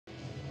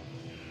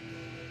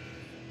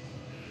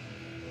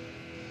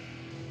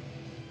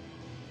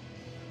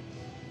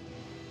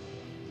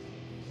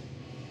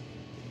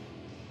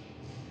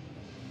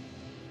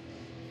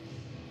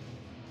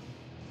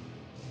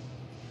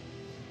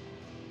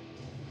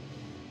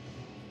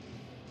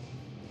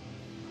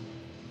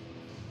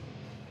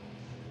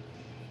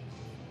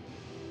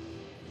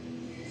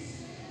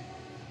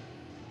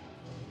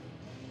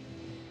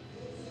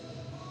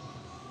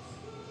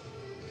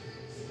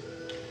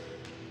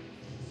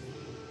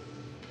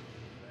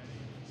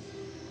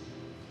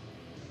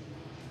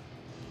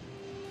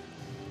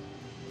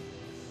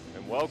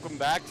Welcome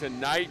back to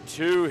night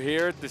 2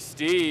 here at the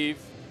Steve.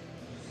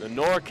 The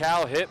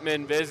NorCal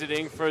Hitmen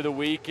visiting for the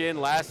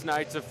weekend. Last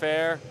night's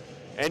affair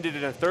ended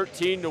in a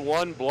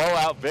 13-1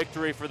 blowout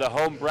victory for the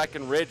home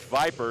Breckenridge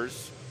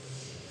Vipers.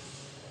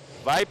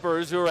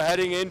 Vipers, who are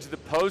heading into the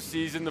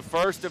postseason, the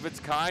first of its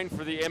kind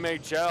for the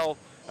MHL,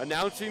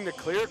 announcing the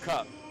Clear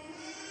Cup.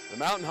 The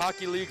Mountain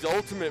Hockey League's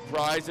ultimate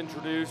prize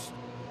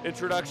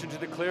introduction to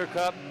the Clear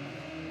Cup.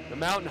 The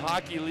Mountain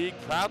Hockey League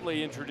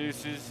proudly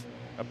introduces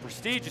a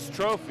prestigious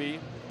trophy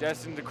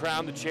destined to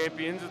crown the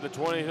champions of the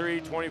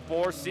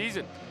 23-24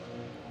 season.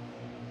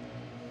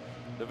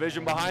 The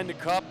vision behind the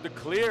cup, the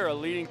Clear, a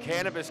leading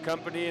cannabis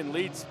company and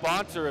lead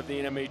sponsor of the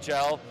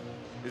NMHL,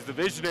 is the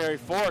visionary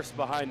force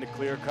behind the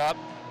Clear Cup.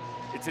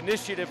 Its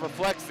initiative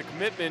reflects the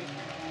commitment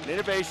and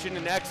innovation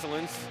and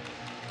excellence,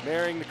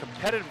 marrying the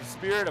competitive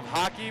spirit of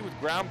hockey with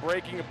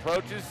groundbreaking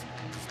approaches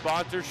to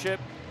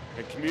sponsorship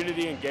and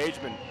community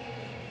engagement.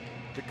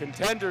 The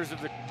contenders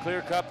of the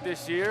Clear Cup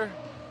this year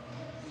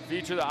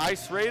feature the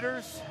Ice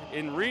Raiders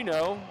in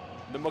Reno,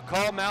 the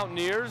MCCALL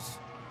Mountaineers,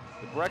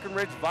 the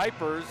Breckenridge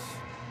Vipers,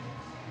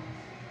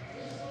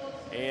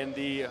 and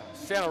the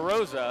Santa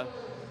Rosa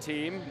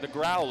team, the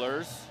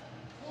GROWLERS.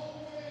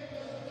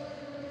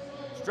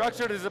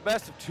 Structured as a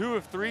best of 2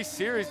 of 3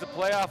 series, the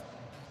playoff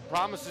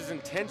promises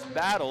intense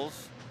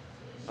battles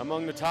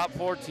among the top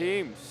 4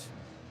 teams.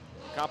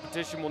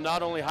 Competition will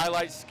not only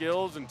highlight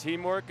skills and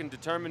teamwork and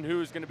determine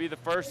who is going to be the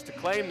first to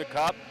claim the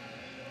cup.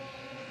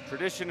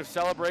 Tradition of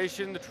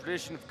celebration, the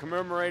tradition of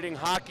commemorating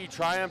hockey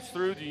triumphs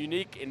through the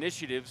unique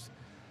initiatives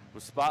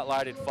was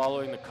spotlighted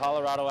following the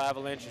Colorado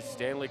Avalanche's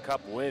Stanley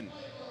Cup win.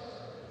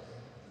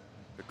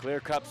 The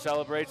Clear Cup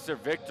celebrates their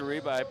victory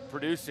by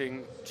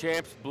producing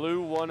Champs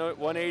Blue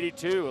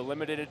 182, a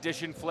limited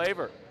edition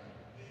flavor.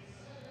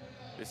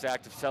 This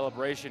act of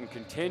celebration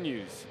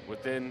continues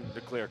within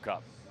the Clear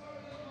Cup.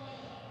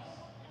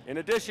 In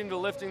addition to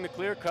lifting the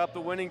Clear Cup,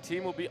 the winning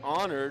team will be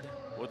honored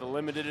with a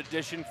limited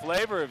edition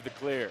flavor of the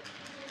Clear,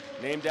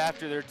 named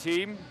after their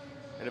team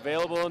and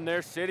available in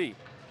their city.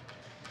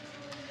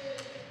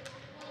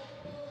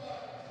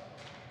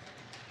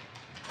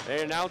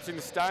 They're announcing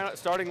the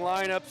starting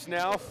lineups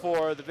now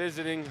for the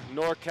visiting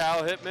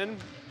NorCal Hitmen.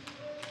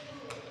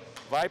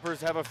 Vipers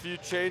have a few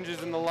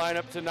changes in the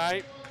lineup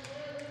tonight.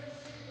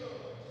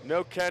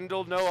 No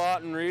Kendall, no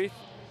Ottenreith.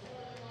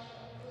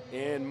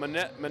 And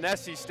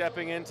Manessi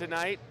stepping in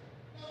tonight.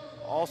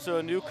 Also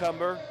a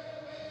newcomer,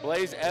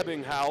 Blaze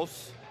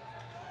Ebbinghaus.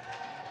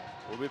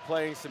 We'll be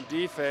playing some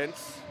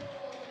defense.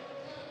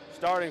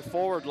 Starting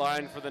forward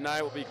line for the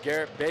night will be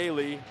Garrett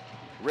Bailey,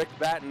 Rick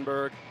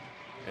Battenberg,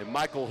 and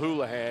Michael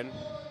Houlihan.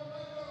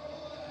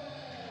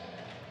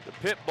 The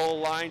pit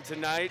bull line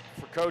tonight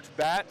for Coach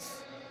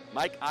Batts,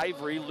 Mike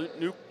Ivory,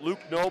 Luke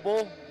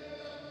Noble,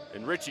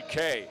 and Richie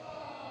Kay.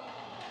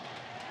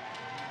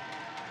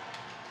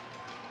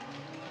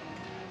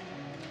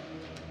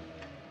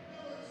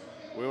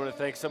 We want to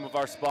thank some of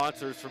our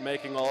sponsors for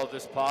making all of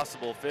this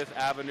possible. 5th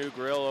Avenue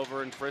Grill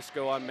over in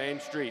Frisco on Main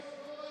Street.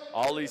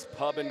 Ollie's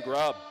Pub and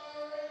Grub.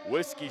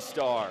 Whiskey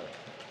Star,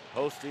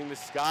 hosting the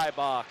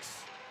Skybox.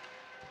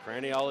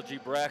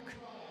 Craniology Breck.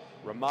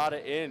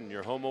 Ramada Inn,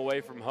 your home away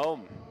from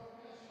home.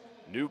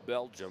 New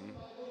Belgium.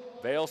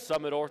 Vale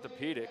Summit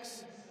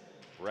Orthopedics.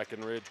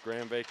 Breckenridge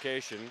Grand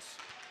Vacations.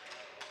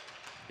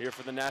 Here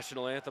for the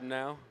national anthem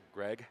now,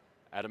 Greg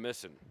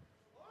Adamissen.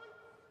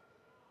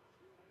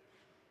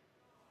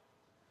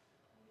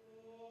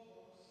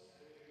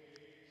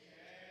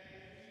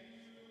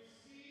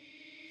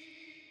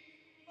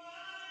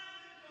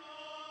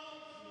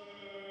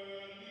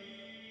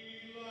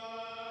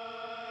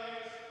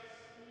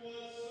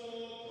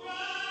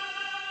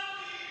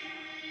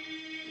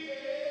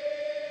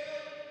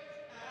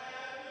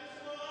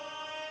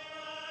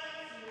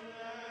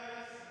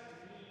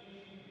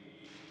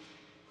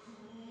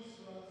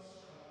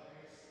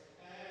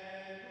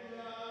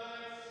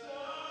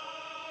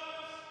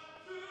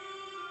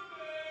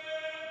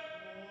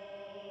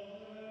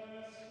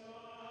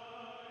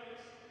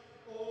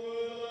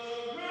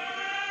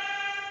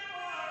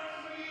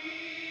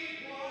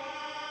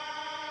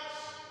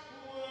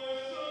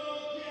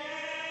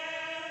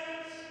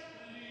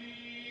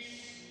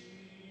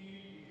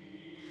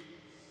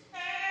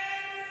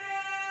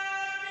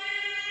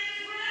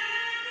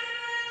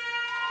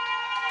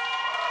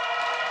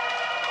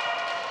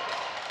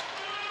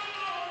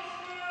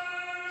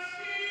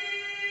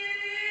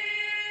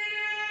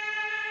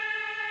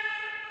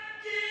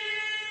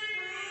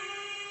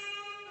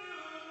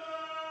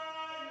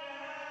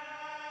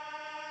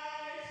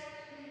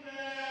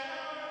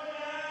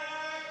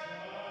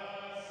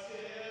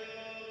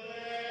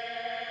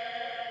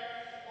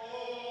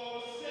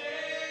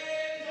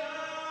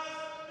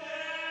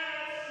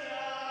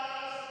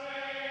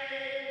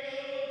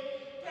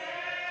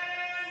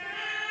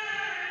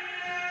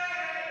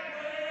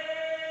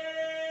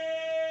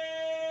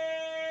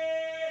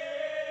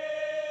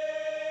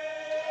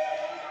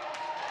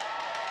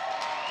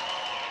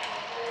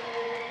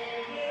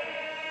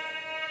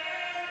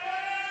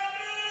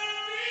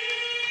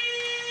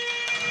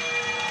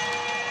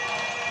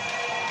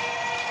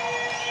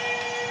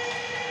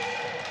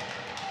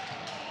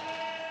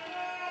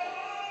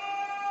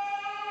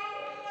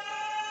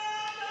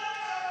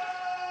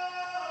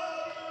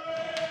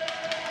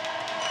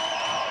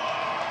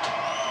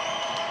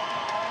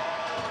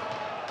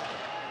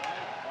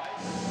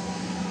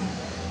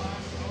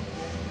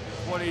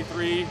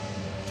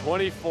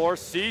 23-24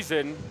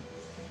 season.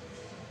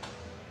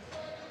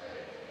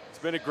 It's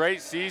been a great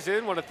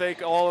season. Want to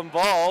thank all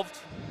involved.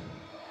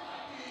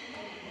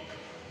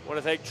 Want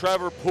to thank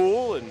Trevor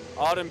Poole and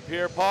Autumn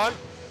Pierpont,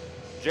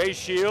 Jay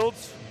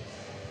Shields,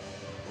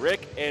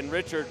 Rick and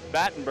Richard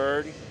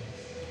Battenberg,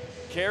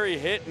 Carrie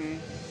Hitton.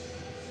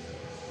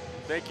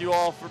 Thank you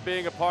all for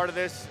being a part of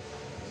this.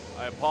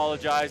 I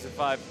apologize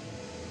if I've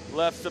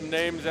left some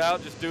names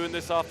out, just doing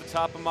this off the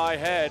top of my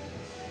head.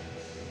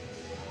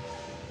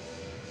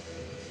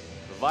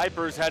 The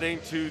Vipers heading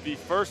to the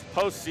first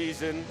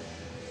postseason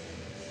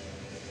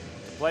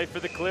to play for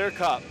the Clear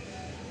Cup.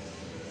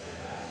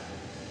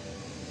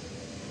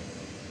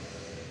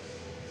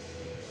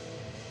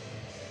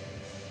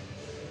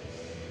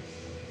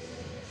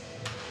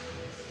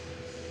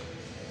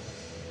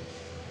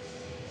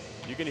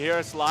 You can hear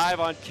us live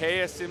on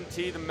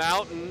KSMT The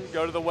Mountain.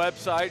 Go to the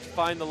website,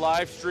 find the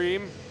live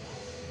stream,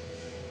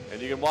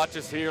 and you can watch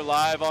us here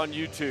live on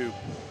YouTube.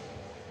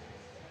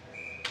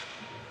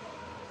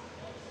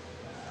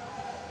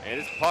 And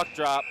it's puck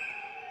drop.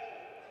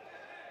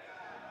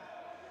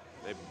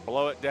 They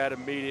blow it dead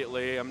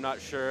immediately. I'm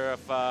not sure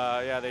if,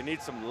 yeah, they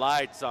need some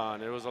lights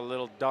on. It was a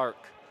little dark.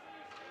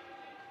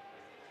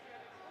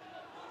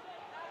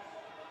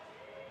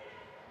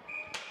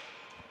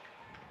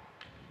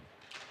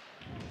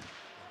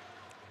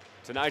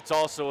 Tonight's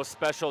also a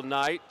special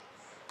night.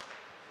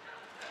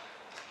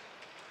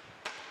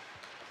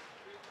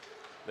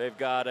 They've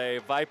got a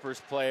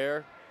Vipers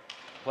player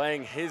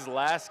playing his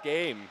last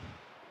game.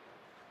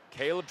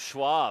 Caleb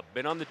Schwab,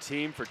 been on the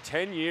team for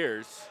 10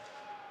 years.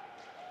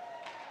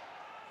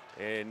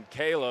 And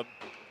Caleb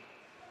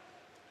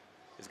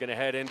is gonna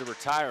head into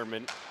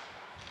retirement.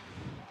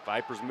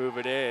 Vipers move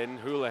it in.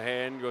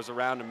 Houlihan goes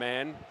around a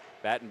man.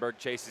 Battenberg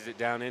chases it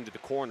down into the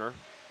corner.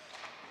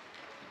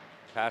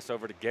 Pass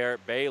over to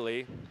Garrett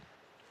Bailey.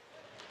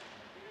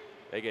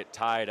 They get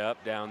tied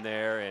up down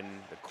there in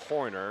the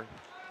corner.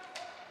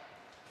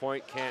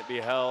 Point can't be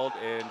held,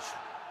 and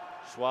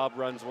Schwab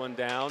runs one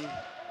down,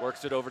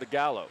 works it over to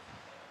Gallo.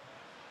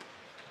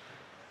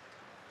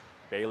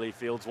 Bailey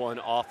fields one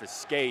off his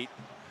skate,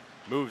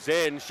 moves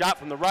in, shot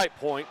from the right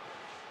point,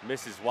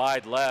 misses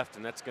wide left,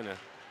 and that's gonna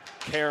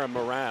carry him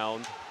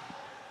around.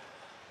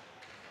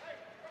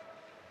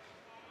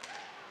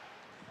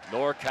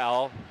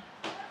 NorCal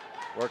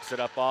works it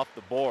up off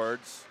the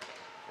boards,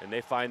 and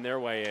they find their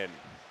way in.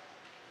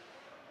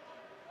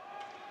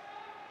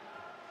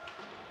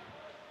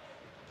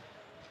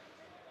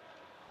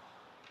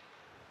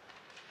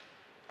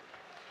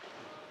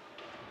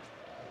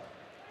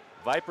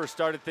 Vipers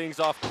started things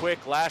off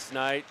quick last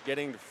night,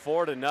 getting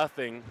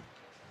 4-0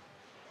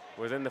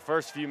 within the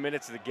first few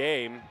minutes of the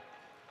game,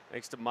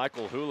 thanks to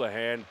Michael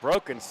Houlihan.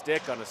 Broken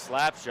stick on a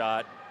slap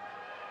shot.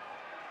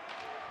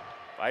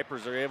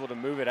 Vipers are able to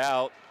move it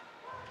out.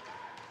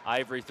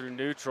 Ivory through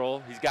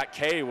neutral. He's got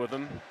Kay with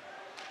him.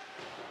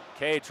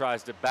 Kay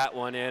tries to bat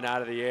one in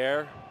out of the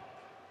air.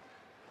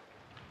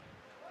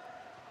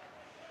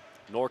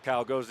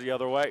 NorCal goes the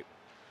other way.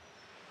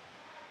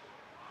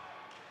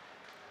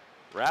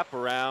 Wrap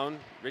around.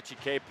 Richie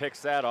Kay picks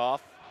that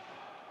off.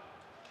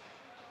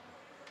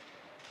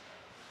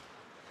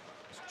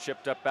 It's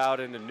chipped up out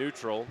into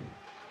neutral.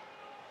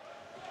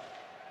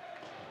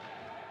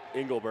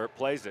 Engelbert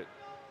plays it.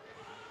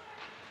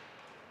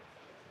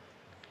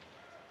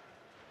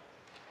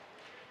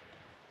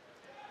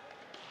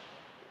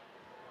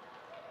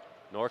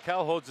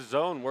 NorCal holds his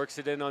own, works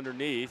it in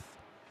underneath.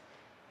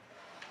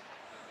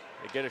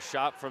 They get a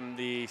shot from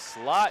the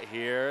slot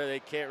here. They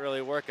can't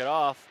really work it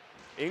off.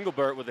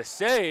 Engelbert with a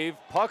save,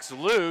 puck's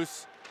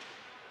loose.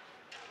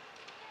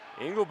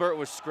 Engelbert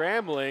was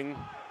scrambling.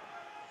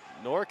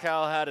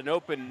 NorCal had an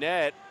open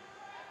net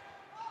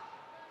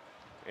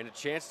and a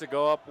chance to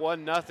go up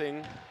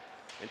 1-0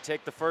 and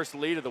take the first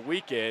lead of the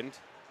weekend.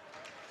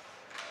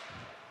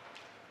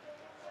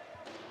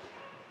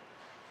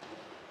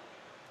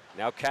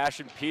 Now Cash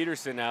and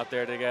Peterson out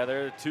there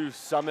together, the two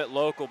Summit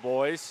local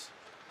boys.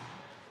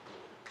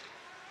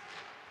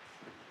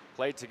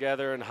 Played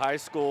together in high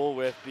school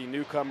with the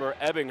newcomer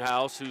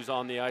Ebbinghaus, who's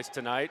on the ice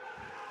tonight.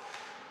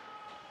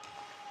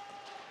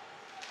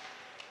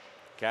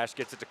 Cash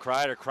gets it to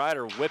Kreider.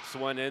 Kreider whips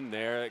one in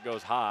there. It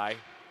goes high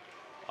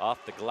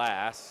off the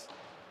glass.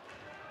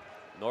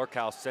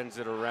 NorCal sends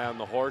it around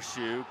the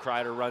horseshoe.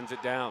 Kreider runs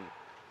it down.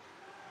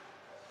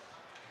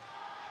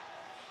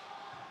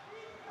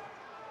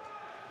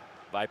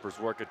 Vipers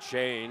work a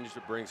change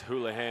that brings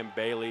Houlihan,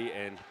 Bailey,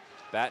 and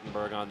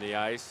Battenberg on the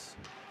ice.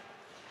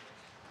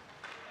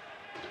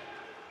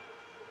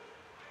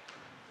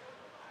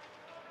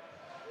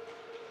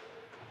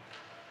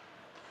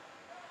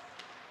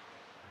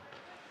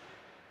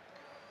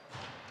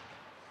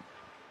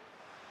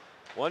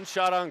 One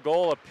shot on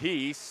goal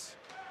apiece.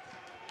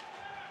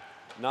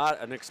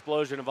 Not an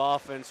explosion of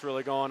offense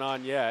really going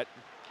on yet.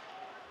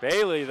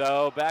 Bailey,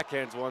 though,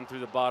 backhands one through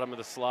the bottom of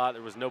the slot.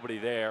 There was nobody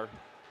there.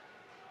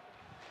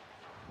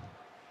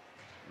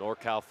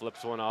 NorCal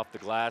flips one off the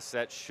glass.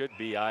 That should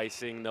be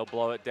icing. They'll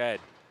blow it dead.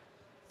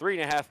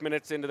 3.5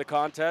 minutes into the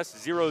contest,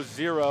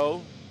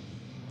 0-0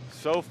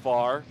 so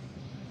far.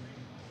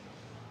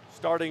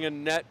 Starting a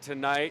net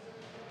tonight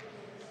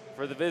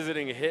for the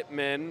visiting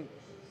Hitmen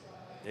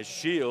is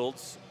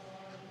Shields.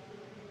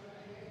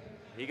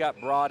 He got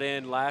brought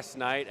in last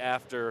night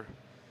after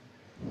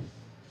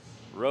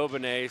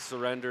Robinette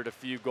surrendered a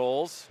few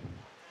goals.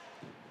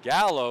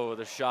 Gallo with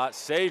a shot,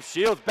 save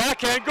Shields,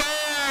 backhand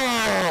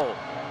goal!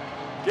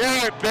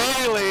 Garrett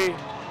Bailey,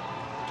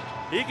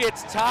 he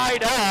gets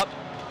tied up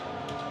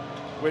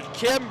with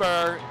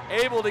Kimber,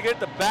 able to get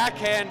the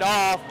backhand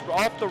off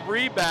the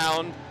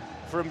rebound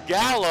from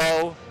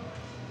Gallo.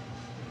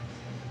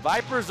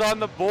 Vipers on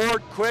the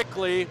board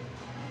quickly.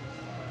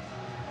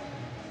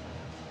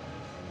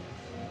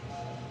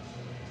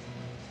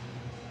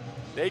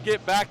 They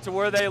get back to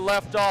where they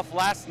left off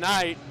last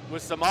night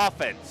with some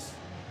offense.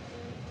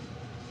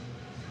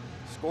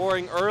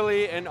 Scoring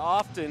early and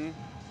often.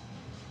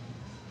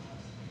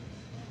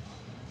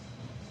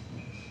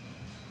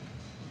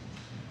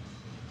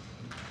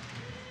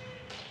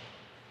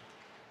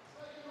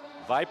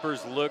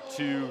 Vipers look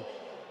to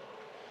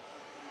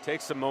take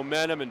some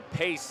momentum and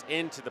pace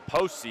into the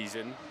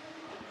postseason.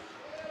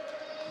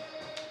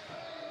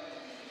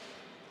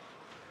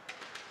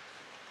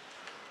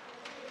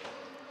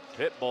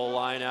 Pitbull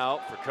line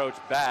out for Coach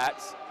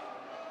Batts.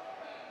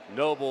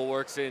 Noble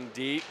works in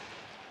deep,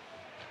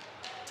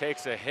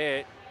 takes a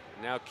hit.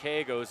 Now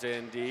Kay goes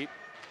in deep.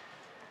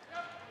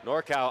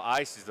 NorCal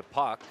ices the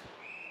puck,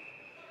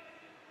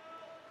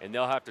 and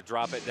they'll have to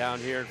drop it down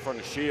here in front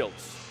of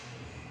Shields.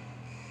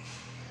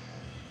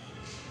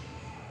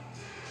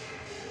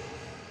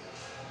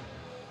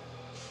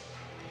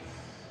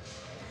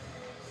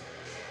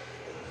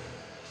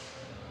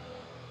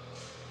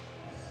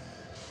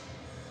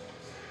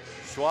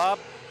 Schwab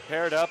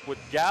paired up with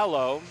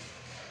Gallo.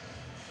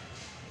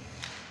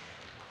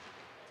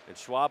 And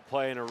Schwab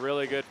playing a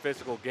really good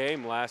physical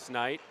game last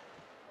night.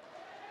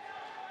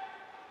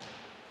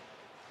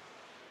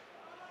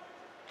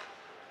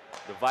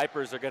 The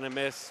Vipers are going to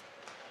miss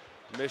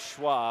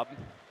Schwab.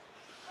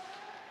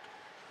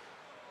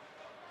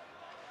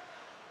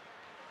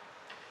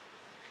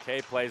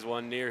 Kay plays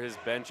one near his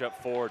bench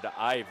up forward to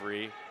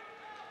Ivory.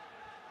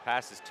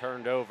 Pass is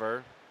turned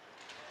over.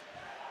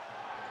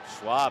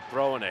 Schwab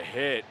throwing a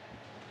hit,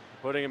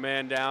 putting a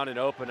man down in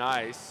open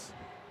ice.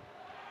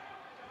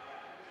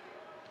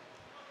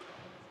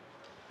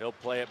 He'll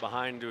play it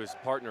behind to his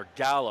partner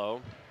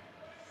Gallo.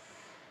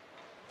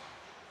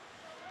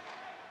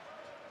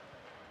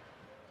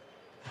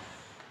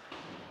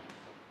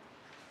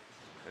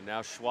 And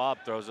now Schwab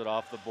throws it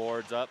off the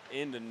boards up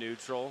into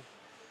neutral.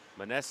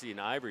 Manessi and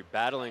Ivory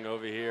battling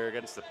over here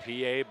against the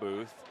PA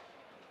booth.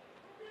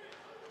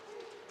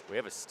 We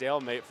have a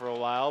stalemate for a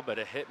while, but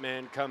a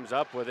Hitman comes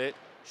up with it.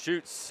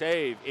 Shoots,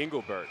 save,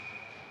 Engelbert.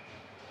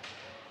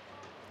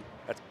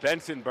 That's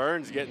Benson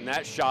Burns getting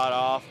that shot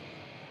off.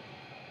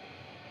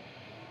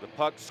 The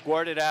puck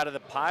squirted out of the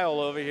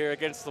pile over here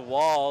against the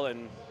wall,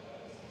 and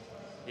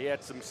he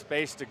had some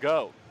space to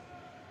go.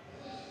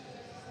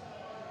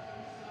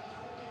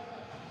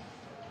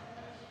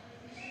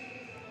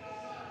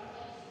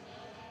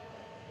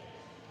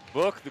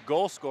 Book, the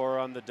goal scorer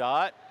on the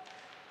dot,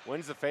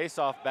 wins the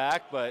faceoff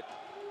back, but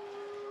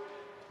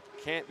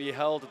can't be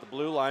held at the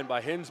blue line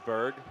by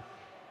Hinsberg.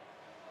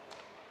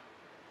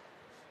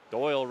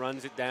 Doyle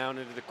runs it down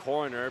into the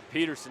corner.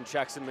 Peterson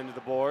checks him into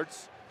the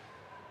boards.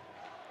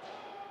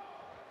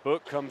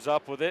 Book comes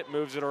up with it,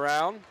 moves it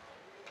around.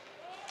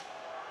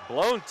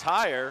 Blown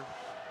tire.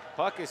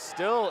 Puck is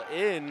still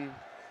in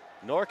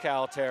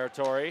NorCal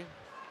territory.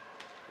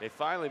 They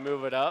finally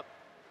move it up.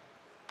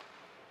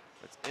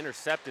 It's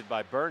intercepted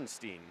by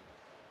Bernstein.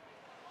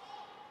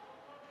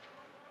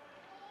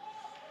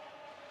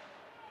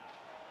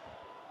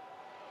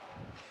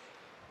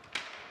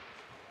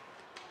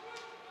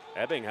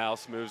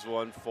 Ebbinghaus moves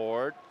one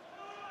forward,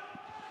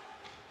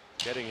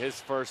 getting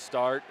his first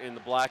start in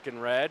the black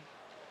and red.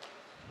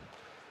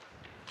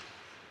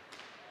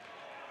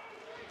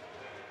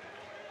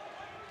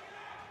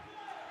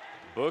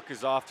 Book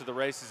is off to the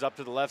races up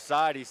to the left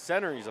side. He's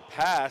centering, he's a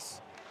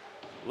pass,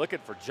 looking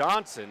for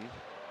Johnson.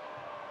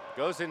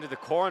 Goes into the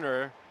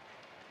corner.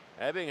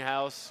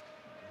 Ebbinghaus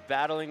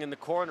battling in the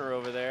corner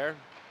over there.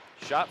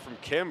 Shot from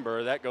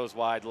Kimber, that goes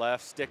wide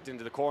left, sticked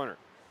into the corner.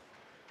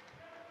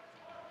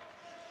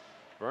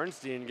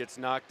 Bernstein gets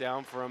knocked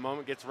down for a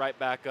moment, gets right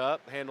back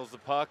up, handles the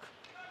puck,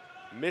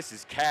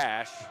 misses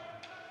Cash.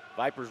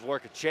 Vipers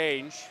work a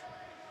change.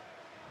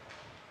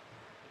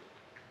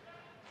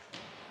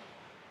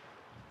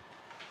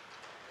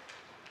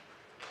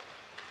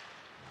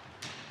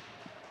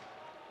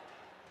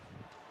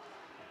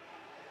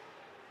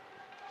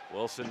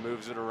 Wilson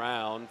moves it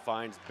around,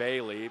 finds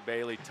Bailey.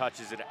 Bailey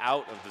touches it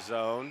out of the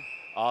zone,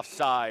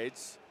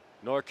 offsides,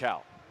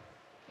 NorCal.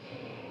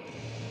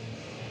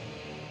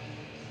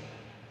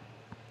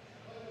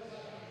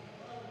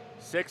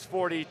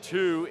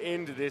 .642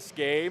 into this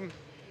game.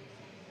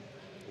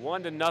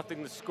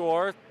 1-0 the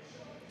score.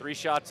 3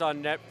 shots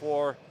on net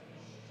for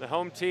the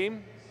home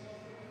team.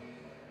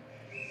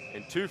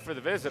 and 2 for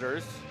the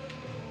visitors.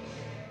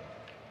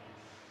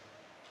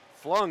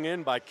 Flung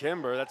in by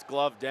Kimber, that's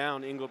glove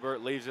down.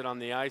 Engelbert leaves it on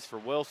the ice for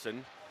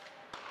Wilson.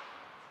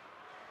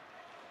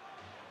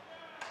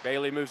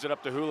 Bailey moves it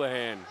up to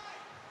Houlihan.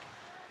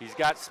 He's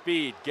got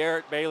speed.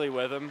 Garrett Bailey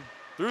with him.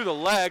 Through the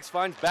legs,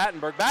 finds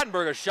Battenberg.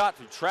 Battenberg a shot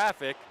through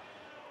traffic.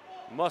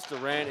 Must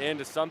have ran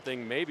into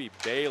something, maybe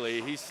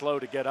Bailey. He's slow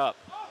to get up.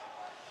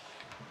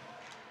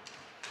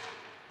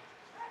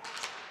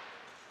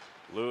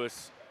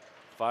 Lewis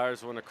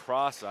fires one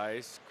across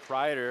ice.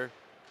 Kreider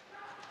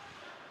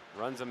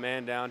runs a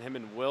man down, him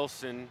and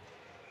Wilson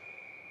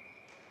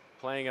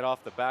playing it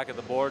off the back of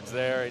the boards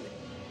there, and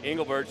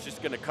Engelbert's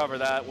just gonna cover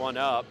that one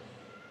up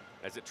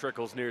as it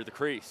trickles near the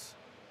crease.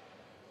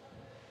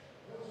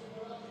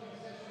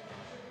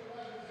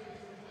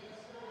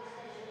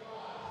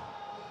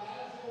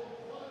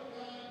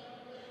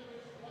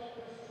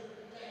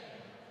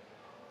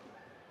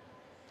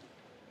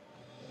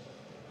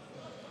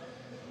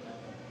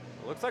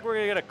 Looks like we're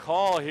gonna get a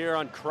call here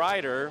on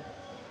Kreider.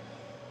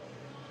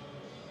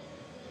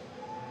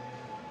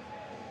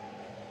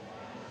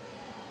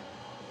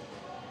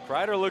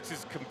 Kreider looks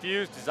as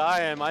confused as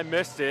I am. I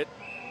missed it.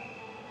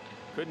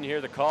 Couldn't hear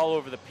the call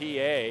over the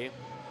PA.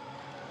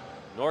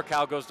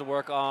 NorCal goes to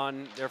work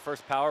on their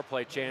first power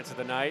play chance of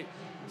the night.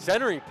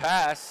 Centering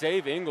pass,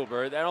 save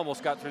Engelbert. That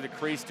almost got through the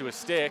crease to a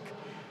stick.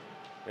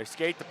 They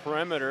skate the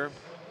perimeter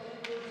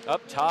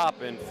up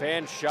top and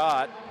fan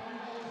shot.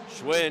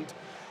 Schwint,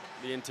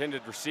 the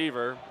intended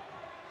receiver.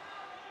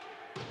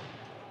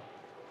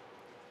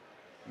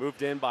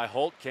 Moved in by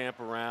Holtkamp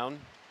around.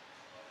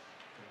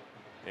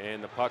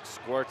 And the puck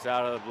squirts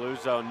out of the blue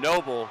zone.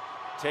 Noble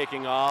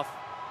taking off.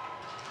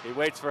 He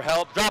waits for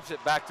help, drops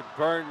it back to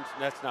Burns.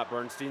 That's not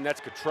Bernstein,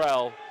 that's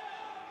Cottrell.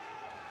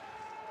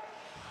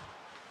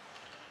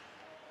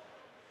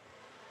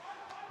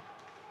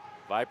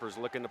 Vipers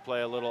looking to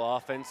play a little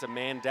offense, a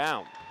man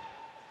down.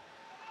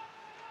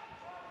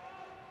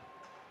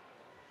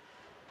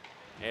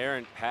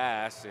 Errant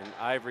pass, and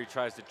Ivory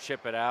tries to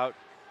chip it out.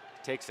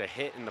 Takes a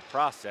hit in the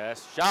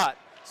process. Shot,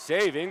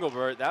 save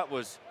Engelbert. That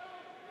was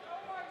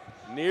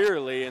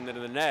nearly into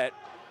the net.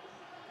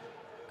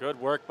 Good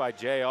work by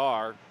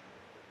JR.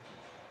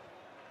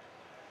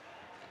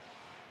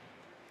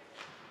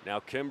 Now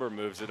Kimber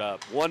moves it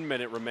up. 1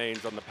 minute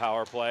remains on the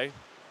power play.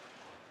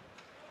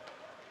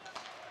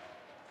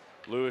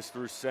 Lewis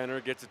through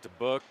center, gets it to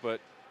Book, but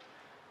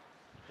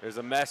there's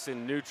a mess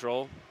in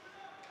neutral.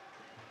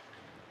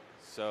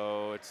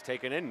 So it's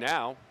taken in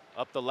now,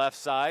 up the left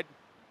side.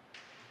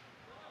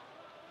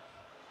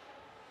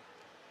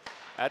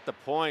 At the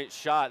point,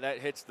 shot, that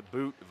hits the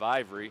boot of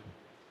Ivory.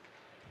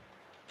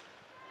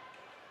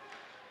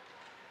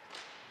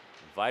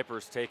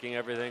 Vipers taking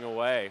everything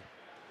away.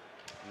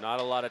 Not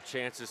a lot of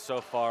chances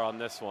so far on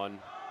this one.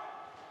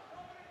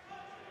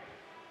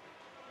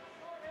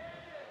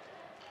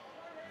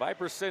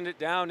 Vipers send it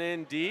down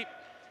in deep.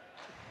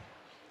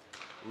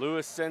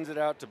 Lewis sends it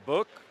out to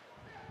Book.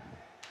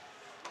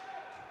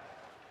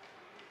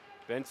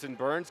 Benson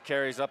Burns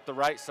carries up the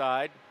right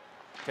side.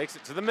 Takes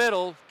it to the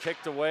middle,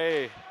 kicked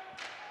away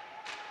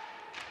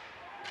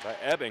by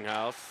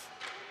Ebbinghaus.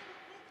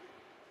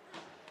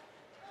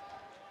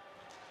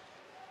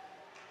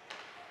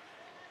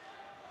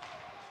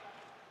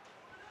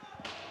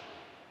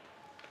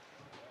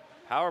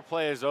 Power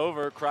play is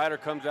over. Kreider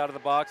comes out of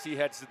the box. He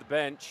heads to the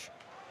bench.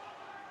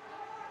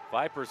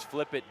 Vipers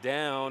flip it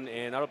down,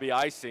 and that'll be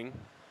icing.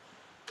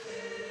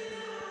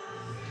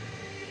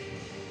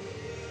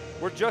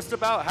 We're just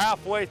about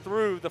halfway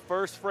through the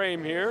first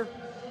frame here.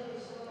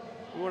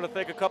 We want to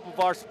thank a couple of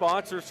our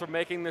sponsors for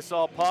making this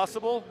all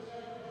possible.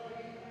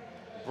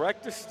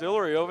 Breckenridge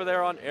Distillery over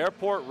there on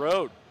Airport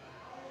Road.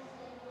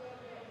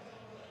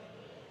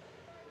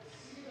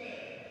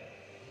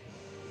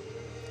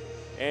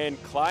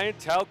 And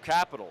Clientele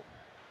Capital,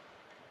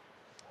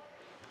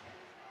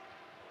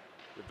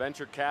 the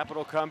venture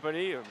capital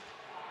company of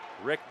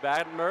Rick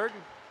Battenberg.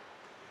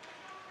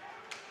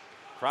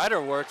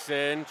 Kreider works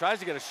in, tries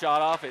to get a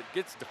shot off. It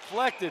gets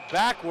deflected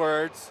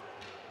backwards.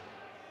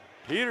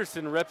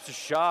 Peterson rips a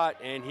shot,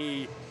 and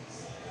he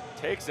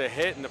takes a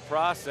hit in the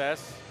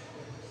process.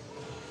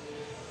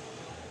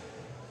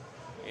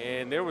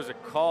 And there was a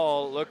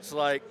call. Looks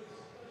like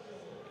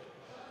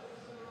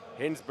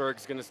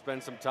Hinsberg's going to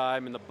spend some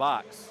time in the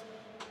box.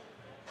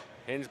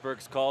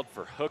 Hinsberg's called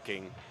for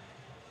hooking.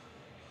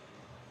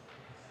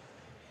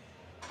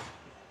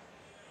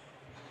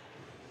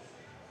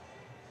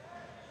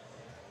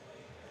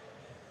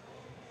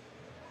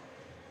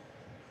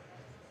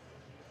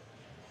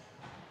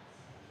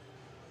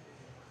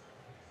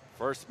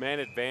 First man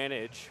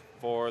advantage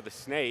for the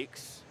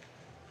Snakes.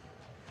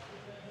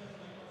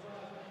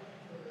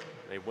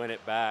 They win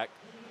it back.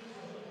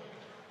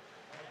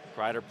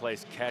 Kreider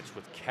plays catch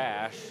with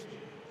Cash.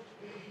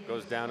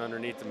 Goes down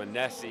underneath the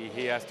Manesi.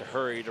 He has to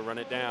hurry to run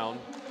it down.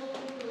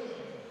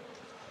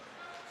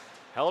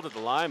 Held at the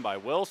line by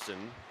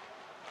Wilson.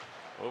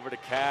 Over to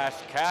Cash.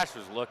 Cash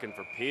was looking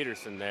for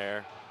Peterson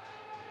there.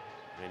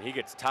 And he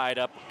gets tied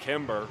up with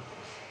Kimber.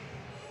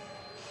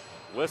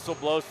 Whistle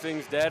blows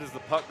things dead as the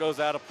puck goes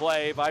out of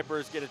play.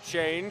 Vipers get a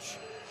change.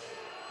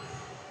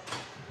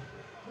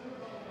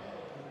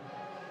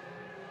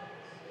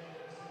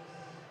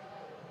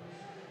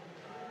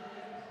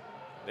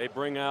 They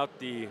bring out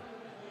the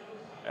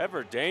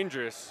ever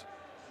dangerous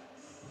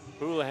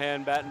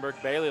Houlihan, Battenberg,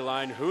 Bailey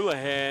line.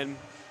 Houlihan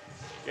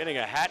getting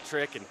a hat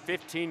trick in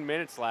 15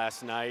 minutes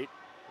last night,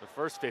 the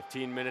first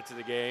 15 minutes of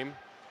the game.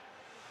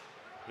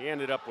 He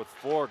ended up with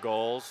 4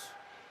 goals.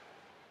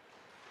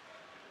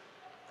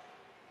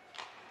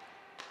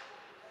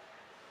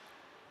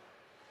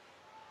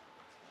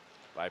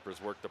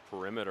 Vipers work the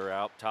perimeter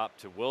out top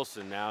to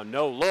Wilson now.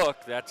 No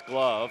look, that's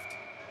gloved.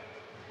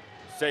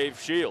 Save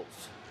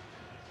Shields.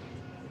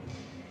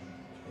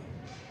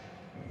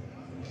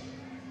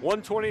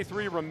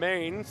 1:23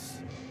 remains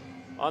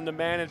on the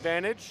man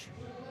advantage.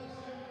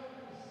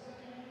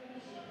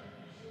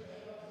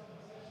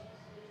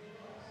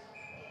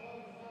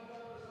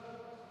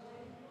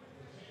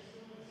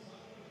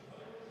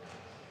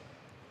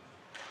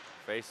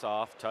 Face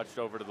off, touched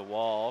over to the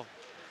wall.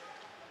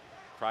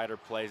 Kreider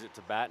plays it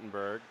to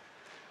Battenberg.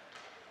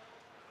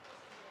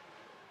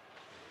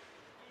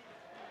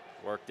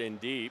 Worked in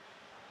deep.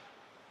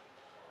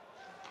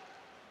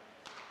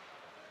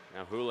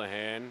 Now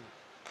Houlihan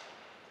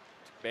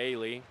to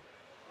Bailey.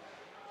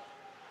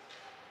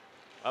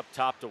 Up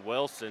top to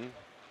Wilson.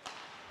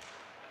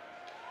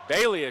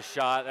 Bailey a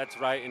shot, that's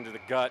right into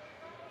the gut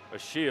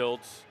of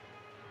Shields.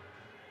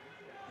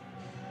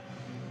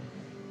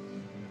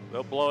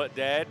 They'll blow it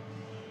dead.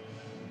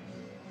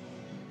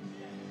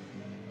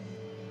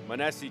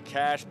 Manesi,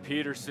 Cash,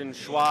 Peterson,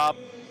 Schwab,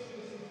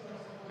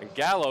 and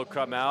Gallo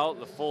come out,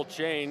 the full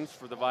change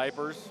for the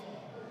Vipers.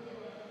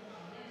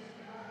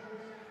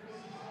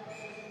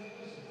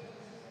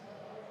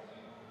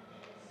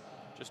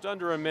 Just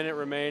under a minute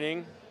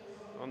remaining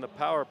on the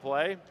power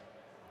play.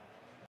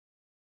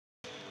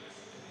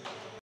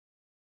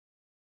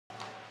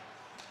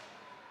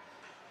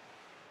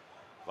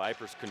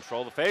 Vipers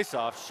control the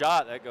faceoff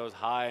shot. That goes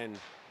high and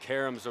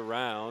caroms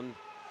around.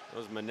 That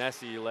was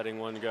Manesi letting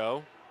one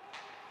go.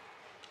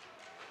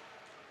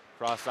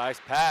 Cross ice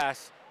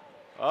pass.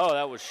 Oh,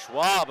 that was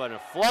Schwab on a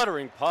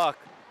fluttering puck.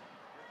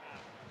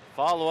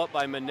 Follow up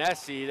by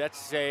Manesi. That's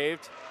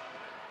saved.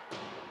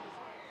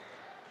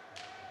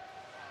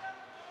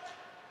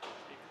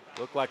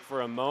 Looked like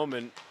for a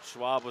moment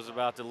Schwab was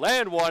about to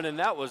land one, and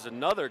that was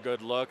another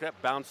good look. That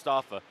bounced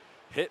off a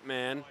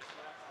Hitman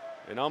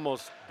and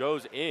almost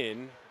goes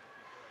in.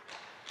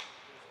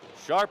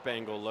 Sharp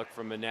angle look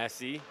from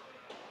Manesi.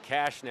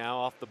 Cash now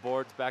off the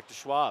boards back to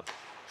Schwab.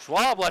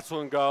 Schwab lets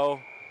one go.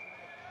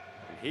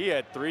 He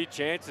had 3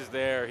 chances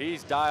there.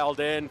 He's dialed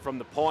in from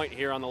the point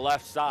here on the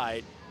left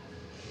side.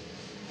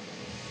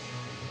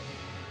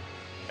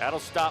 That'll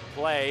stop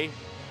play.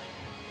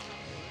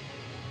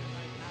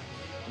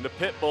 And the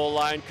pit bull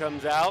line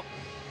comes out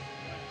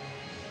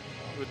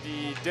with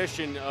the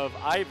addition of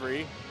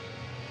Ivory.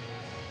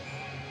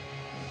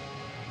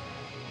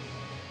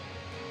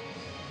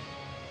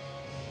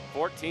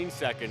 "14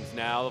 seconds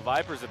now. The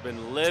Vipers have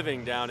been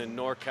living down in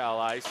NorCal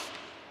ice.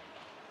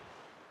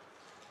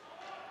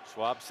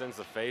 Schwab sends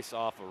the face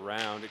off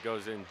around. It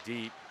goes in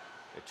deep.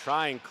 They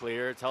try and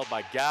clear. It's held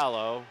by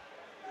Gallo.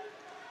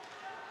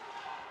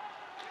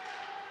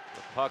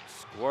 The puck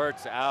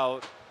squirts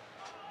out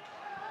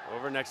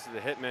over next to the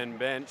Hitmen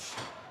bench.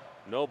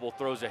 Noble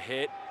throws a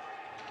hit.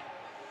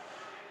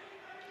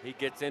 He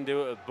gets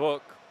into it with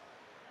Book.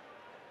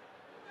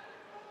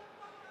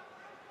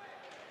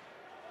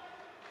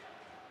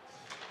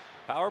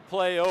 Power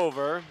play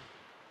over.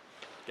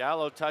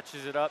 Gallo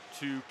touches it up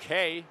to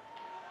Kay.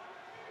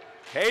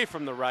 Kay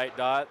from the right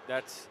dot.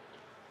 That's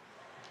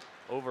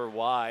over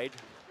wide.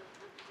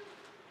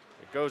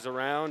 It goes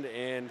around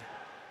and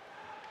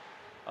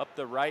up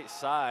the right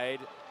side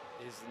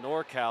is the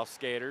NorCal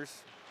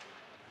skaters.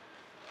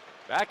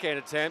 Backhand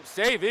attempt,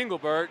 save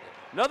Engelbert.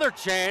 Another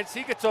chance,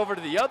 he gets over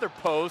to the other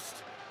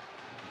post.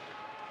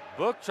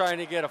 Book trying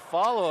to get a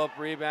follow-up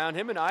rebound.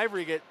 Him and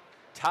Ivory get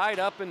tied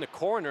up in the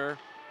corner.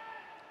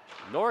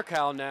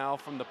 NorCal now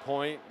from the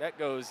point. That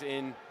goes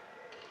in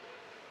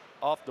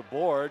off the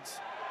boards.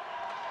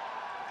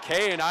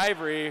 Kay and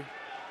Ivory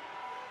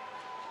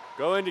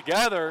go in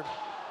together.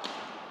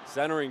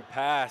 Centering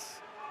pass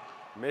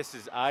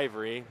misses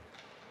Ivory.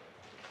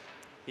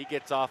 He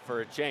gets off for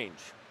a change.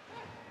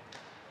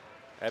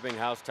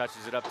 Ebbinghaus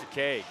touches it up to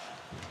Kay.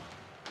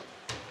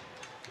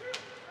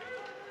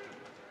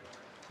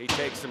 He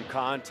takes some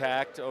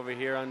contact over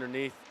here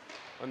underneath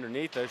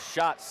a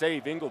shot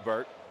save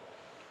Engelbert.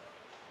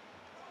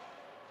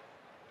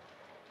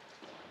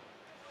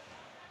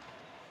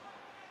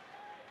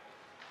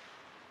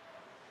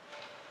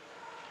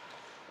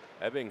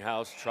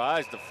 Ebbinghaus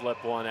tries to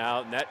flip one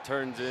out, and that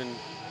turns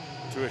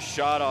into a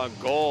shot on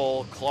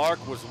goal.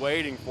 Clark was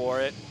waiting for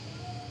it.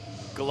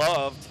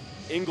 Gloved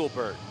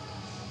Engelbert.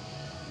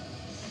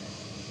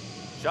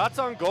 Shots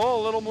on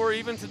goal a little more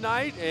even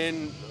tonight,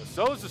 and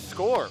so is the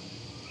score.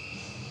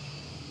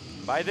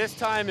 By this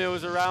time, it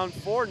was around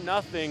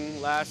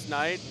 4-0 last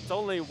night. It's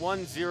only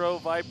 1-0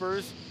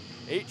 Vipers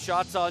 8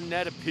 shots on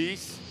net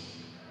apiece.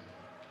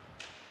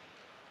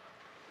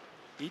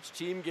 Each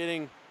team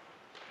getting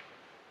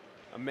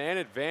a man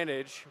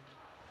advantage.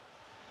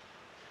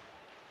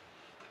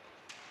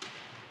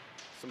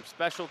 Some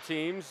special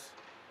teams.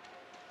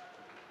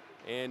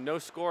 And no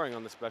scoring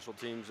on the special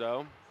teams,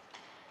 though.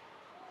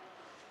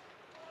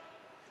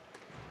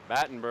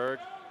 Battenberg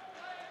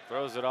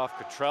throws it off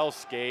Cottrell's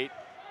skate.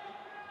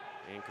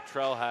 And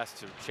Cottrell has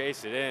to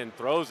chase it in,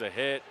 throws a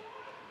hit.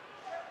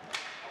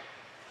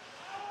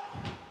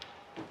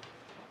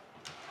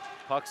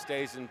 Puck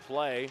stays in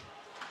play.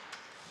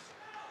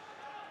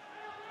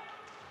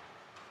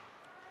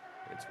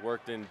 It's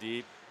worked in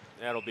deep.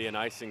 That'll be an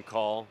icing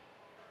call.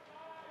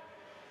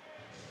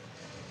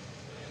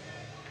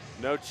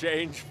 No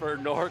change for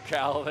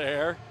NorCal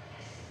there.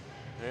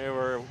 They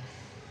were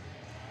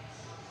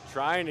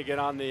trying to get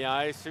on the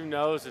ice. Who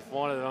knows if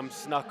one of them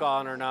snuck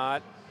on or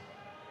not.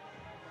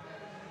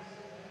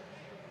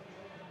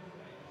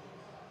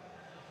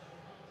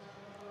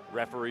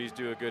 Referees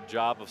do a good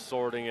job of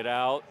sorting it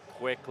out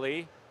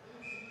quickly.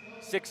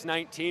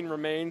 6:19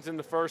 remains in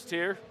the first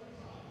here.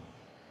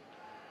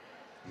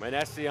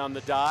 Manesi on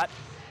the dot,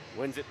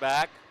 wins it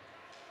back.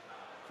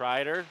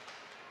 Kreider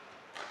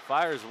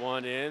fires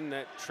one in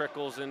that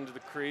trickles into the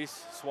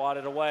crease,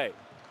 swatted away.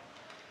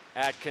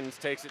 Atkins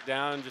takes it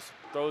down, just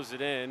throws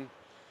it in.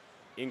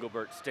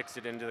 Engelbert sticks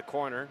it into the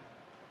corner.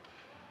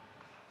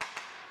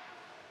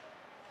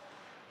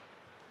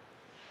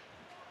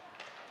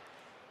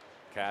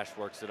 Cash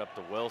works it up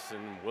to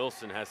Wilson.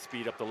 Wilson has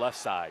speed up the left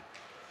side.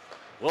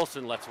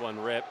 Wilson lets one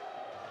rip.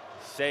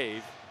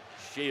 Save.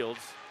 Shields.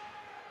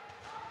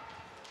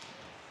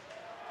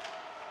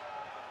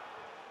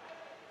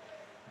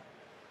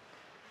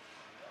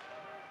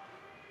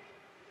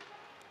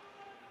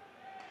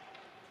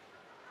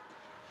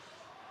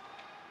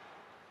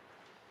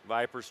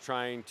 Vipers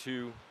trying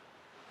to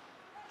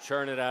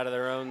churn it out of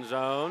their own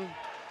zone.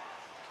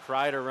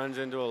 Kreider runs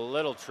into a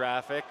little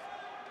traffic.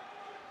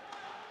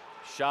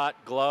 Shot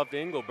gloved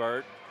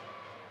Engelbert.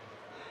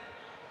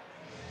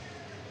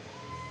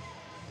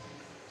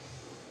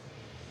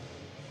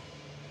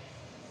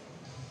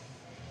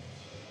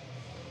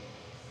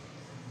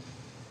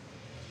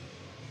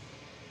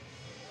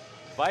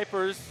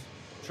 Vipers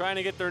trying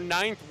to get their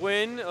 9th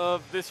win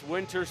of this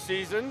winter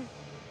season.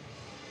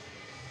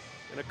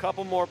 And a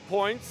couple more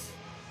points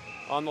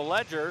on the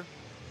ledger.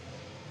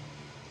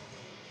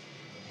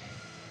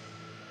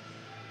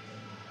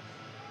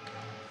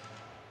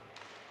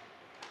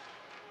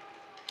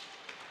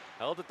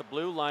 Held at the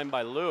blue line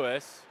by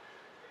Lewis.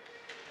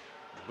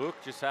 Book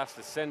just has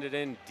to send it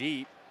in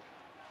deep.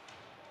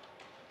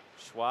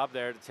 Schwab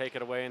there to take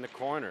it away in the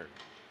corner.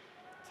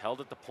 It's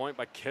held at the point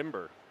by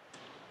Kimber.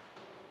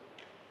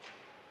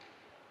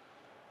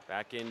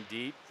 Back in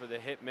deep for the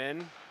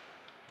Hitmen.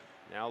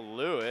 Now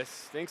Lewis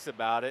thinks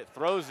about it,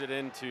 throws it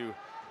into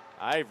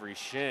Ivory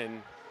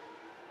Shin.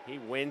 He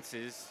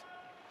winces.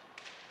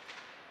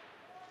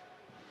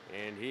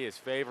 And he is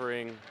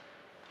favoring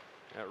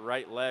that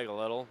right leg a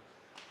little.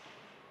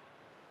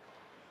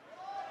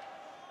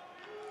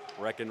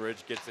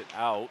 Breckenridge gets it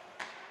out.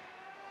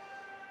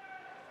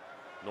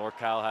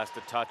 NorCal has to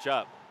touch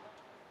up.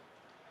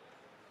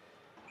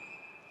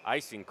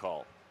 Icing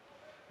call.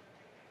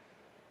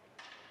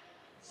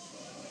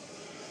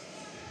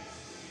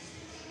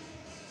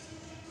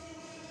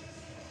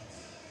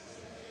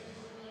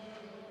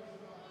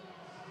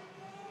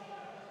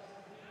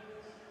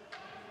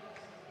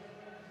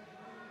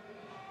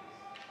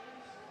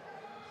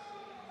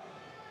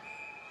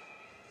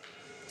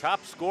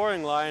 Top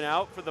scoring line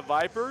out for the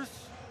Vipers.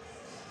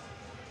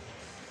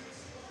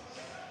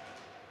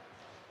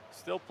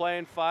 Still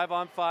playing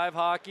 5-on-5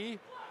 hockey.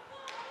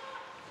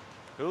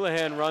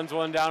 Houlihan runs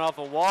one down off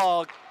a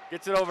wall,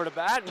 gets it over to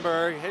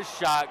Battenberg. His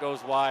shot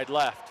goes wide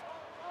left.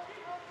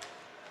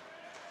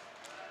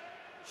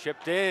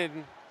 Chipped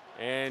in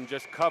and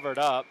just covered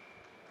up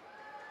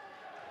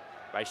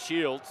by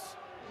Shields.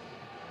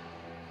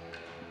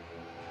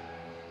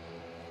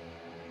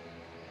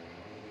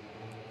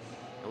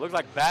 It looked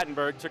like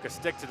Battenberg took a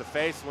stick to the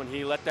face when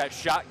he let that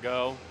shot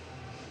go.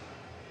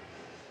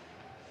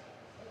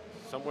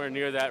 Somewhere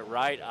near that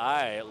right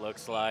eye, it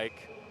looks like.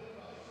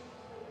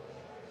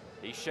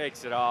 He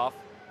shakes it off.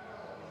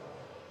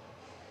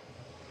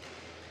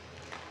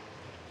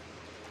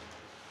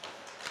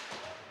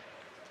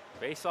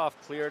 Face-off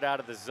cleared out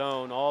of the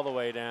zone all the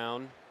way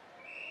down.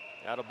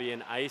 That'll be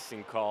an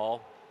icing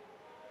call.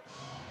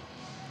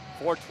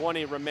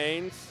 4:20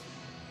 remains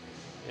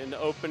in the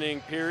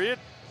opening period.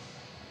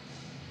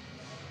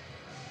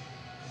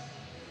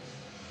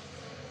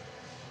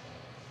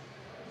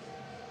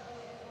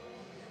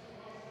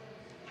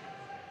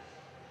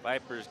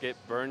 Vipers get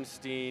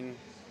Bernstein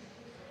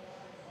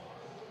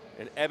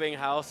and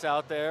Ebbinghaus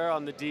out there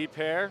on the D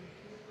pair.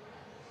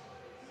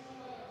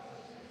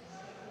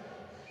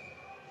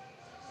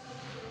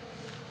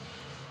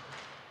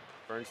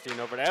 Bernstein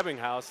over to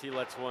Ebbinghaus. He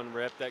lets one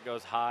rip that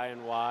goes high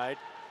and wide.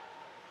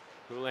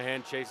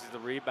 Houlihan chases the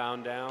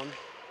rebound down.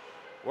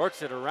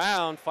 Works it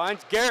around,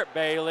 finds Garrett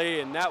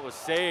Bailey, and that was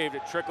saved.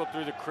 It trickled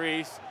through the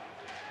crease,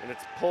 and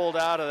it's pulled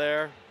out of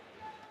there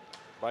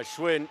by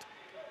Schwind.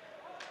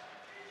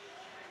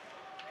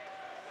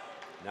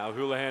 Now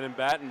Houlihan and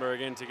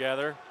Battenberg in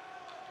together.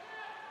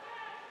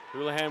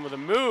 Houlihan with a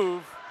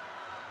move.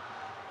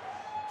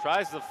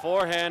 Tries the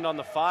forehand on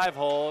the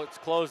 5-hole. It's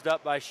closed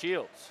up by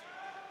Shields.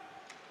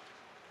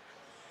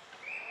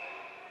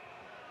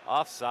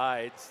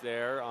 Offsides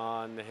there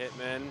on the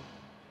Hitmen.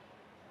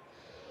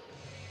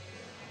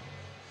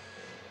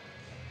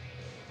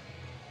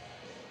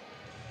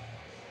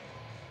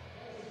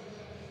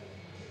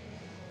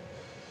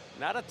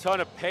 Not a ton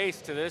of pace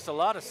to this, a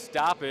lot of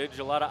stoppage,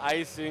 a lot of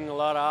icing, a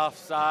lot of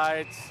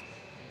offsides,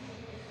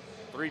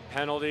 3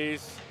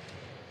 penalties.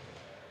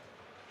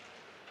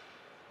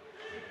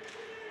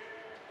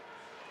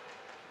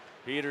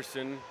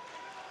 Peterson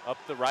up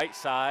the right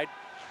side,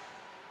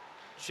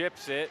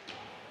 chips it,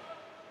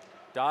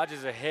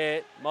 dodges a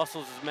hit,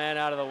 muscles his man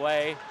out of the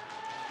way.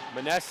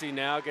 Manessi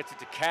now gets it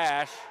to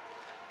Cash.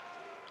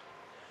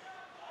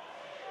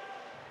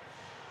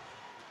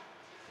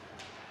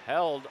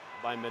 Held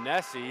by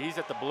Manessi, he's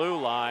at the blue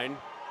line,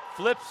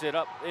 flips it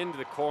up into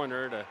the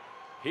corner to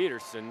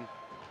Peterson.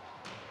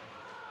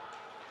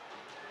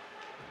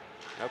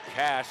 Now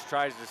Cash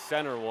tries to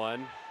center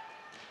one.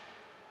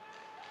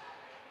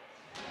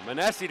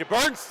 Manessi to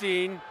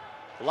Bernstein,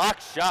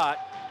 block shot.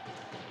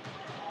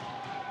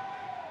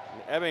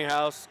 And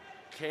Ebbinghaus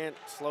can't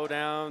slow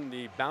down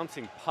the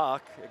bouncing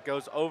puck. It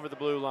goes over the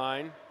blue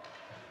line.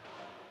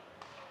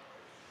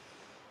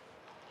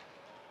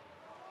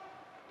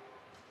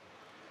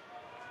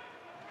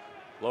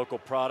 Local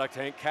product,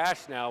 Hank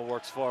Cash now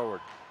works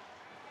forward.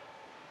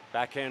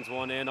 Backhands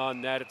one in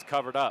on net, it's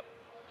covered up.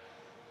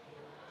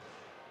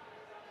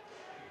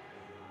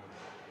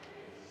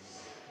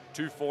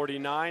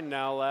 .249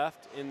 now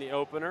left in the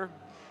opener.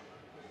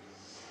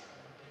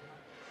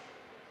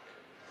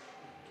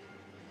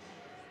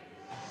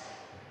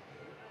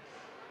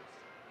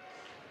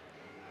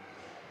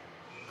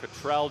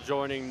 Cottrell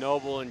joining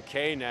Noble and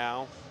Kay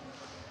now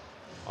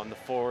on the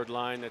forward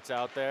line that's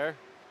out there.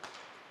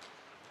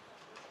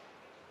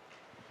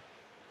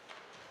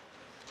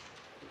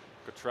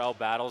 Cottrell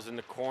battles in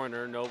the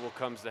corner. Noble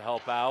comes to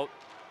help out.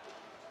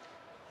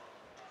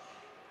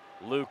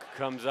 Luke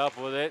comes up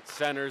with it,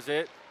 centers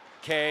it.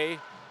 Kay,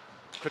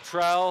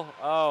 Cottrell,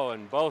 oh,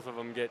 and both of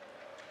them get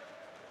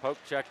poke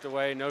checked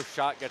away. No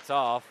shot gets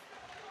off.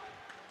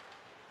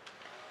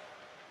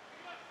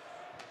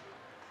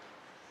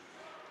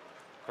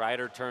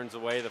 Kreider turns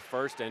away the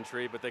first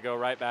entry, but they go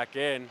right back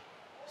in.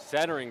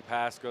 Centering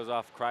pass goes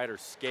off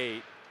Kreider's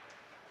skate.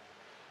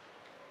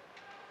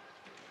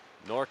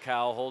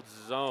 NorCal holds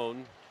his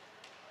own.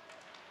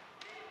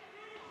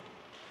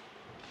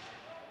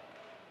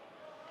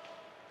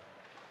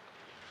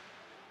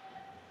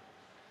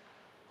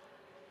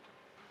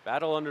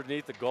 Battle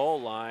underneath the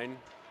goal line.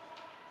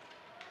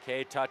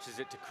 Kay touches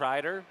it to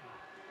Kreider.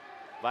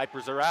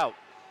 Vipers are out.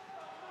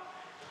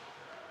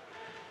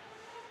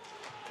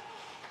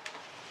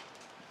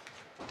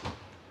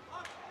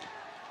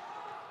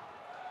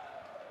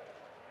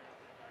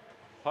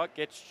 Puck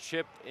gets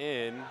chipped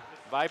in.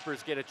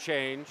 Vipers get a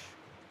change.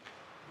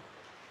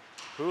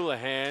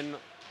 Houlihan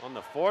on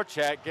the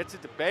forecheck, gets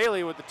it to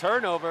Bailey with the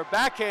turnover.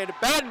 Backhand to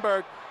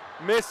Battenberg,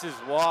 misses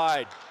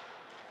wide.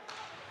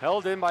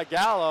 Held in by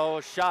Gallo,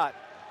 a shot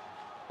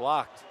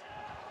blocked.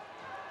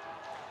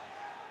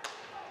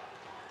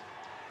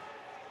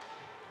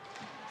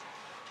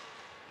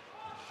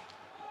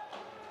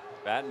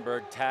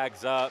 Battenberg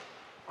tags up,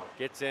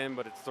 gets in,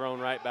 but it's thrown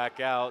right back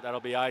out.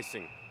 That'll be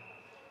icing.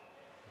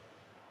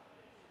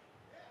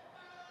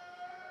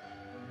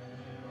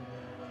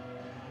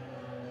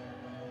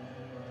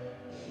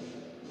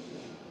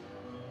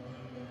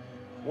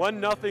 One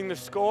nothing the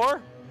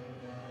score.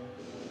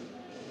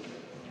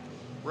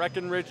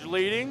 Breckenridge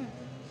leading.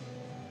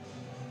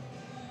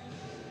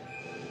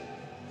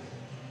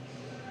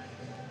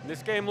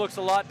 This game looks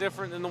a lot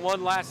different than the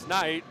one last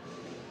night.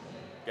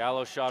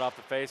 Gallo shot off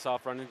the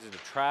face-off, run into the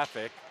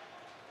traffic.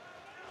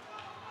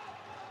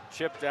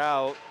 Chipped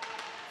out.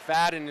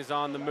 Fadden is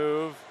on the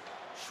move.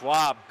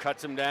 Schwab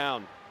cuts him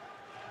down.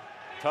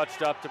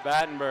 Touched up to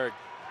Battenberg.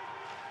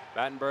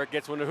 Battenberg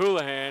gets one to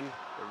Houlihan.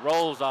 It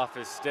rolls off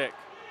his stick.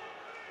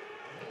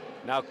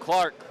 Now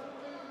Clark.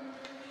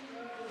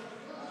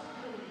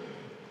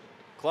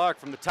 Clark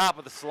from the top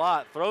of the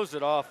slot throws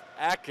it off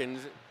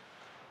Atkins.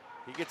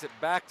 He gets it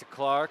back to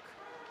Clark.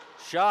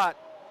 Shot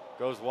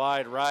goes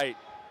wide right.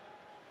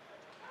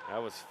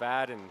 That was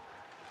Fadden.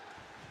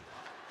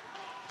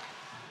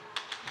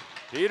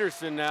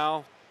 Peterson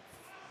now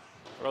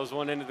throws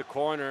one into the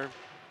corner.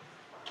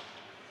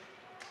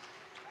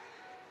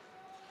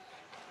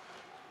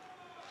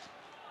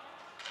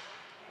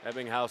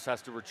 Ebbinghaus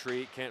has to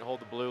retreat, can't hold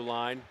the blue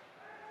line.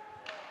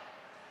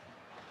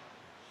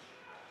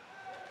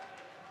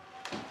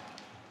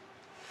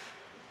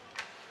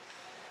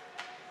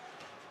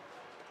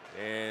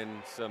 And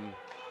some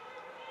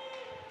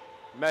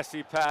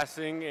messy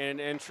passing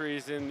and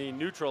entries in the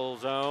neutral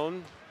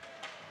zone.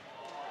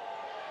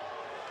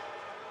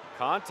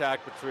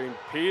 contact between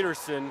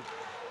Peterson.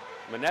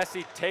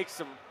 Manesi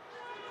takes a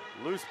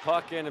loose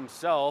puck in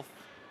himself.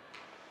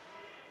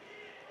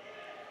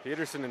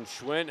 Peterson and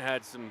Schwint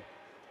had some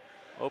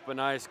open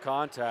ice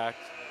contact.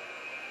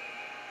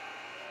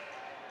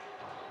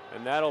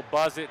 And that'll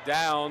buzz it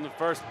down. The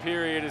first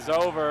period is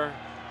over.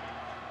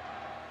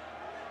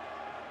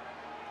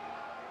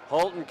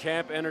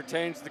 Holtenkamp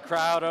entertains the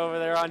crowd over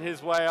there on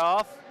his way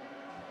off.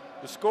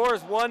 The score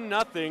is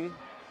 1-0.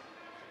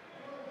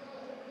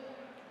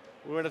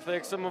 We want to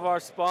thank some of our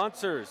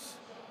sponsors.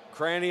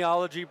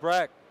 Craniology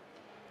Breck.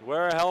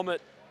 Wear a helmet.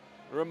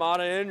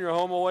 Ramada Inn, your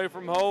home away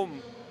from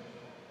home.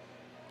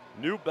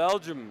 New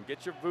Belgium,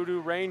 get your Voodoo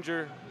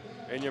Ranger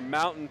and your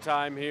mountain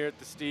time here at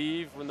the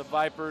Steve when the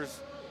Vipers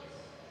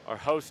are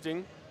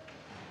hosting.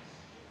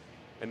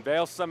 And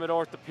Vail Summit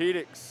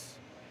Orthopedics.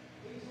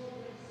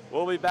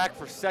 We'll be back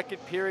for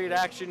second period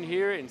action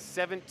here in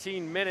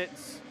 17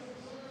 minutes.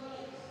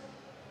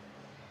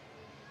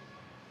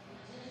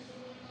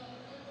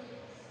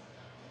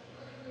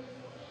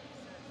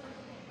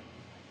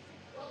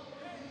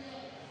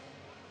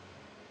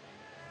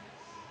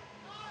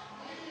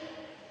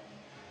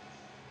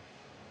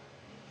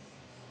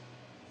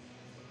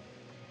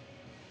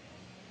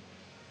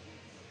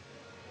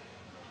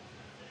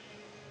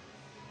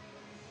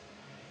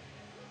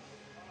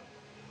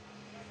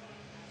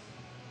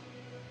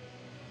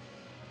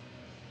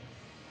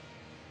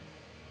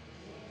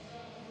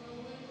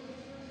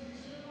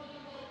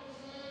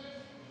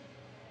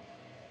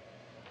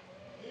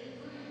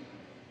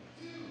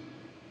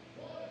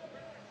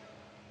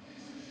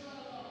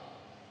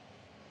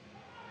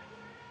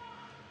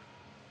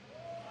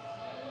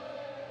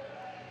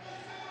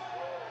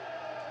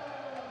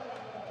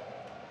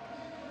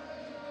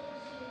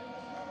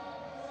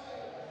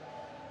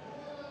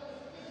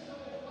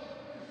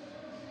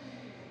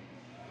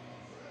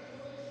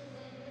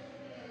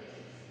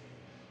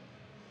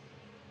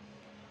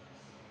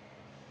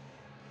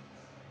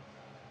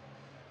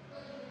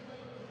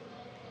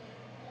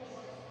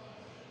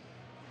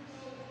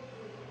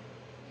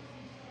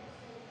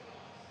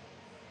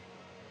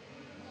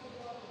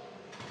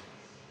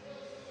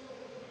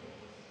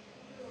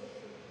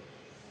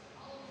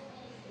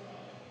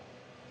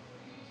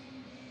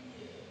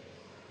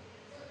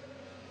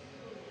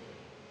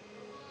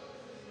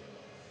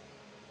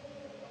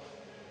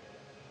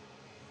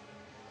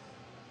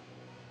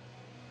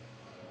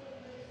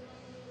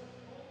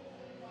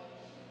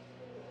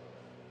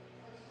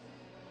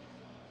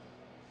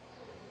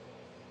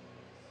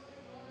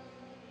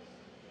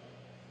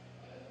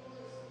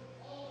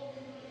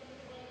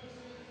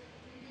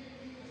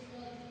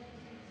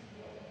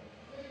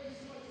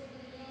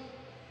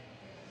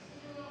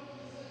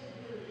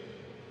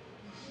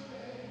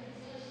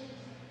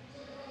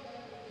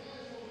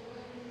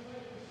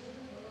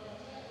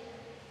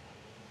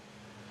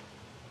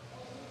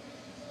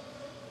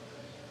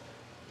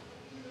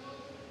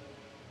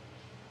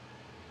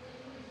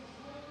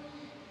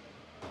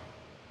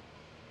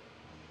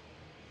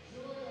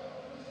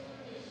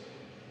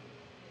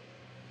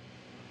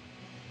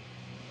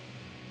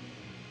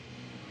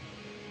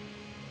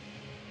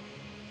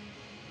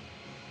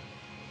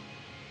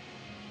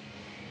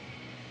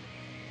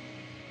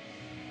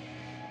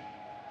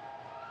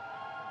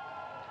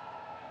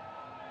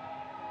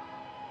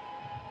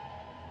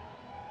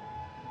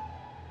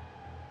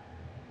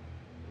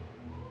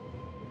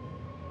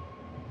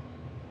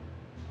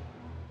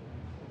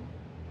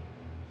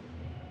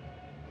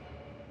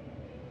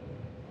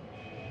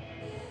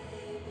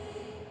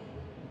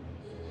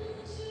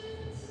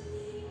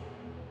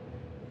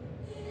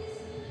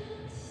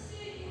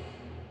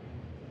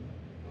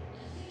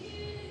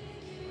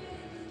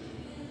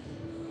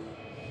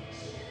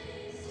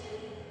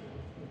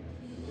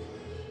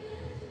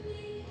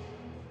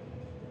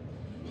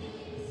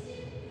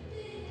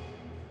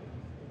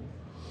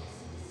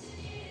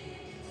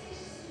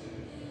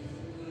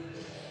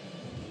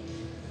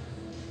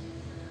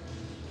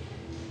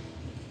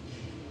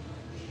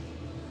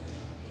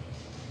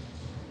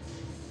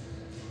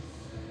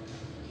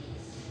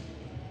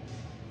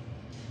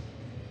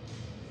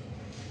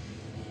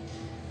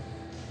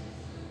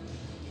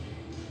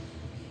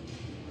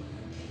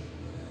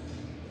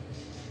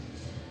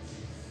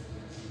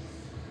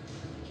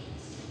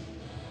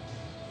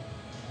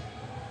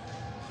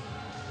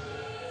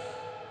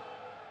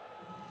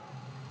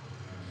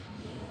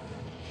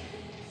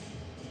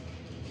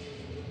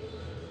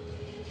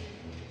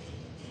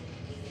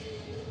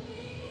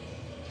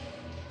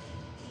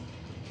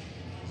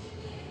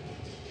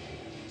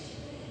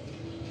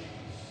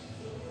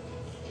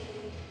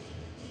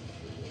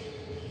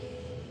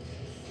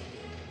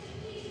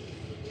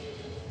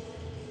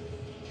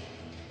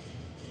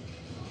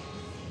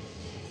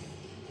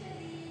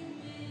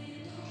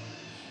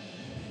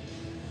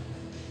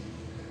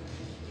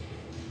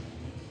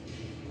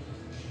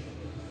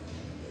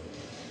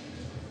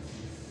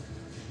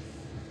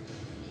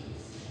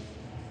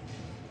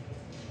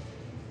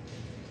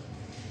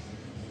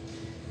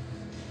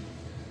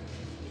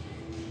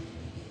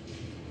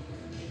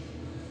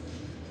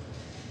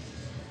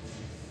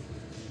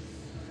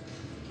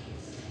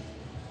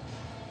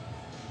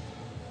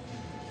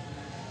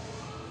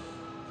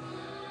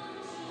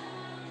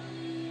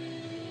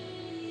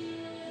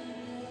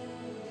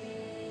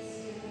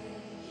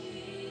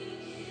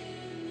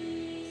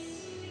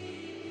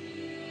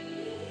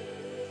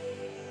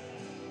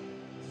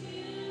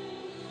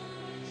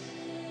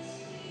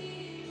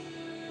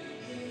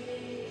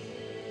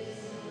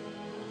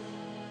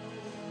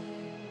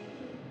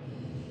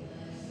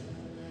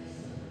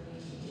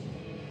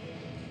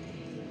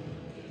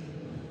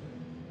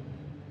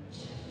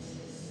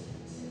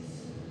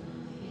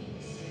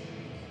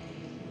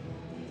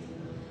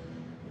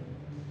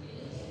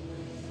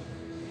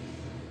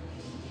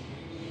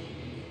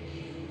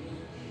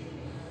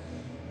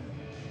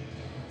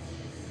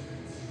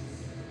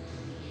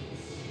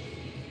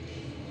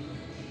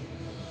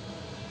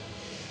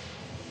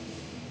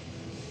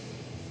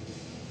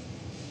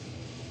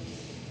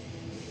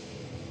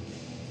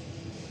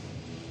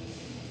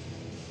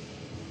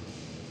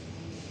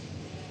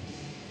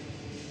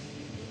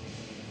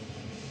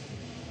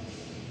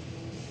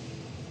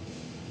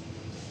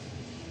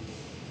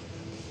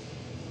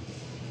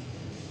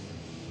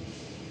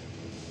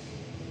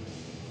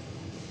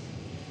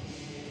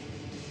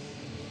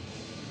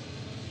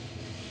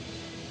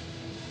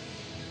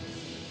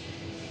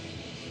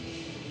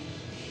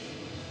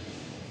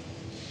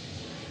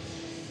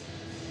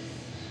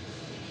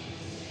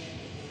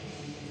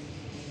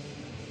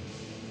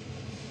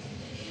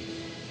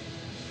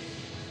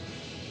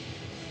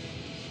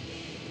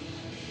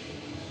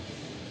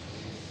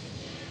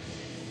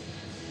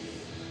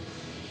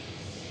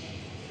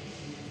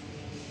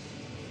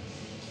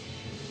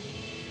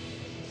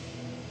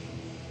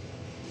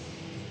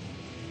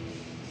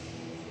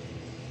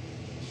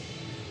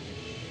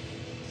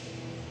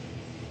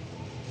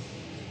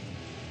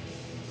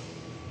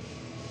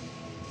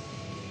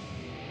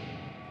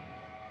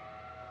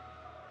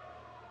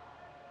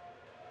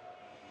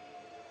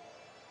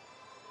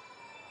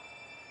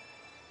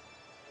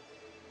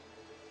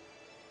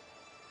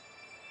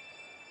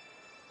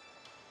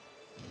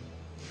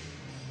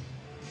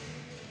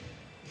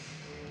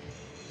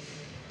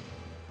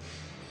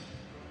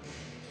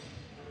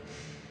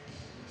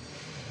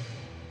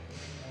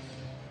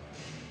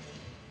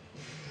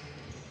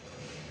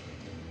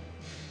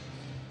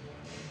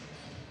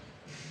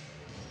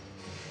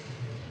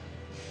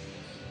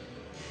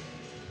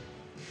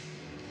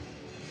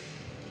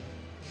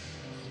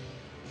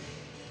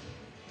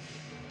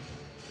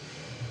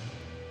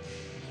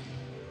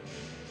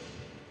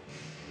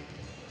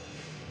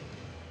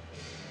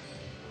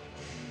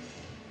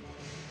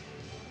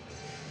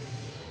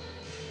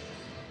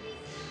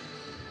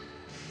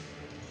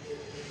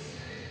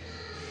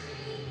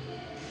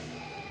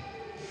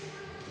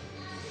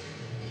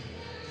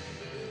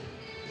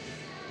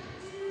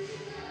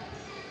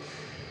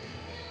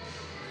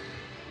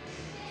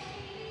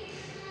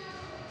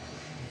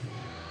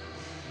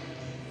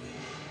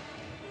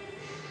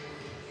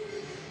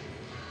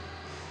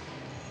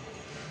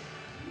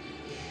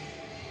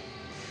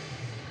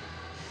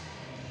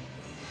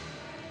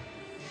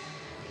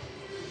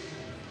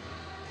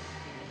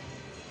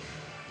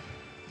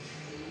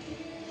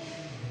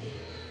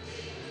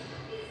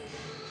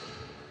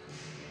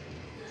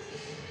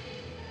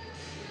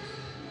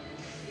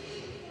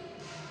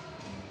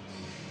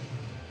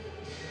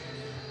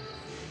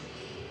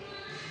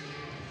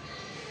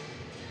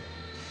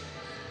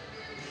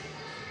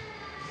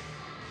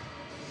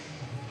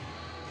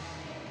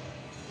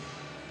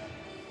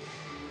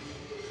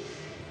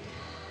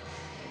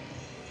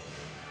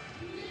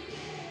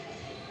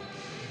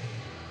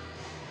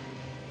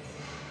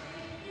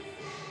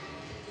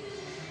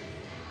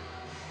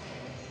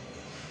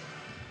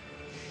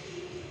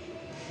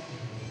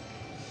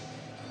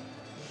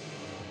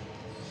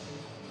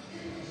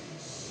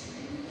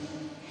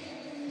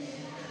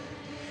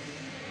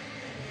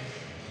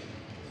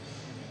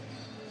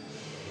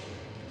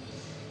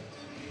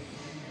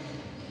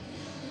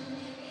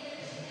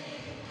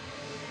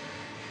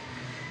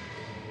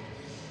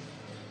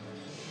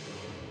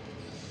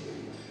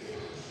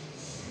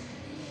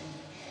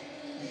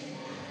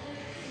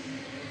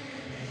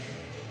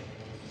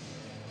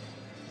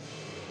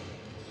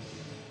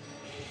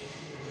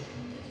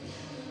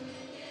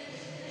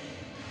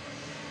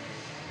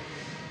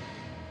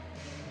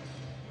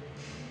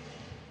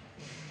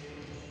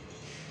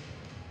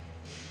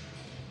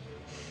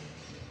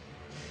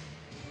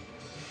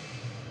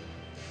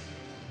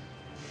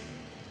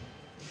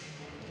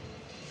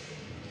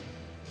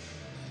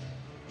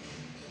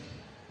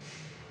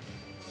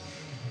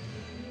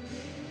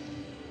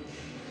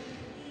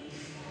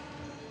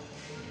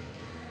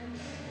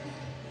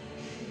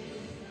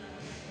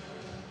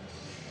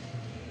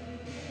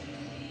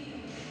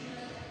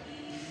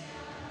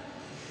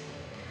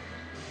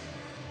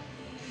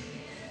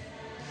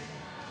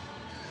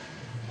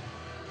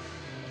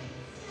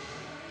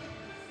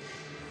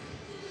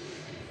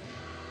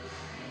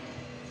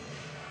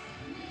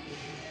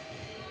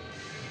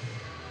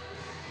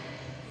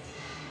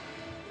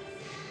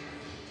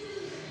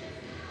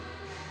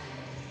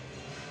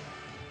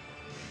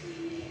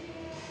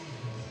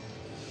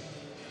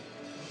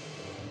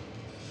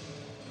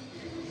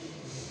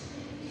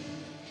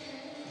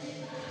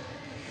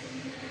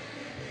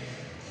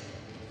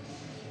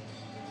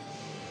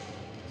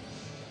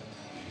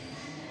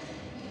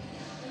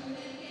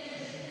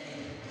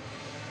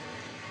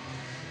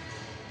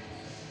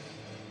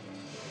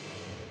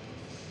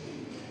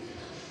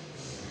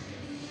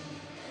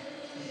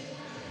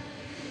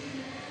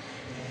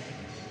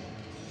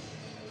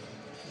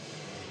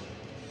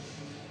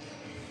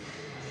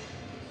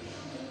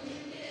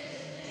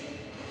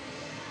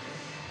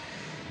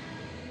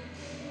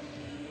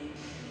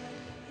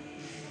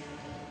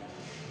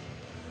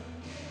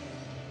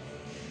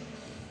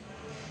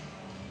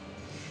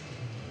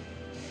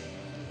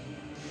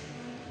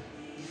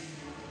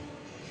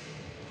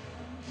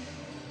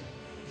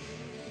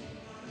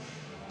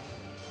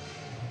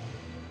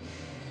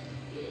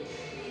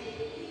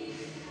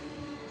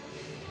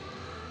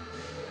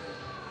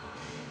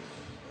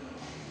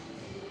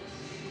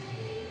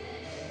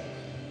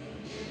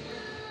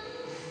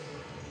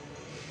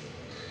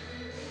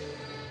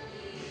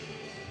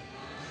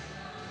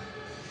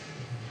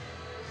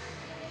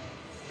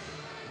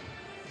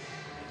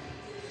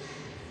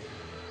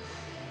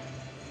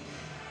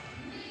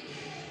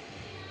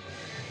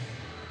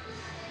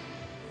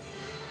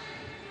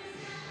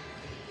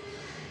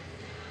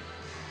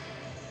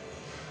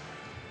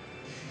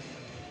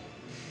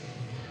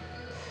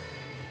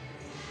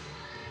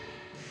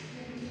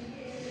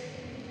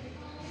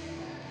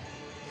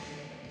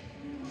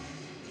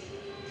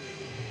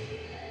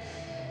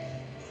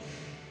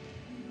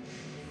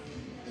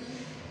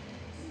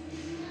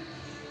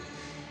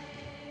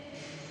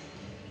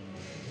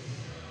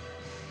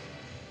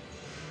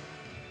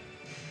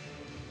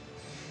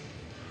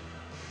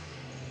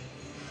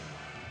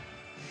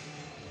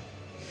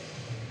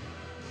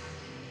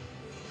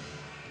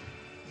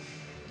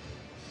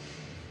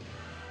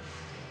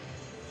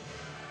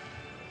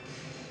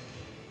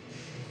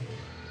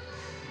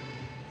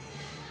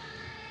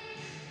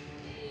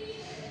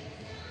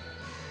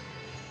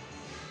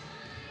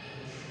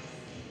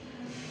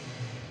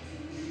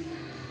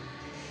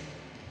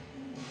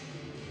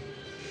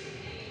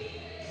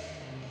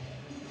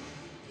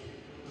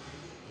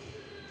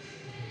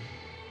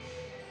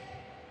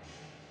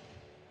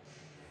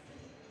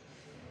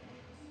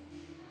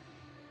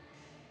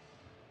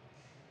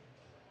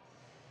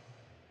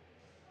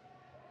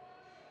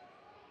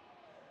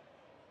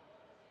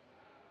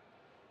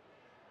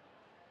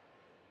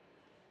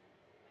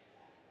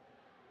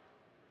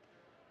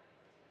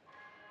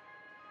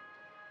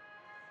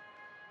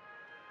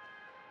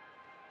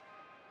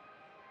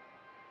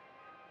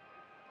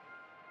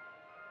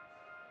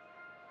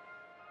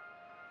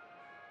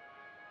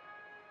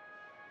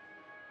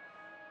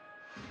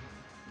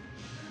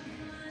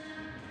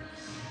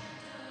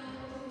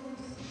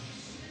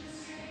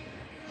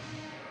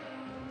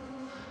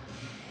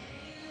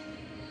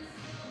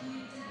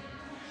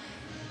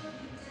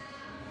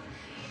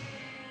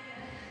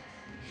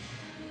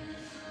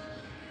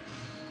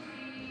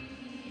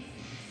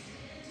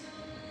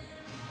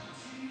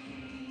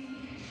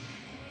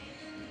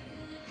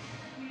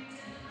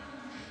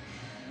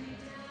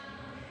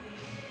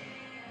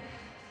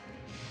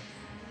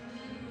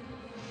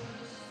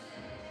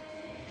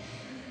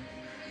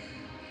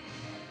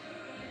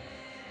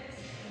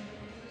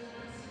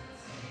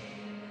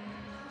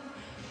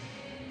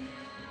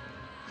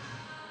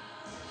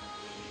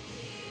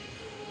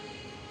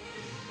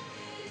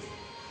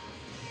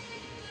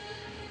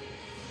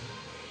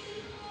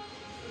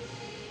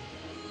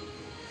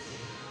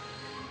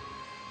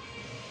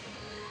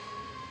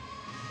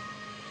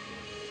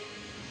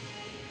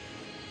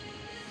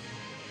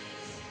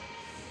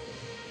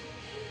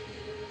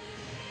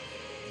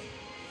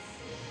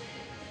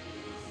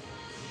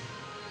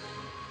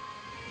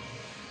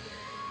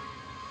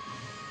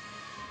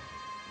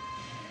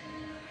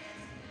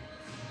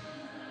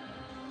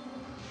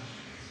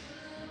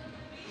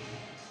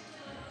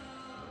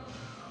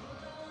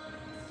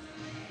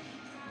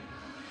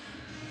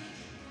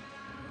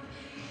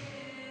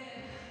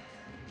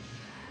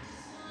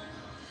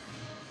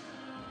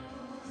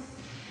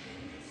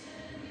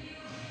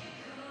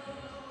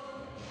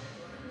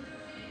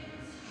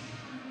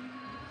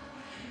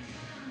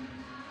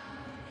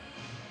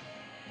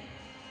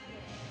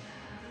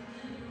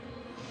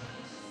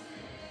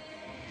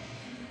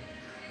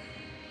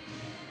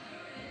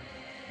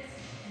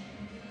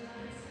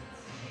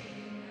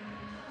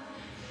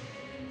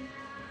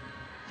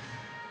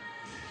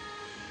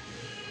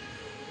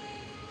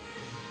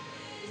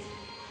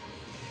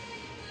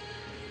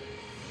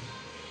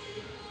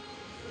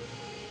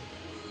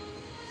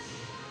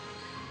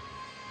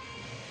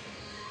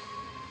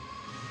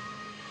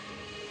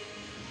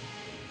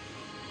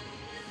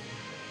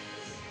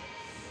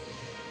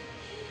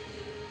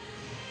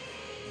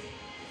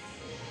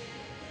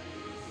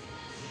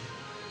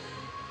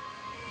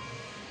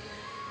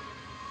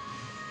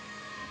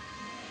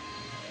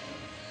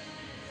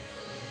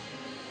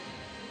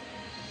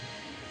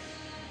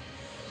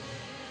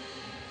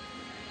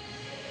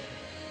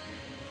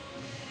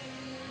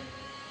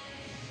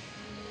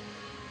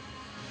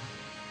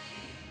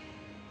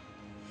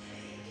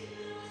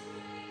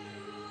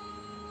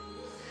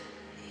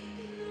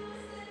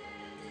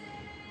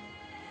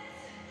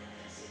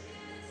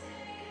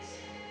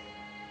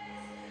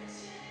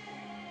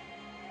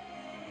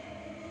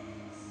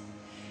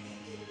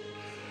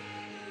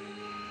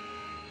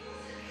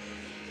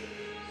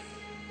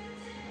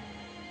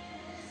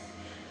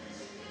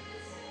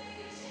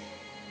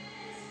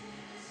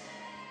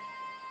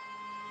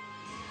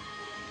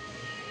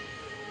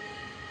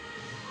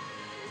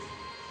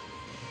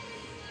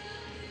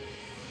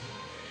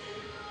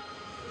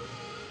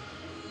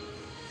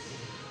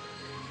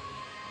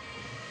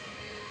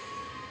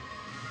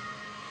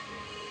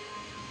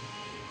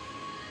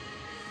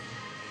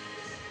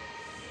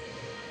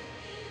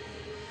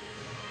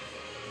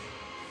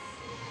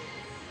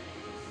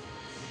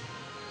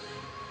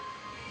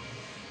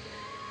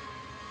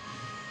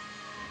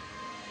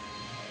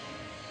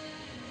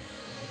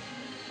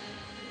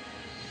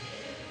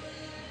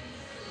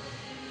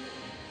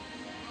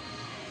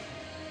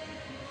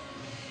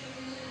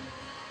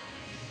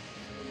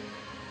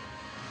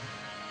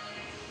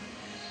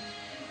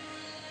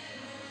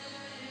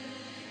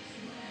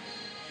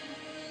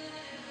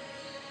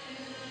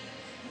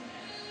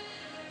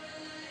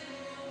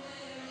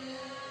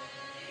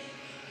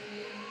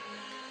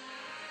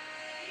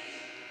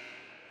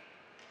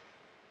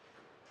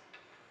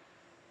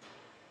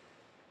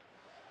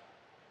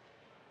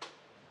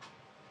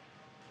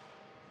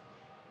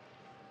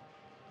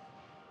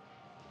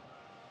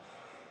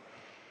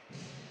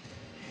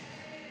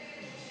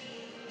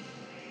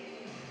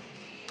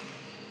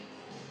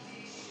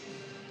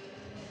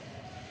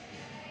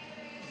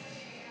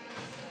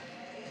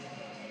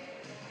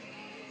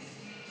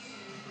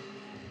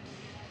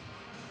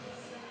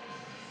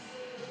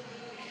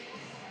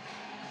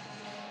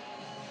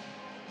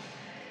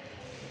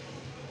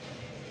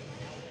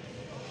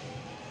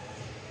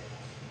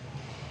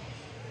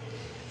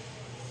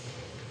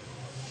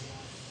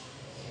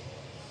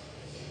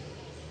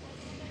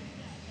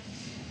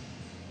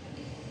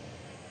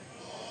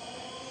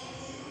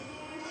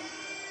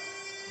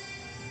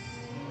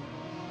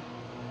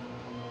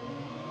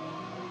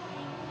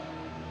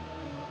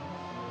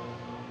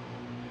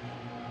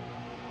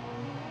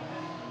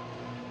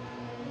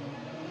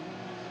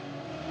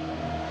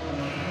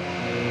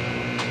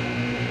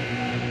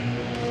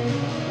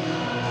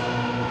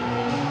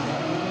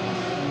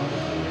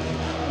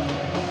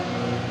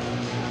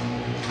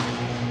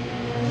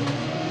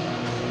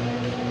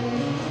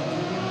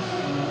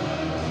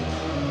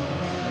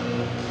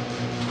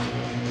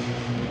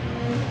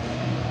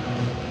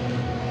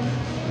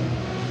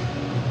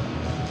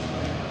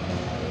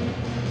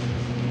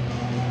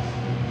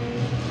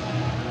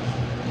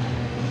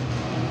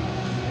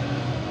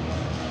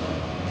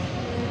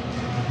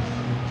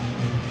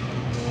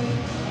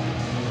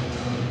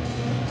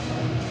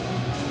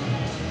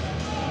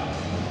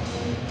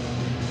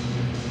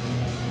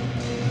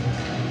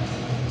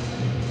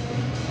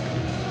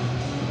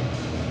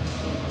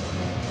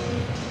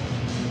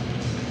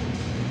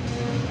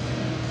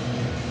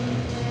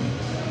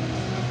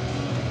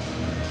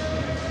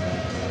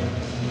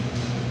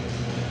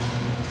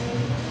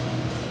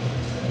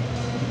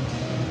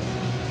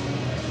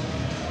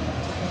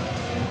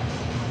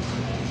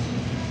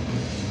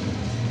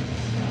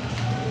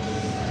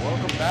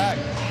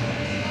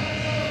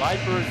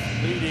 Vipers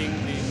leading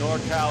the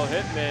NorCal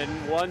Hitmen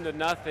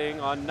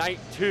 1-0 on night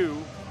 2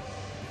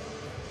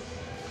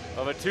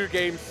 of a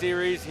 2-game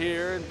series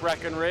here in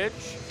Breckenridge.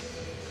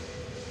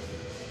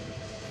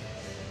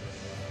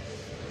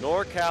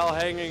 NorCal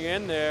hanging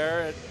in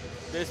there. At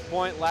this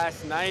point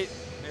last night,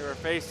 they were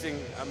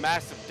facing a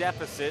massive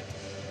deficit.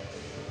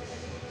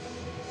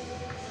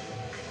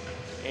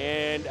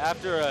 And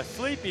after a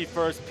sleepy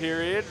first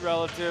period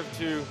relative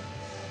to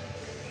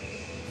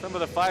some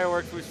of the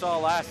fireworks we saw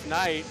last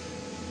night,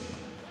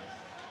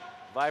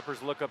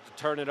 Vipers look up to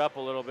turn it up a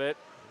little bit.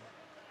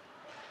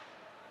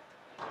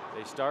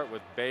 They start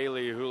with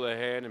Bailey,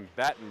 Houlihan, and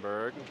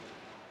Battenberg.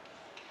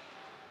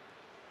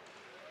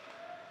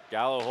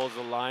 Gallo holds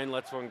the line,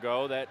 lets one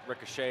go. That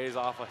ricochets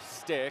off a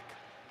stick.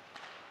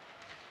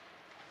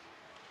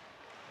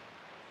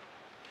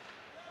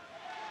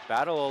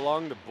 Battle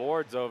along the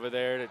boards over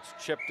there. It's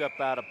chipped up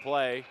out of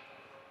play.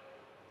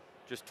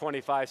 Just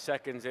 25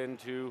 seconds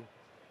into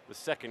the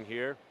second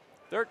here.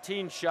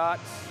 13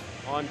 shots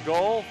on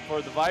goal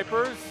for the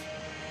Vipers,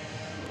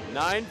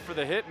 9 for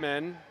the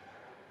Hitmen.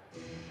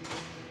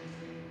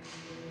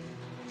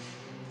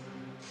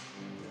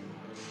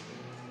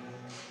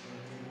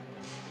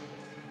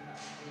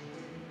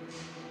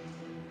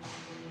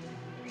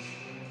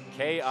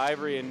 Kay,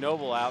 Ivory, and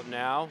Noble out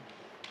now.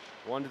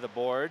 One to the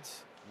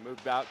boards,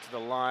 moved out to the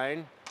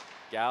line.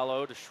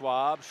 Gallo to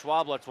Schwab.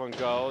 Schwab lets one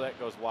go, that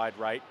goes wide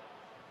right.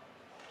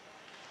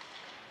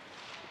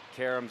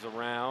 Karam's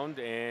around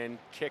and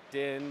kicked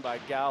in by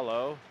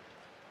Gallo,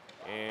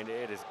 and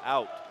it is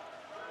out.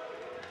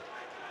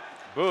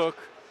 Book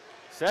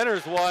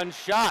centers one,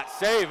 shot,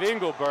 save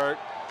Engelbert.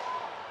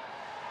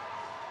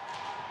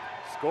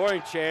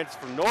 Scoring chance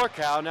for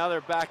NorCal. Now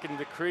they're back into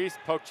the crease,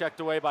 poke checked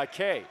away by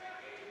Kay.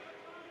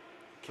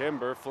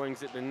 Kimber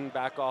flings it in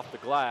back off the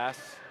glass.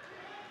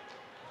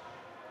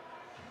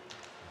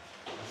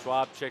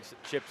 Schwab chips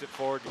it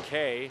forward to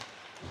Kay.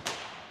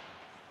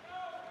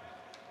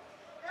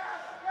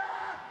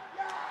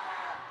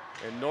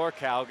 And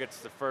NorCal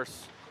gets the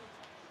first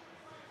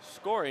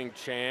scoring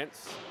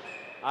chance,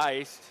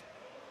 iced.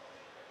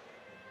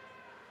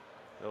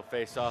 They'll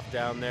face off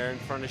down there in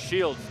front of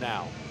Shields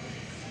now.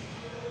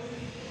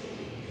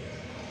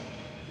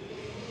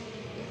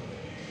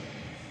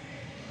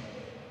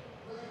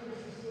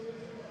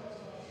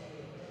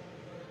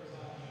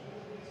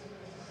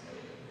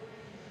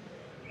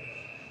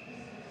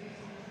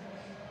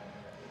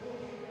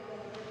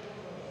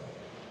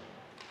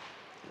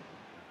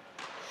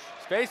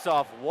 Face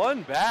off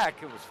one back,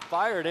 it was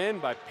fired in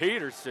by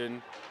Peterson.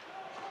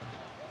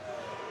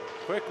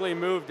 Quickly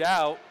moved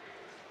out.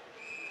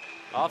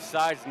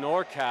 Offsides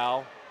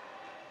NorCal.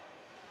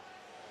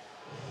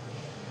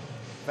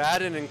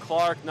 Fadden and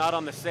Clark not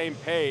on the same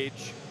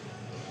page.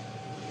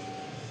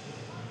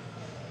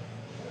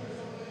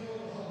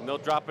 And they'll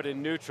drop it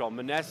in neutral.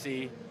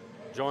 Manesi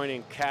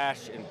joining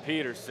Cash and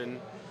Peterson.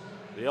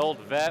 The old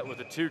vet with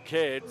the 2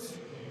 kids.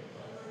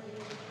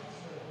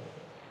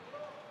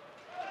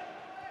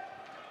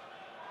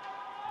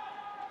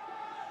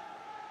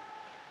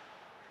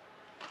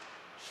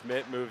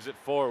 Schmidt moves it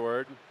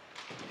forward,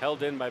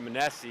 held in by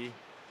Manesi.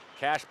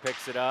 Cash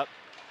picks it up,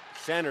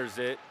 centers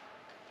it.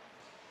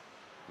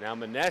 Now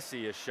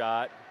Manesi a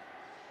shot.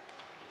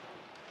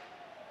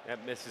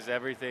 That misses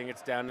everything,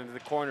 it's down into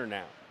the corner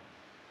now.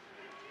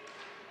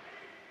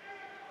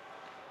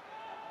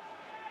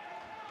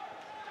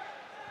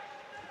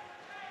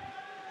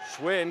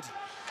 Schwind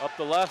up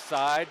the left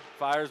side,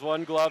 fires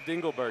one gloved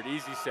Engelbert,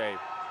 easy save.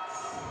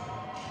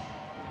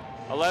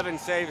 11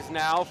 saves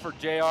now for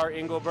J.R.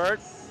 Engelbert,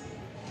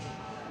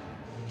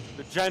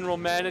 the general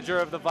manager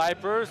of the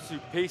Vipers, who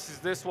pieces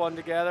this one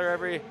together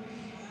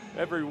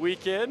every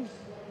weekend.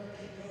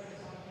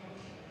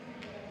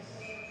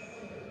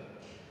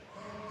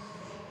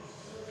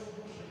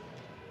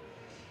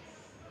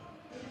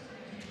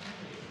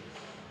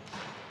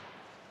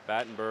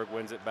 Battenberg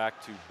wins it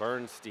back to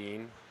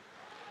Bernstein,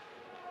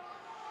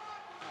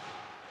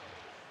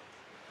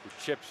 who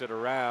chips it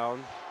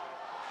around.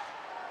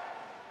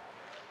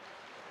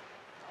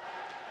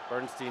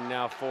 Bernstein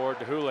now forward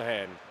to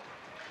Houlihan.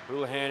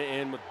 Houlihan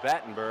in with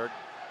Battenberg.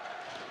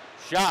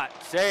 Shot,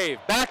 save,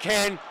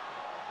 backhand.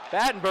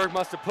 Battenberg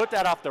must have put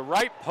that off the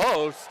right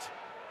post.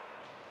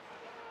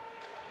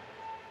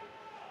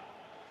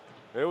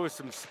 There was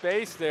some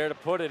space there to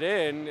put it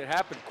in. It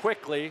happened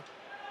quickly.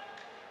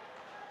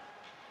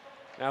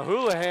 Now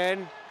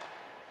Houlihan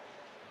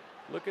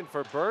looking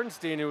for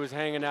Bernstein, who was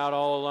hanging out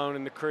all alone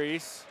in the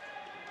crease.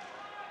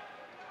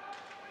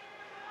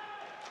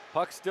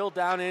 Puck still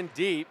down in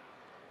deep.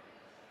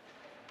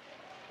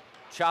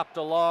 Chopped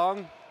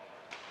along.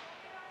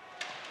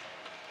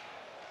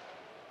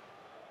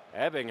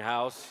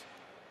 Ebbinghaus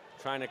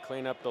trying to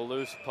clean up the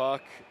loose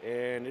puck,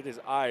 and it is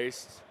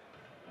iced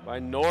by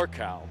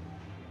NorCal.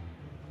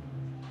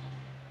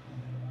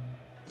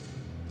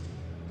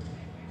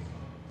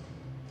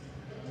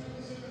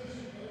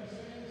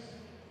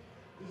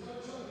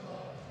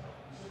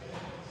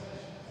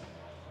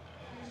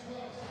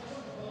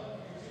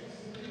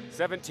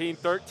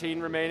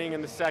 .17-13 remaining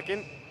in the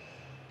second.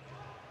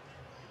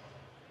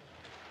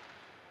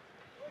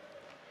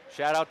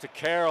 Shout out to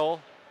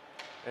Carol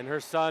and her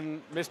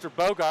son, Mr.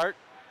 Bogart.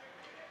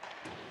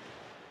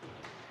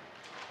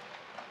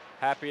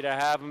 Happy to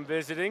have him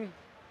visiting.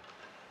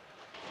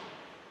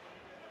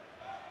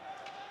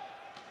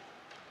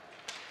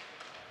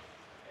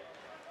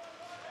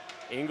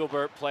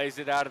 Engelbert plays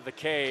it out of the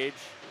cage,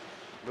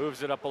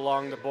 moves it up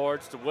along the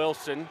boards to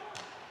Wilson.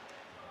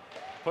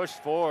 Push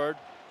forward,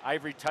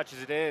 Ivory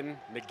touches it in,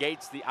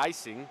 negates the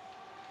icing.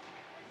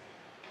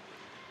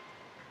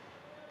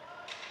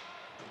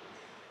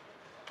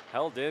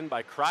 Held in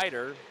by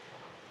Kreider,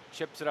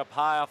 chips it up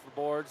high off the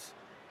boards.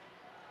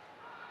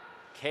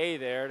 Kay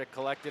there to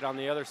collect it on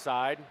the other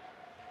side.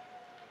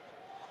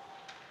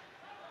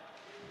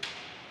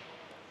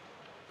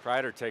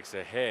 Kreider takes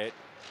a hit.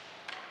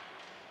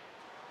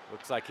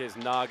 Looks like his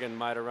noggin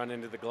might have run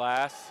into the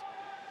glass.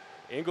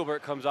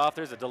 Engelbert comes off,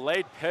 there's a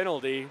delayed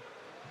penalty.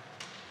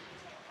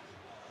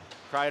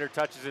 Kreider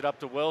touches it up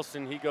to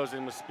Wilson, he goes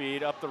in with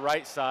speed, up the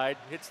right side,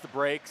 hits the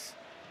brakes,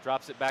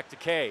 drops it back to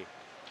Kay.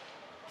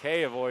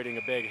 Kay avoiding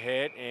a big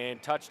hit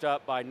and touched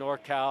up by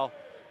NorCal.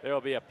 There will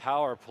be a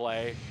power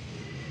play.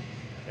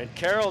 And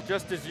Carol,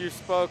 just as you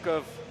spoke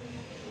of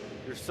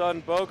your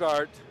son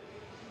Bogart,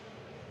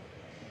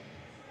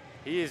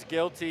 he is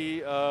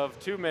guilty of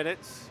 2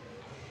 minutes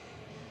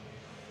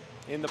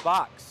in the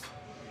box.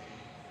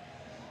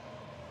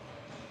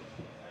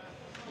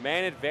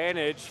 Man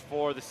advantage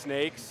for the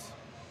Snakes.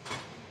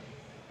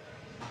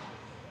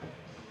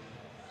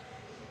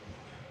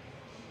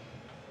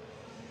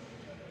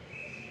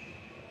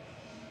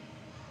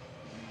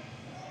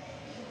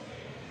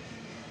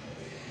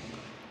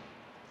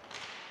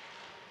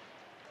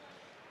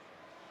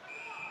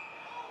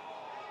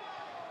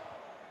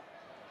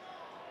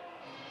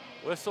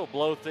 Whistle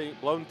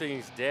blown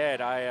things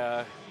dead.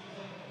 I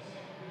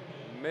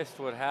missed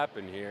what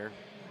happened here.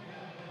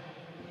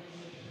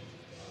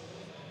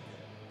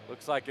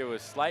 Looks like it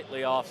was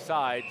slightly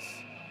offsides.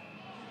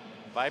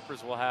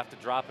 Vipers will have to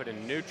drop it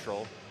in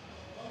neutral.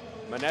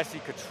 Manesi,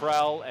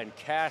 Cottrell, and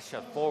Cash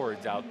are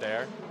forwards out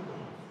there.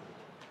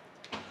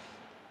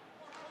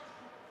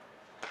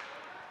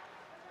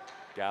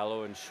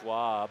 Gallo and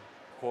Schwab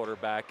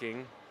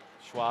quarterbacking.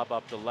 Schwab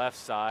up the left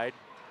side.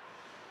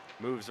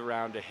 Moves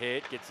around to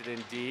hit, gets it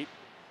in deep,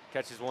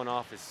 catches one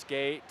off his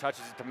skate,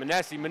 touches it to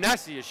Manesi.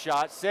 Manesi, a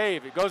shot,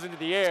 save. It goes into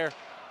the air.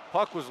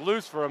 Puck was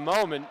loose for a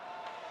moment.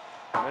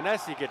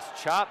 Manesi gets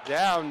chopped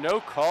down,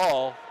 no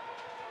call.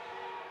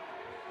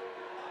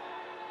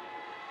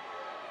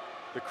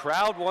 The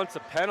crowd wants a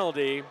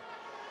penalty.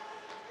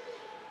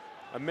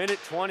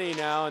 1:20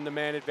 now in the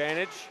man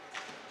advantage.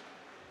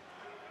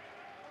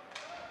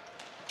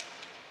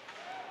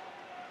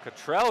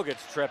 Cottrell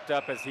gets tripped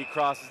up as he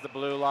crosses the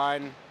blue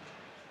line.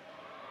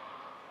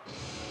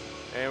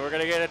 And we're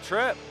gonna get a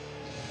trip.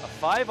 A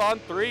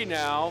 5-on-3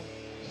 now.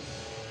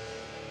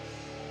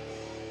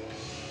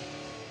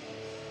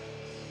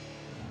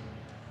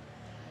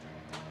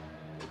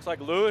 Looks like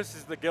Lewis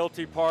is the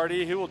guilty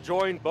party. He will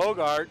join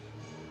Bogart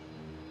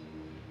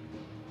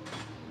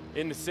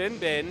in the sin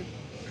bin.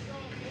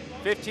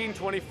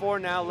 15:24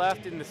 now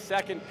left in the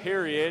second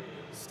period.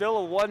 Still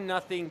a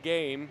 1-0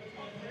 game.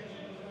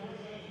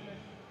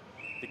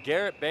 The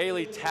Garrett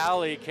Bailey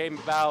tally came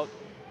about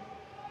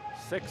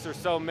 6 or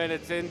so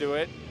minutes into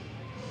it.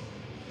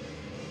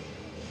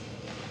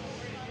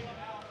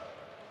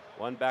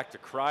 One back to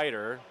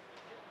Kreider.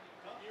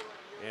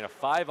 And a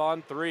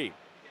 5-on-3.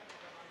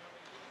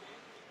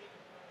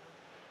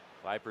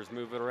 Vipers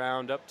move it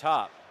around up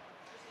top.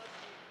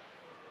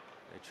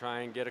 They try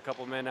and get a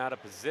couple men out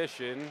of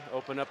position.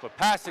 Open up a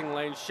passing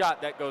lane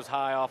shot that goes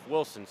high off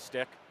Wilson's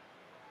stick.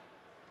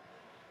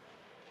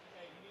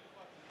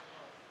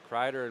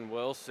 Kreider and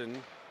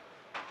Wilson.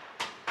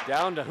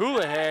 Down to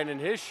Houlihan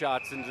and his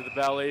shots into the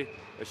belly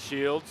of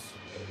Shields.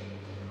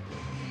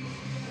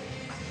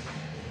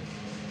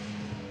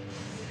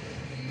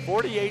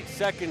 .48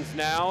 seconds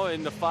now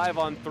in the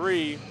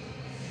 5-on-3.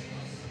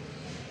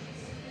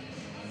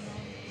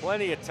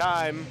 Plenty of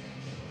time.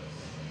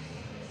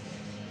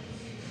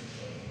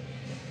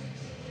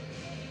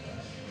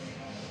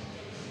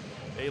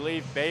 They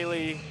leave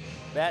Bailey,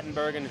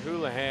 Battenberg, and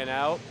Houlihan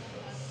out.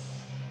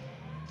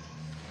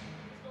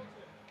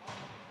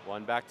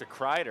 One back to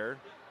Kreider.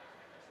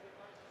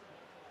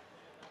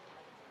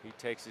 He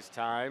takes his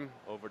time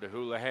over to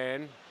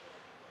Houlihan,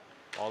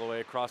 all the way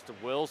across to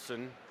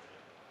Wilson.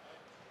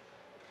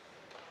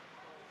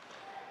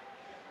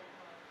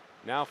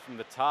 Now from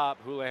the top,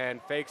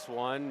 Houlihan fakes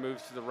one,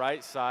 moves to the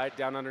right side,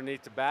 down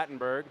underneath to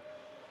Battenberg.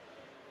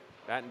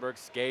 Battenberg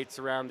skates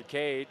around the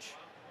cage.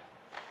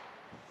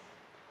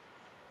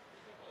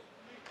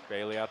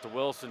 Bailey out to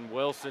Wilson,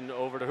 Wilson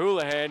over to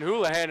Houlihan.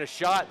 Houlihan a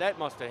shot, that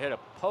must have hit a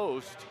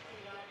post.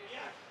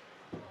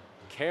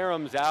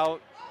 Karam's out.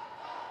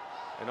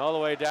 And all the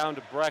way down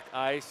to Breck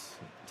ice.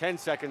 10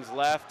 seconds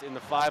left in the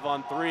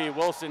 5-on-3.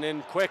 Wilson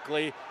in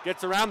quickly,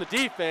 gets around the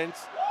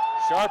defense.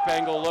 Sharp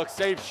angle look,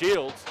 saves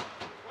Shields.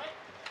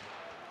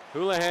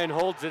 Houlihan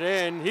holds it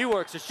in. He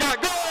works a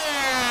shot.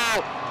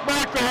 Goal!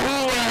 Michael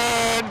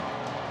Houlihan!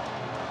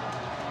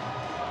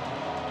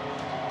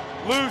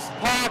 Loose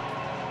puck.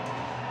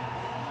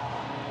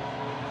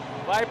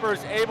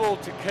 Vipers able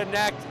to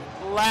connect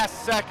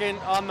last second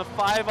on the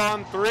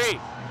 5-on-3.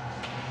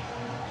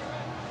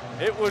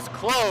 It was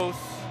close.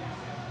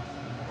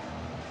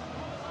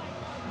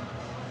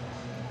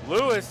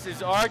 Lewis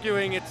is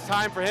arguing it's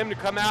time for him to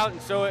come out,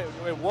 and so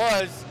it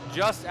was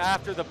just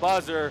after the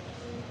buzzer.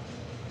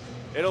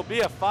 It'll be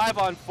a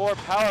 5-on-4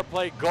 power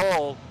play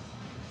goal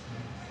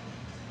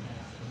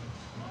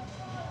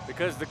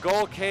because the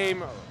goal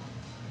came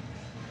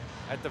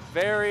at the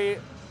very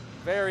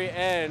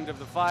end of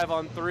the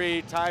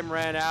 5-on-3. Time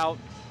ran out.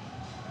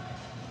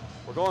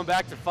 We're going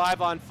back to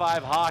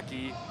 5-on-5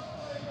 hockey.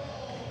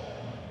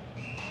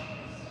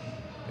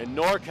 And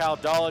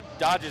NorCal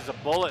dodges a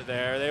bullet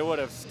there. They would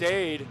have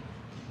stayed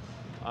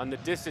on the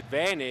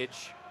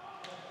disadvantage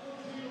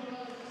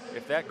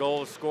if that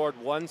goal was scored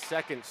 1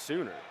 second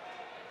sooner.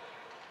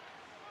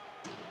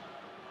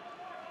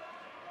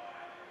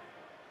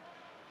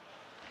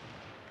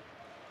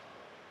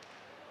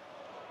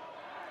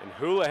 And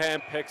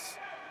Houlihan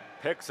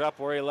picks up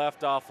where he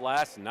left off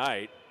last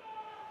night,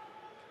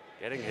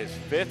 getting his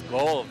 5th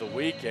goal of the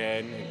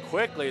weekend. And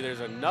quickly,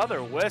 there's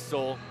another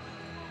whistle.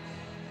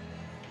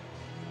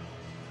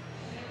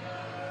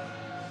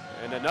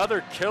 And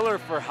another killer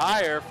for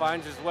hire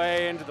finds his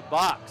way into the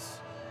box.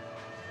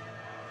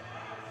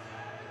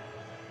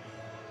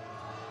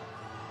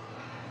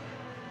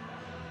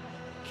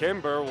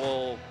 Kimber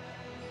will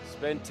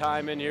spend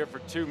time in here for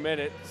 2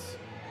 minutes.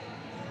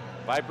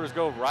 Vipers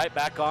go right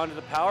back onto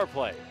the power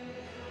play.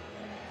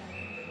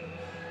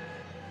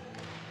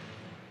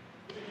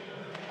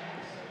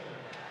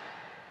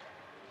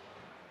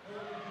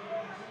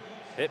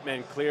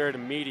 Hitmen cleared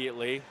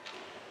immediately.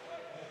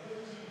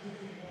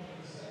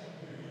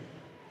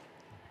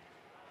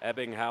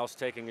 Ebbinghaus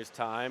taking his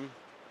time.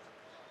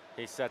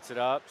 He sets it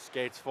up,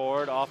 skates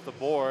forward, off the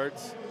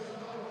boards.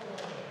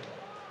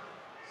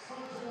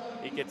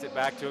 He gets it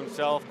back to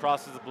himself,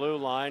 crosses the blue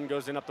line,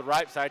 goes in up the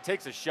right side,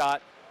 takes a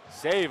shot,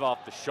 save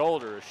off the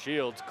shoulder as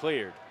Shields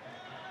cleared.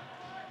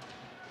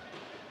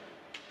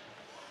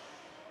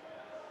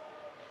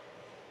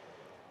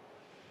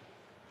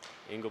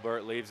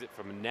 Engelbert leaves it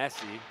for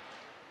Manesi.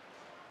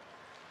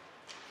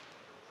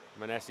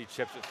 Manesi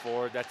chips it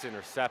forward, that's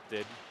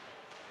intercepted.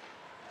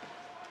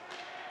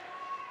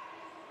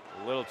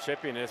 A little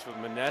chippiness with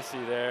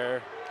Manesi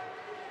there.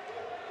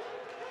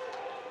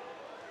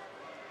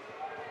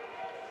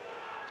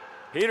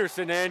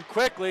 Peterson in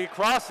quickly,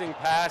 crossing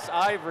pass,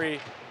 Ivory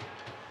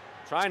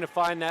trying to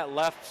find that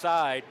left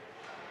side.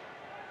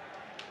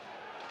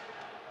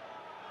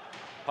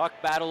 Puck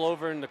battle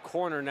over in the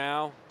corner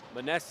now.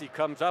 Manesi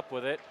comes up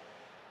with it.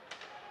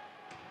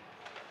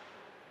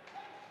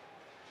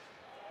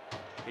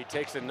 He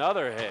takes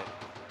another hit.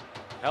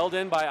 Held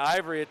in by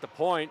Ivory at the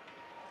point.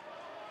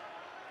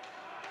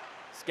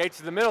 Skates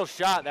to the middle,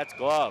 shot, that's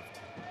gloved.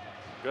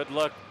 Good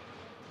look,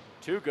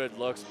 2 good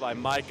looks by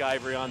Mike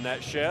Ivory on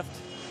that shift.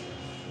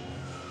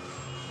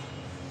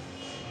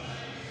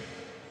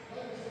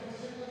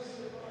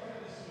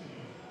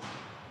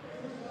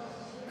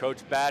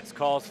 Coach Batts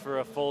calls for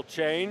a full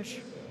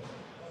change.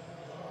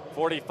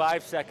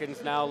 45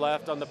 seconds now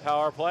left on the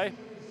power play.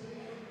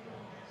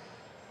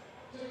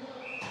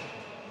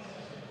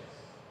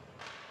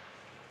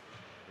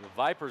 The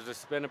Vipers have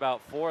spent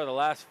about 4 of the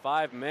last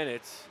 5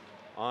 minutes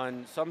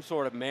on some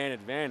sort of man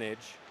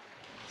advantage.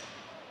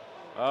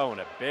 Oh,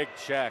 and a big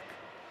check.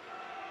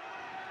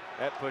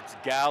 That puts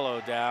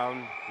Gallo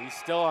down. He's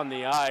still on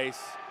the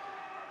ice.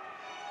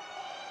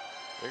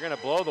 They're gonna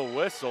blow the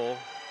whistle.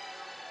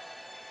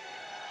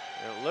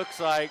 And it looks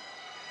like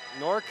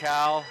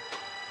NorCal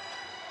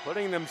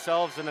putting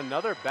themselves in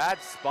another bad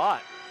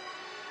spot.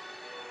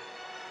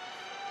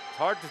 It's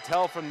hard to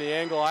tell from the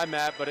angle I'm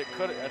at, but I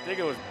think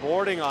it was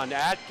boarding on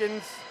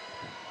Aikens.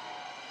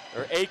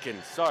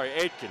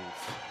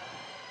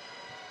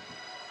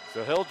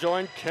 So he'll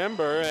join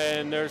Kimber,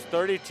 and there's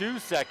 32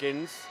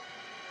 seconds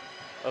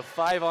of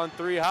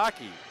 5-on-3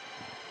 hockey.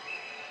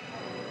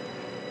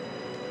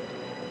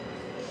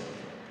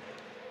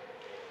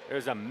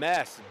 There's a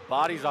mess.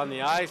 Bodies on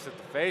the ice at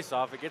the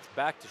face-off. It gets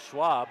back to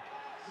Schwab.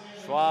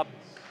 Schwab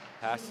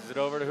passes it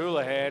over to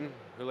Houlihan.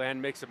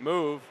 Houlihan makes a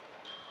move.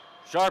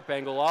 Sharp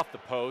angle off the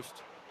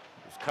post.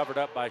 It was covered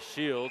up by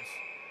Shields.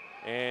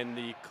 And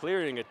the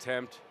clearing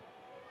attempt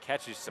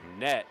catches some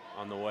net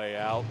on the way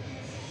out.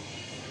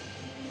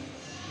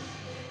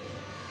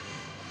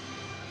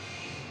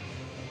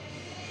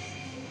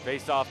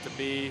 Face off to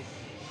be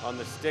on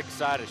the stick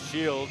side of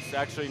Shields.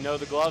 Actually, no,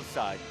 the glove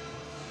side.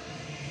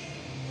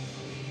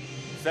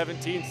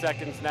 17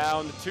 seconds now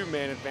in the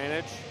 2-man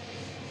advantage.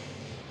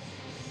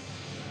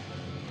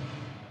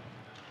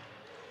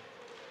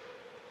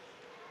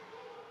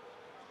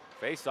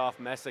 Face-off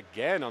mess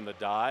again on the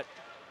dot.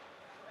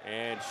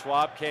 And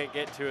Schwab can't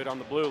get to it on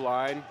the blue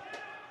line.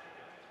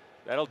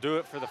 That'll do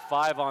it for the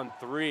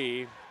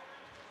 5-on-3.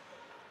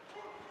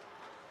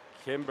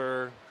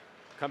 Kimber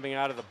coming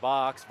out of the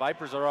box.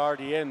 Vipers are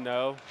already in,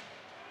 though.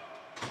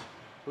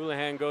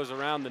 Houlihan goes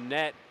around the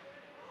net.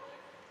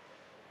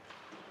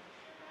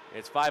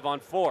 It's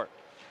 5-on-4.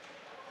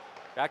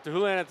 Back to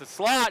Houlihan at the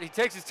slot. He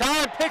takes his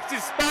time, picks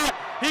his spot.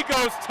 He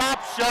goes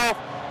top shelf,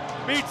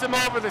 beats him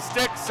over the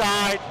stick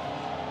side.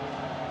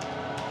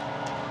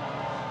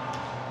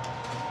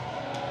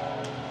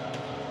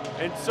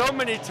 And so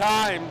many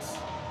times,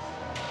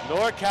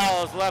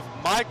 NorCal has left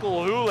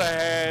Michael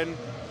Houlihan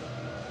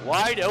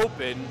wide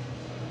open.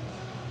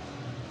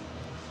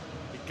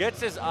 He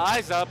gets his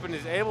eyes up and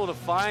is able to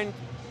find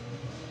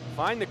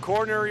the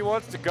corner he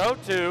wants to go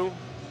to.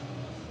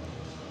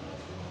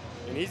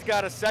 And he's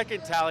got a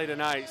second tally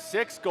tonight,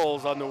 6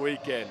 goals on the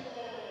weekend.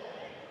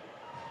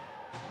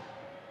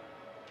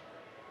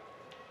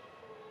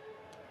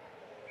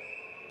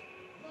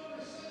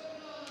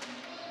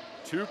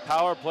 Two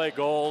power play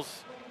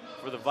goals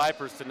for the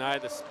Vipers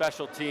tonight. The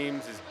special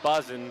teams is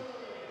buzzing.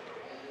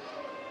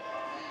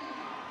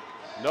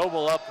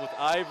 Noble up with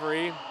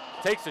Ivory,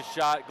 takes a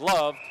shot,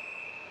 gloved.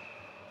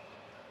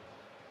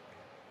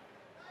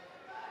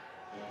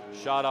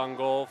 Shot on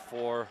goal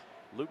for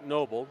Luke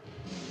Noble.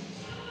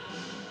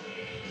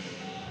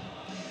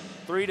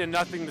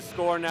 3-0 to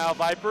score now,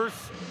 Vipers.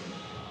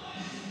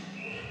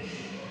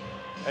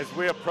 As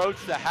we approach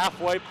the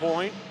halfway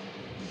point,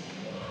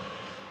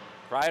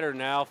 Kreider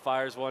now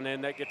fires one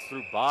in that gets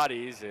through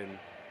bodies and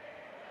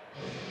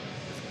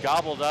just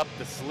gobbled up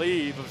the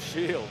sleeve of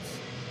Shields.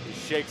 He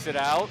shakes it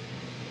out.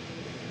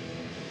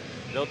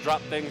 They'll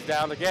drop things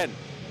down again.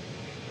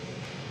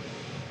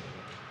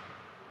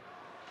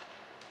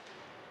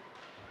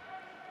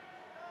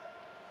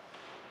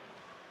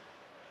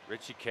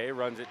 Richie K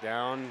runs it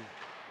down,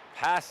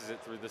 passes it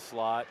through the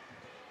slot.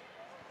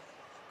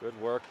 Good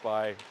work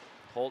by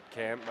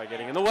Holtkamp by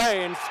getting in the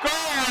way and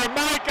score!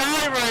 Mike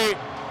Ivory!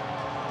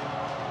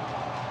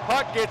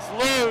 Puck gets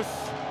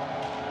loose.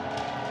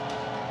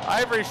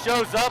 Ivory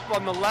shows up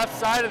on the left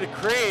side of the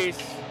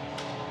crease.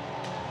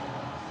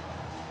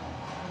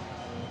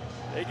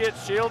 They get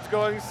Shields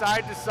going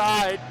side to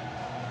side.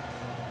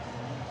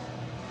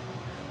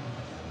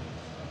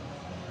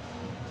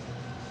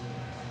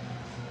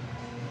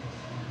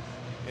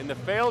 In the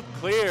failed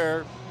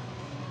clear,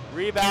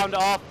 rebound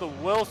off the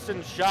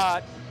Wilson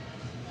shot.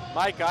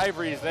 Mike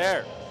Ivory's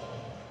there.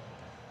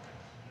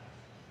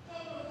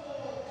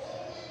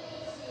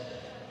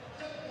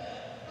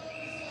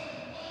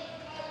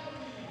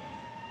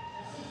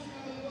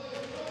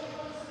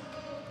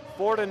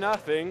 Four to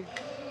nothing,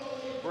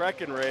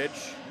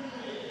 Breckenridge.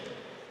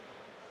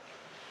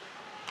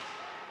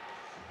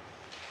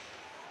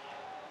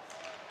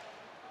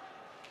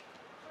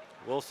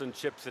 Wilson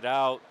chips it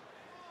out.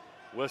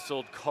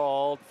 Whistled,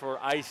 called for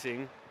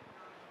icing.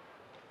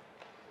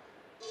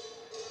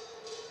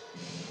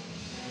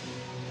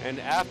 And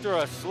after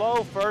a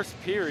slow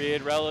first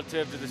period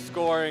relative to the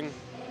scoring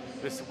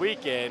this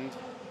weekend,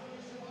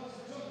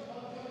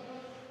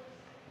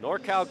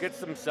 NorCal gets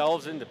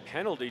themselves into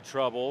penalty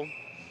trouble.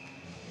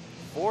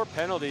 4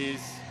 penalties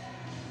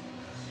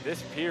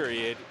this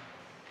period,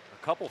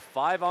 a couple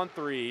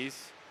 5-on-3s.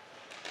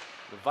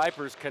 The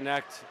Vipers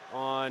connect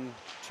on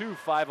 2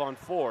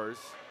 5-on-4s.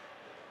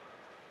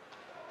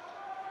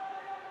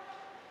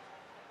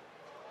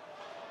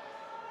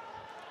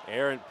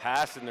 Errant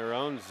pass in their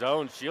own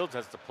zone. Shields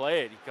has to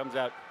play it. He comes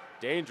out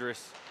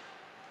dangerous.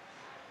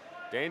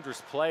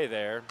 Dangerous play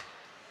there.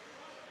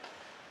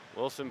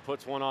 Wilson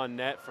puts one on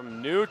net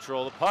from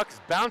neutral. The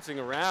puck's bouncing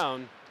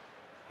around.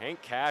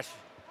 Hank Cash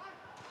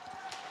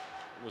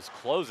was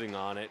closing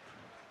on it.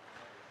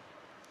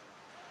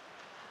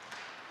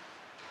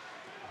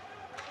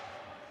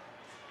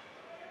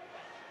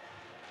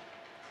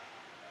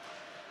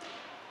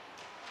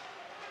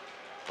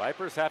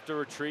 Vipers have to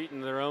retreat in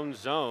their own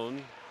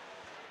zone.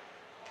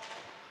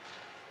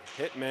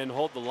 Hitmen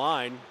hold the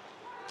line.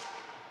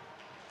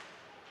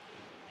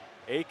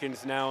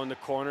 Aikens now in the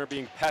corner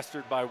being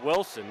pestered by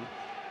Wilson.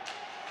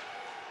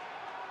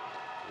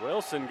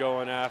 Wilson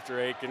going after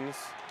Aikens.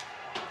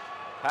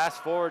 Pass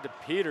forward to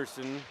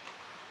Peterson.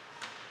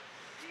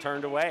 It's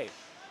turned away.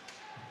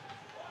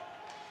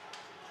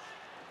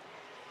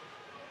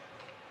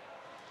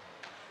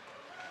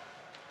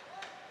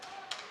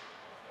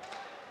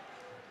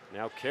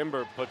 Now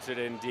Kimber puts it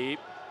in deep.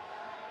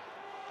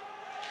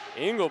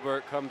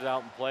 Engelbert comes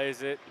out and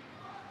plays it.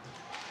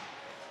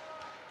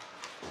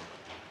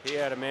 He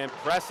had a man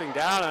pressing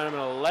down on him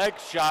and a leg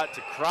shot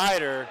to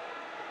Kreider.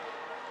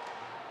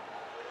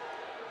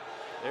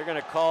 They're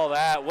going to call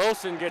that.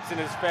 Wilson gets in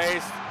his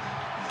face.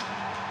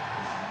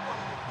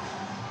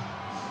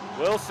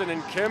 Wilson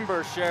and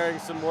Kimber sharing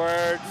some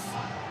words.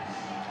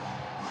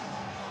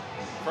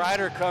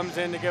 Kreider comes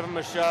in to give him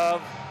a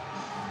shove.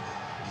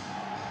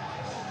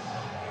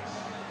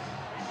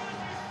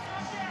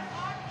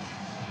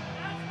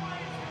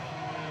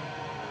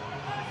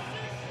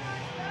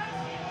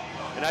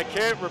 And I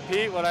can't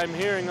repeat what I'm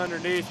hearing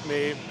underneath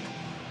me.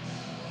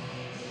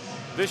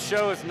 This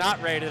show is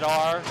not rated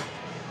R.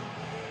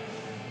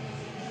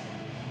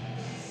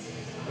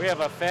 We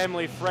have a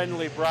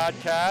family-friendly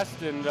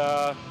broadcast, and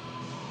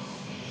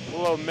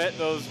we'll omit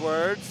those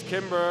words.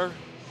 Kimber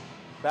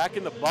back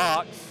in the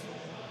box.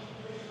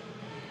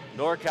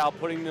 NorCal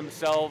putting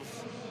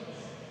themselves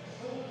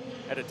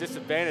at a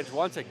disadvantage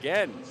once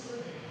again.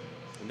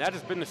 And that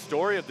has been the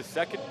story of the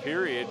second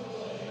period.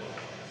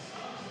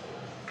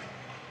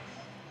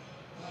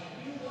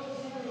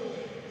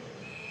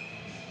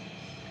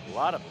 A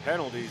lot of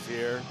penalties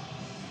here.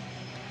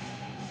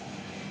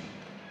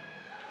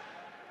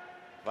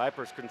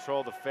 Vipers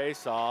control the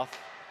face-off.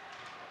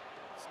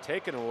 It's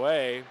taken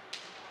away.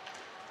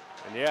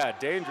 And yeah,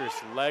 dangerous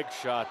leg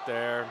shot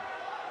there.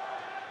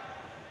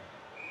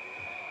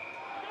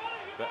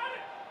 But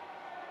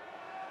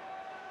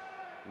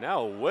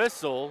now a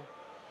whistle.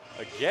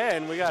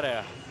 Again, we got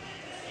a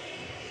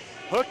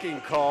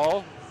hooking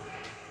call.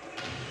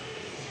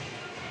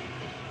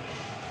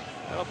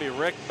 That'll be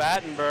Rick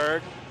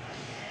Battenberg.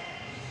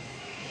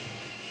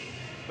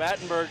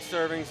 Battenberg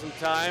serving some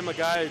time, a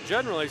guy who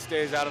generally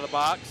stays out of the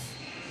box.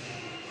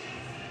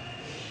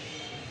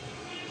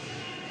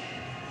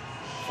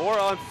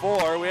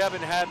 4-on-4, we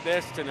haven't had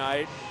this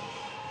tonight.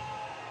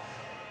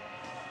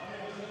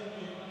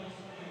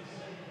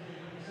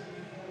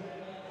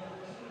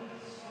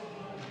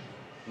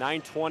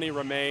 .9:20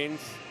 remains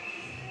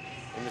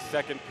in the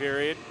second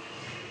period.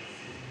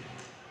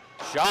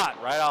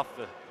 Shot right off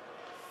the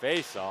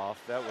face-off.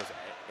 That was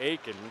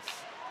Aikens.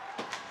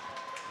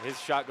 His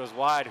shot goes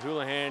wide.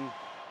 Houlihan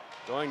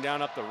going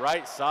down up the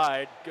right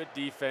side. Good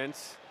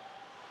defense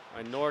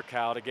by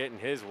NorCal to get in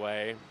his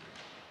way.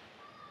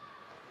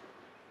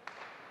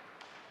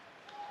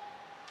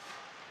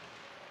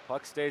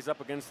 Puck stays up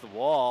against the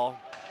wall.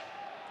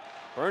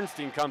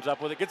 Bernstein comes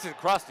up with it, gets it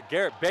across to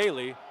Garrett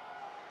Bailey.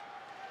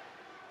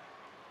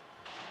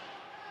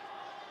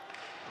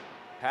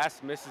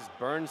 Pass misses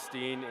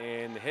Bernstein,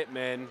 and the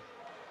Hitmen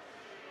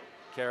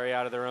carry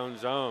out of their own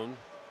zone.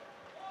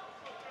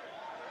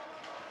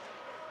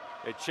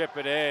 They chip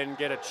it in,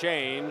 get a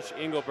change.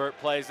 Engelbert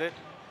plays it.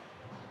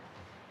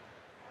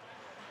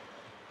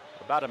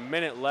 About a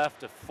minute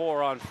left of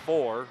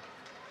 4-on-4.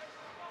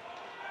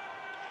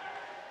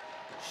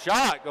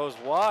 Shot goes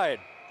wide.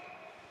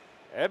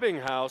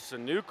 Ebbinghaus, a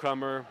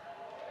newcomer,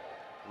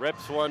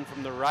 rips one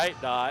from the right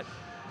dot.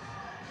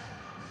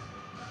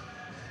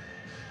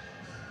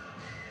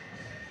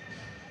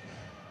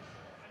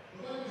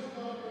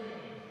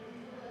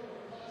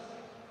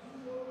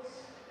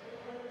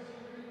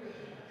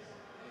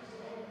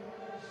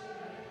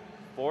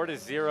 Four to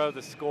 0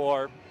 the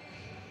score.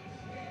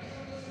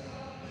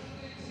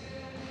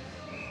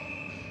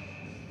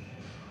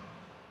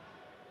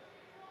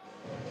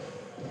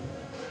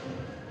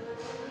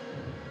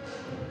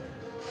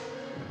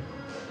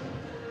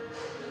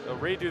 They'll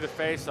redo the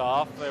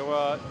face-off.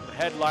 The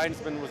head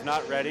linesman was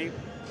not ready.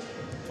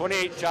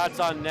 28 shots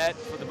on net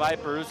for the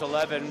Vipers,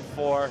 11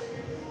 for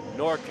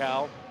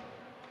NorCal.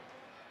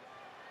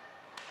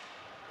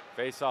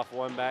 Face-off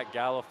one back,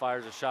 Gallo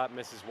fires a shot,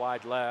 misses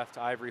wide left.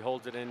 Ivory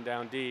holds it in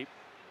down deep.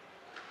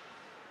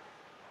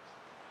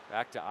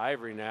 Back to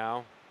Ivory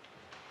now.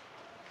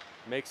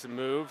 Makes a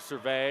move,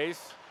 surveys,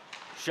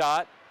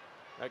 shot.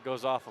 That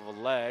goes off of a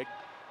leg.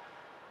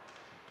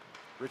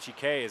 Richie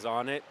K is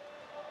on it.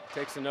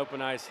 Takes an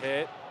open ice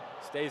hit,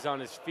 stays on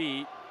his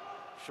feet.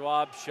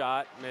 Schwab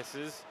shot,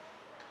 misses.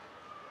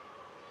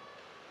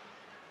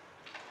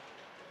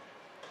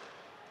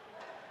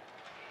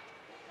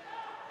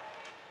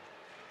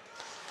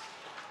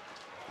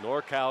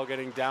 NorCal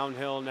getting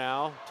downhill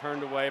now,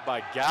 turned away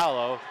by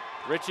Gallo.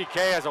 Richie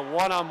K has a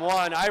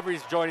one-on-one.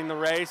 Ivory's joining the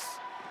race.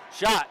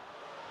 Shot.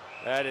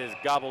 That is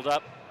gobbled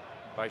up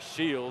by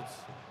Shields.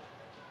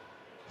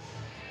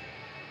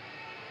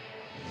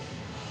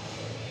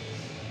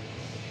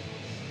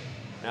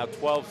 Now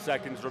 12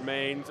 seconds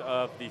remains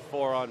of the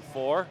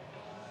 4-on-4.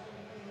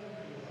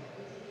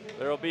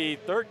 There will be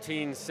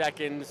 13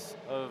 seconds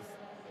of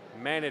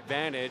man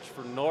advantage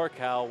for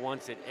NorCal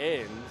once it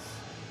ends.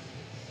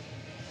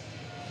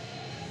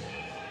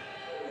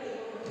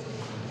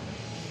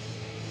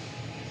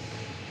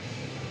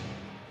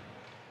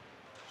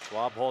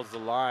 Schwab holds the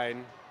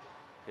line.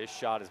 His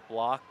shot is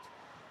blocked.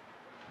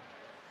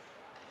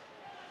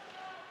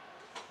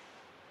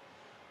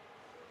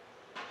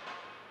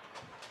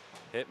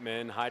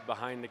 Hitmen hide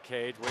behind the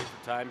cage, wait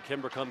for time.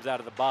 Kimber comes out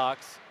of the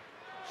box.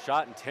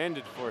 Shot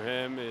intended for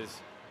him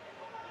is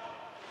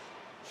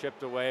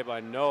chipped away by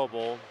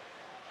Noble.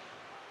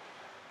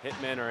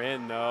 Hitmen are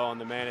in though on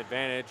the man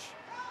advantage.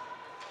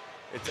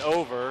 It's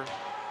over.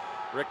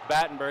 Rick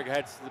Battenberg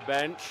heads to the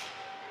bench.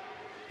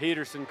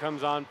 Peterson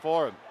comes on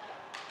for him.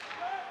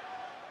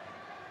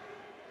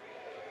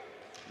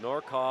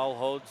 NorCal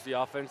holds the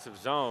offensive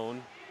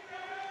zone.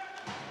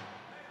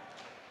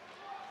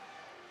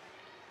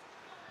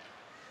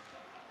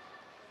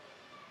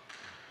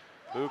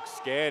 Book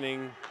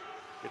scanning,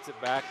 gets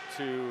it back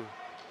to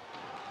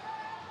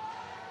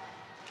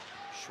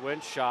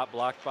Schwint's shot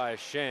blocked by a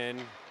shin.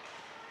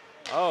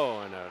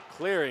 Oh, and a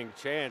clearing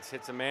chance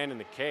hits a man in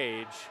the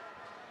cage.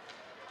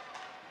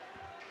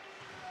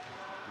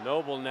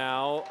 Noble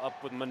now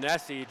up with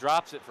Manesi,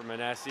 drops it for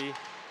Manesi.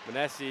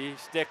 Manesi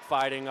stick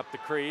fighting up the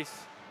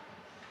crease.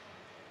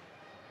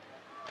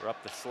 Or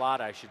up the slot,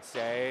 I should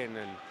say, and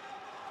then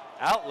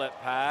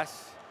outlet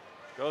pass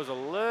Goes a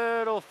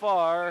little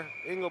far.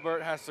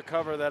 Engelbert has to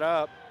cover that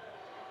up.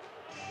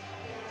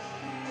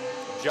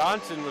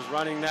 Johnson was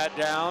running that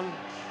down.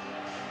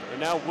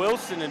 And now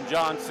Wilson and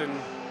Johnson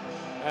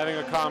having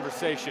a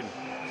conversation.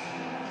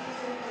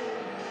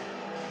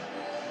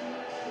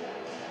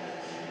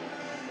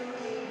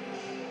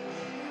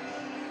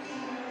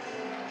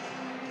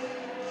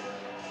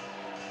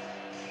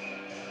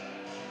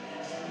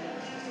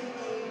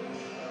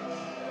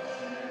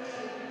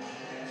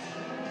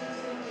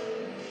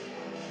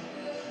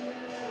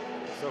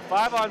 So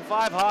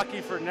 5-on-5 hockey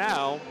for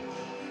now.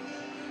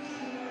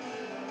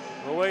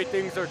 The way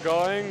things are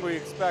going, we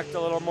expect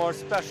a little more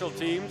special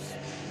teams.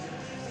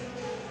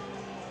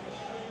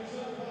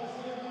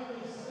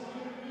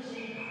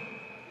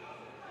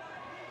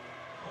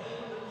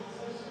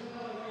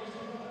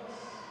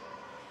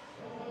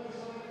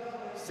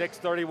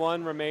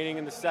 .6:31 remaining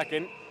in the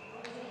second.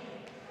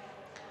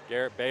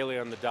 Garrett Bailey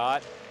on the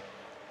dot.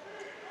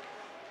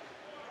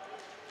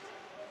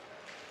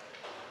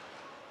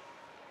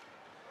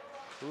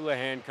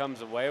 Houlihan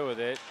comes away with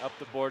it. Up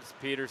the boards,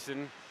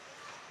 Peterson.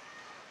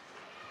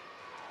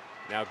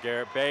 Now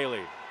Garrett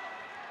Bailey.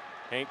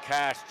 Hank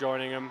Cash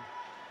joining him.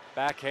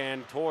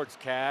 Backhand towards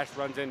Cash,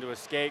 runs into a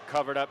skate,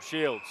 covered up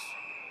Shields.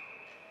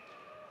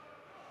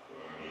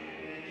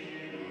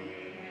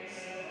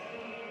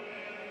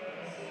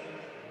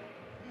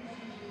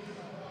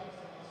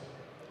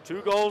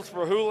 Two goals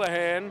for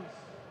Houlihan.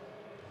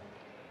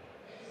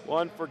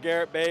 One for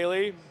Garrett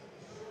Bailey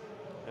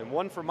and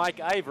one for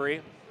Mike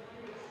Ivory.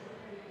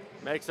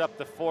 Makes up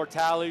the 4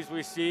 tallies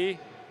we see.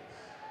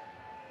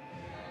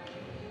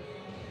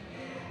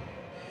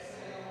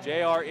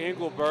 J.R.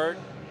 Engelbert,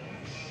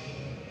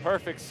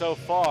 perfect so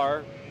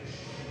far.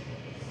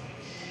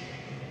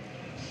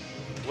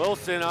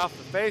 Wilson off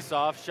the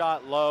face-off,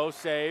 shot low,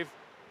 save.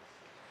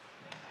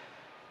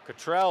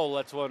 Cottrell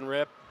lets one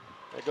rip.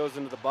 That goes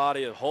into the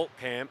body of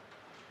Holtkamp.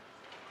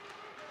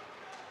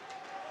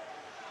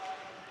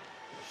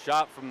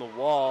 Shot from the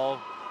wall,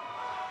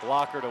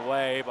 blockered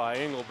away by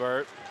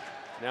Engelbert.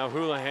 Now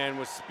Houlihan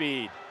with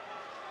speed.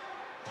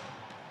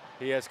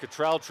 He has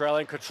Cottrell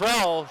trailing.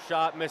 Cottrell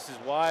shot misses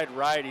wide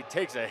right. He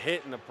takes a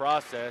hit in the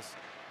process.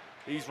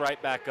 He's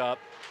right back up.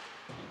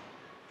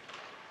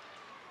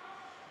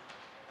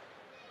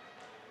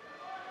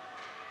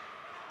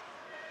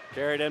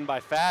 Carried in by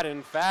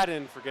Fadden.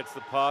 Fadden forgets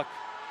the puck.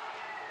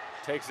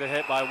 Takes a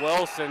hit by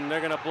Wilson. They're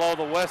going to blow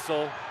the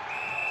whistle.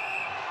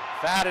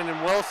 Fadden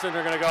and Wilson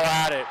are going to go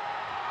at it.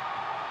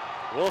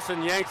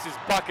 Wilson yanks his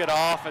bucket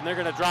off, and they're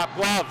going to drop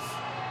gloves.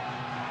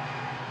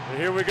 And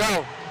here we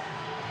go.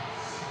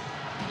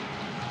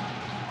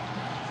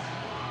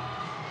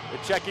 They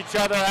check each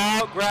other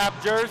out, grab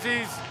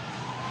jerseys.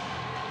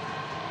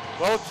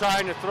 Both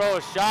trying to throw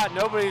a shot.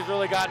 Nobody's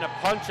really gotten a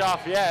punch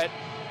off yet.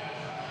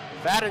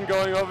 Fadden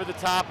going over the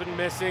top and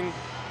missing.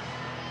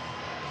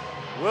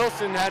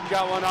 Wilson hadn't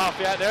got one off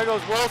yet. There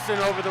goes Wilson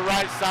over the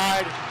right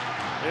side.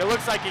 And it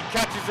looks like he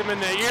catches him in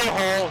the ear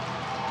hole.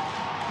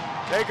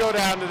 They go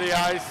down to the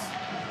ice.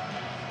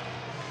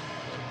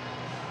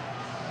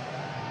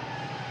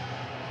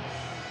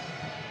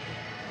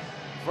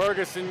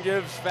 Ferguson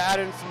gives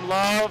Fadden some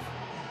love.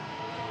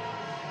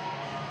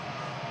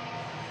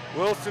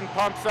 Wilson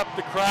pumps up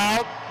the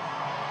crowd.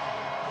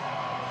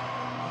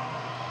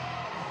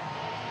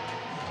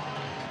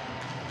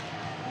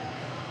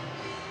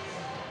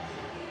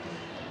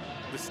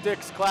 The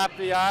sticks clap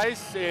the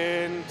ice,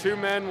 and 2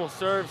 men will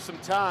serve some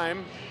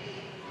time.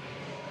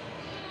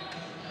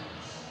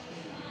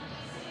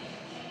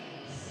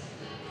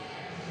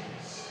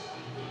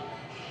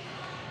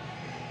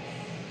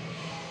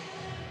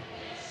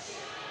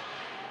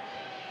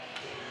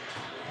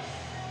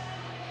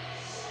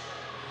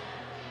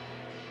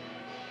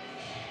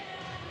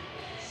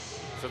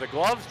 So the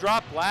gloves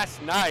dropped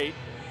last night.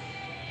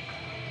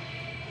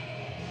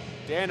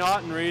 Dan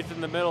Ottenreith in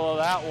the middle of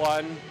that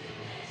one,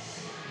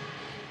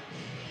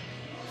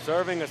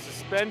 serving a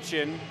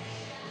suspension.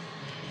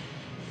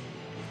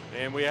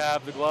 And we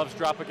have the gloves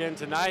drop again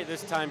tonight,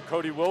 this time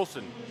Cody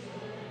Wilson.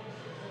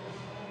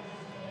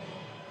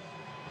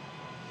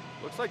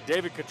 Looks like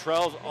David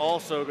Cottrell's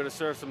also going to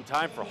serve some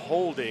time for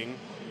holding.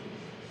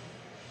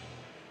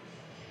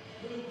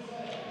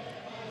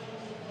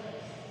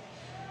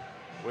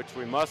 Which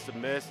we must have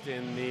missed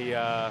in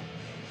the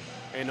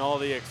in all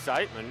the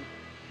excitement.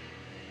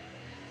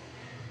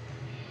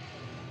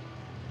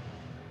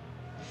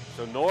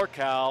 So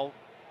NorCal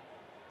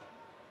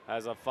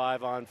has a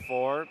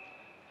 5-on-4.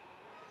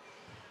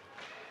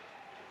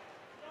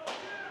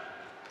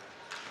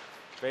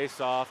 Face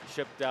off,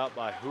 chipped out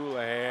by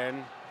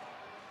Houlihan.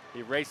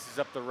 He races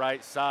up the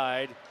right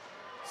side.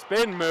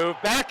 Spin move,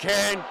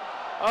 backhand.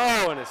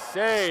 Oh, and a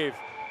save.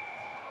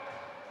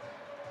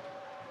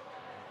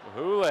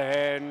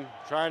 Houlihan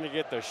trying to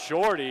get the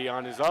shorty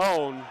on his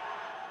own.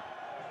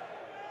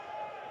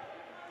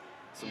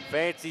 Some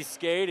fancy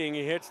skating,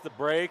 he hits the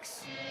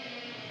brakes.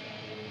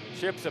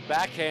 Chips a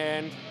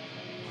backhand.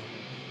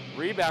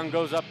 Rebound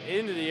goes up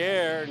into the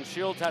air, and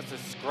Shields has to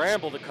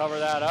scramble to cover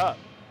that up.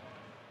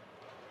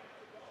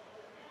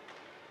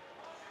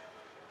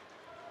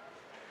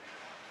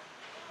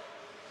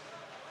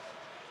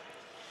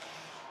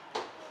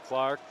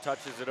 Clark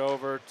touches it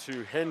over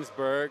to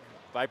Hinsberg.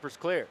 Vipers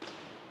clear.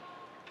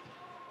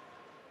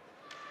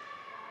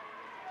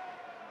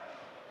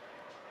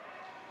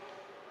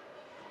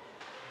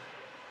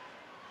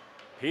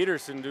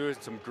 Peterson doing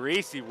some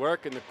greasy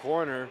work in the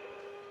corner,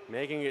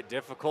 making it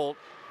difficult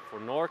for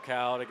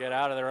NorCal to get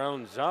out of their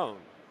own zone.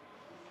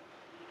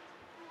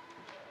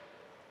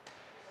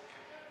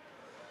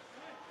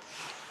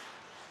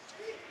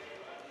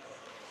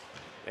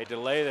 They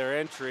delay their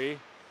entry,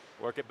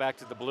 work it back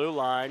to the blue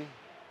line.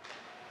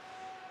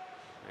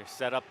 They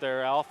set up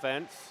their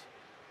offense.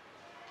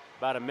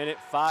 About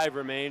 1:05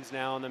 remains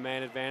now on the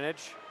man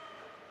advantage.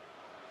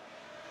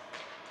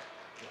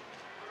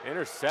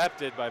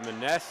 Intercepted by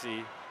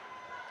Manesi.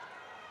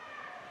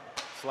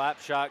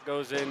 Slap shot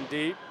goes in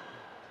deep.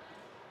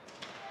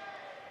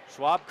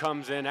 Schwab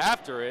comes in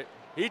after it.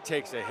 He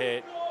takes a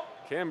hit.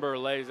 Kimber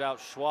lays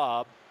out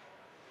Schwab.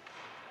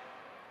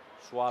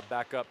 Schwab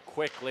back up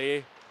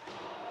quickly.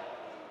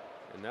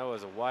 And that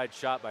was a wide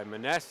shot by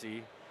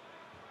Manesi.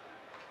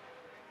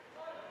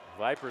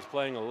 Vipers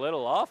playing a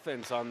little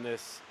offense on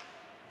this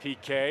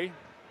PK.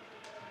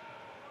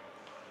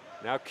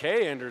 Now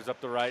Kay enters up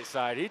the right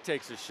side. He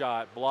takes a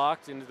shot,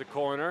 blocked into the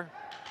corner.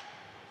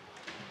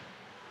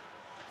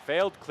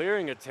 Failed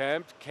clearing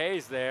attempt.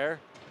 Kay's there.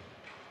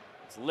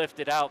 It's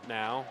lifted out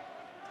now.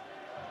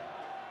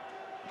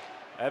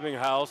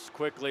 Ebbinghaus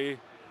quickly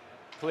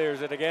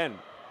clears it again.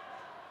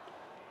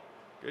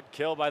 Good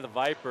kill by the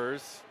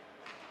Vipers.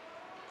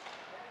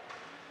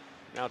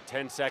 Now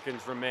 10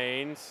 seconds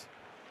remains.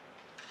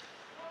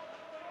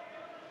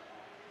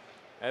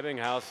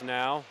 Ebbinghaus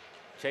now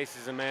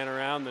chases a man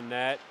around the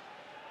net.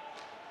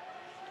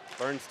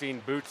 Bernstein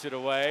boots it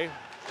away.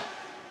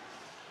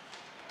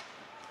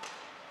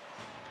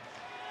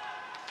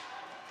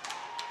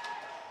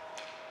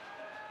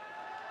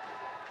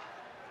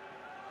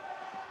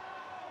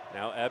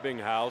 Now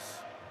Ebbinghaus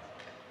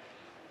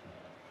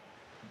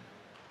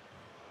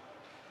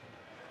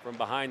from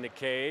behind the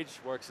cage,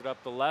 works it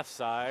up the left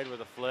side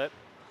with a flip.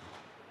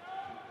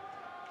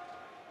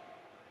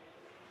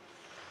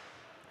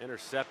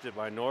 Intercepted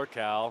by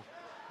NorCal.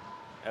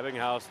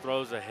 Ebbinghaus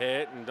throws a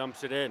hit and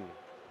dumps it in.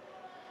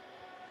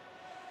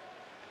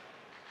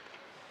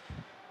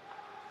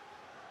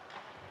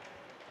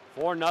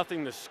 Four 0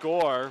 to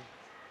score.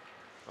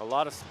 A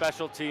lot of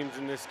special teams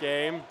in this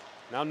game.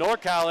 Now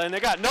NorCal in, they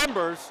got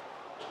numbers.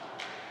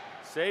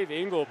 Save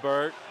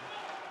Engelbert.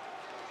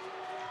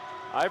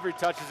 Ivory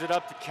touches it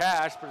up to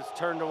Cash, but it's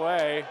turned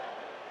away.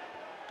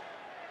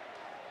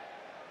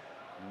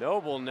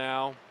 Noble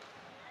now,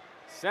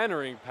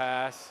 centering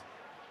pass.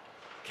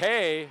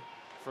 Kay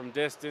from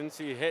distance,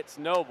 he hits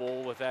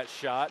Noble with that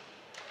shot.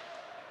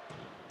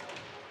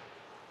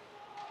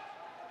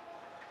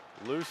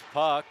 Loose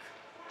puck.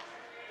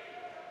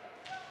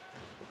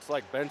 Looks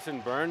like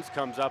Benson Burns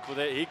comes up with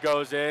it. He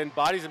goes in,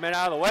 bodies the man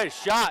out of the way,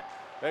 shot.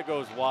 That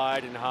goes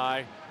wide and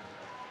high.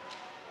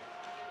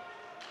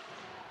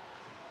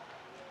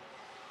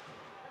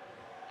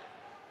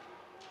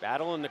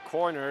 Battle in the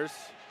corners.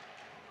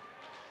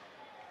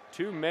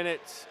 2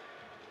 minutes,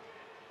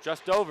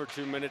 just over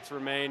 2 minutes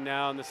remain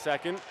now in the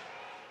second.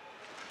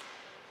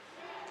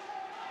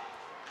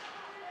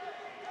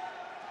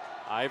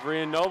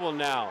 Ivory and Noble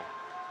now.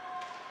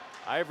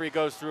 Ivory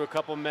goes through a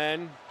couple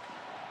men,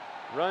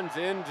 runs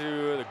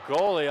into the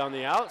goalie on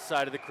the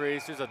outside of the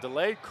crease. There's a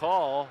delayed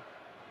call.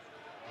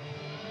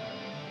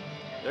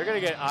 They're gonna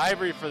get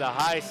Ivory for the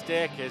high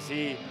stick as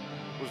he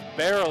was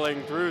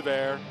barreling through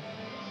there.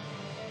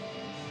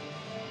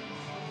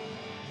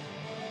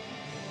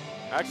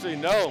 Actually,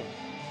 no.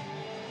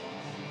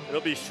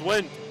 It'll be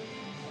Schwint.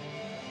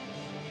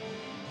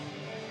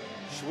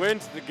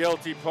 Schwint's the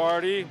guilty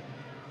party.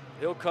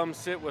 He'll come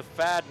sit with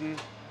Fadden,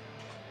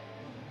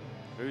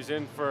 who's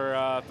in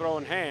for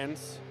throwing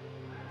hands.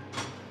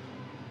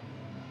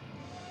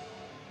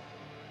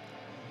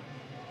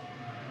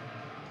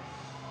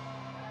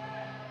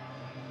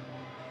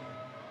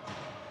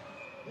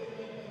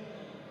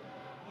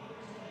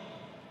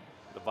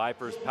 The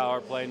Vipers power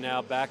play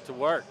now back to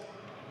work.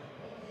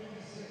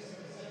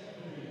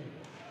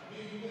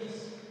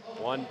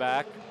 One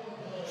back.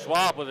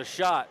 Schwab with a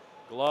shot,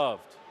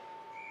 gloved.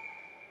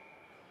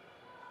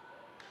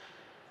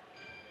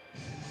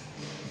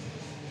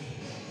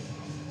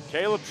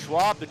 Caleb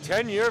Schwab, the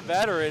 10-year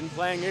veteran,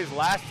 playing his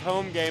last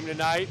home game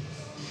tonight.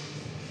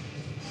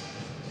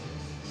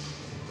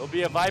 He'll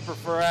be a Viper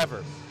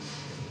forever.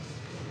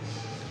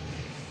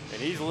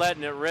 And he's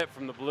letting it rip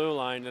from the blue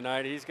line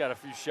tonight. He's got a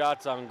few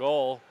shots on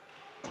goal,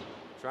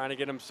 trying to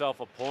get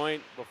himself a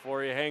point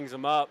before he hangs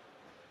them up.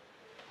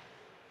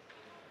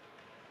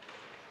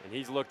 And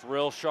he's looked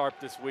real sharp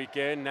this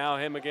weekend. Now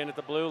him again at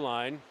the blue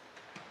line.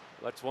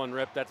 Lets one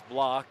rip, that's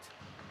blocked.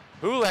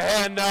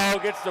 Houlihan, though,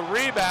 gets the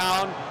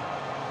rebound.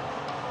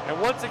 And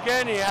once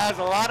again, he has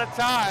a lot of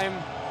time.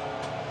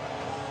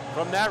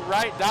 From that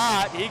right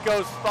dot, he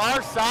goes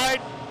far side,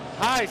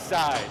 high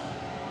side.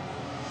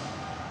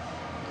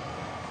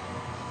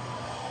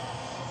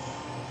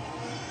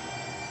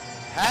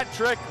 Hat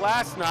trick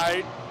last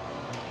night.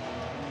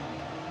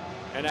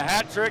 And a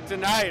hat trick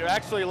tonight.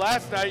 Actually,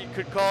 last night you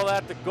could call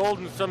that the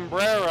golden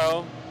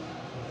sombrero.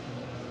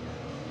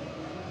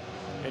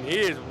 And he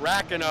is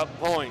racking up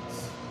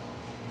points.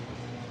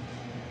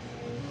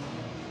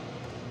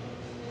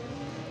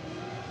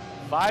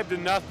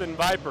 5-0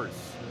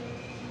 Vipers.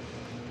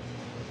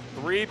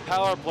 3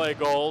 power play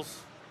goals.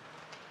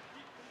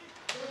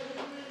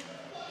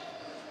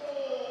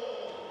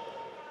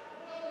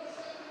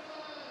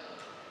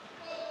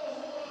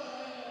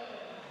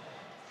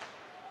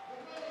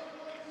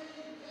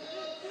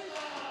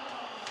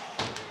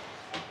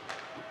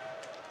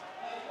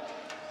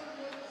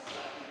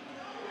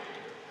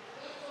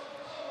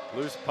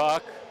 Loose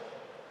puck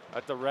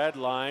at the red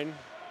line.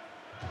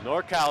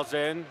 NorCal's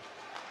in.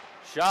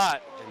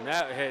 Shot, and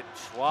that hit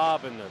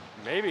Schwab in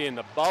maybe in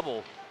the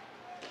bubble.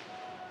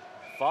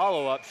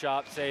 Follow-up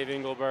shot save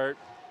Engelbert.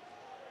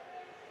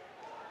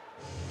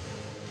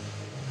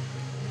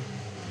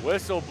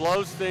 Whistle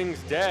blows things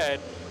dead.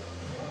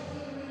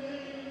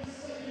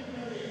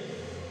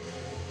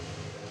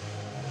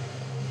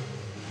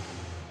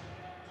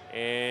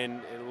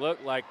 And it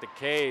looked like the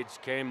cage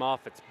came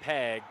off its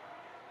peg.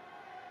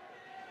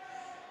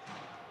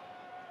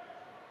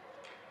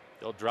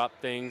 They'll drop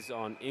things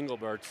on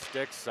Engelbert's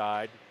stick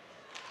side.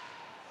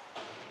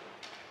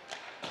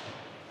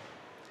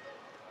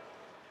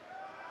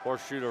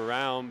 Horseshoe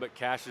around, but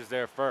Cash is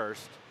there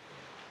first.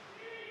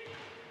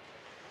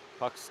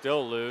 Puck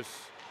still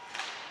loose.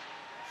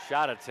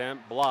 Shot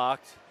attempt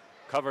blocked,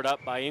 covered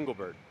up by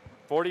Engelbert.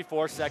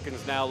 44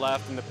 seconds now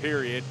left in the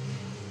period.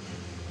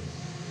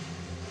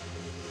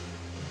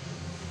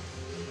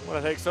 I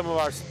want to thank some of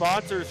our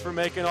sponsors for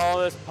making all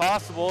this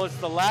possible. It's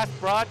the last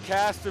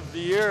broadcast of the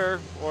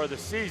year, or the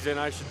season,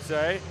 I should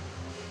say.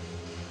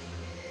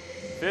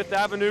 5th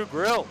Avenue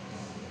Grill.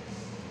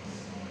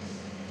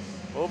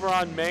 Over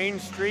on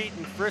Main Street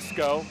in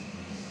Frisco.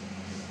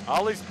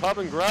 Ollie's Pub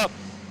and Grub.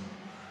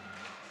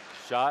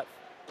 Shot,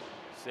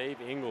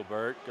 save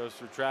Engelbert, goes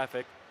through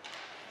traffic.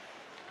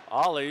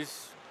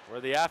 Ollie's,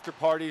 where the after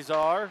parties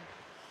are.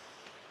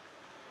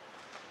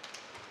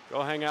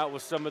 Go hang out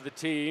with some of the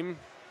team.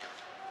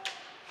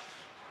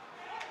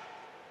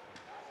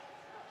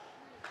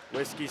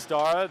 Whiskey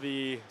Star,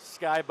 the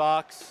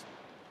Skybox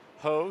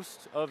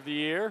host of the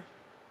year.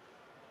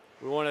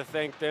 We want to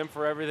thank them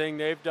for everything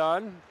they've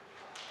done.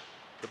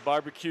 The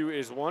barbecue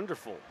is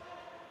wonderful.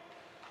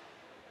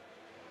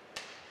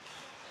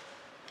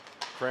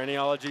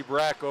 Craniology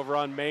Breck over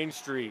on Main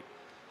Street.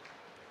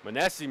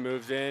 Manesi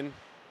moves in.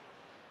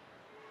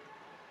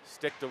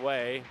 Sticked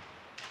away.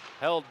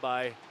 Held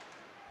by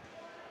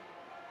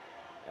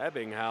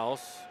Ebbinghaus.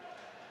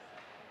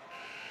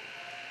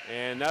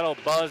 And that'll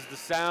buzz the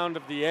sound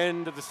of the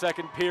end of the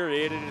second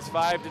period. It is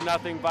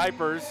 5-0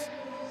 Vipers.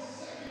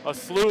 A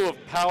slew of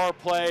power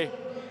play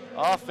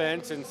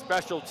offense and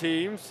special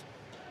teams.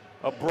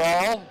 A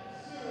brawl.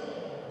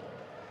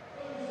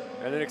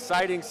 And an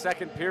exciting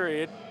second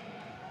period.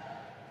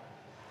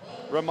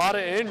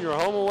 Ramada in, you're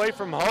home away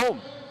from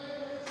home.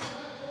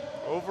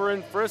 Over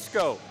in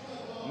Frisco,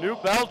 New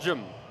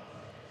Belgium,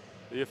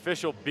 the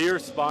official beer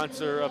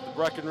sponsor of the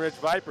Breckenridge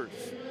Vipers.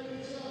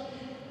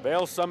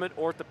 Vail Summit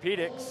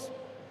Orthopedics,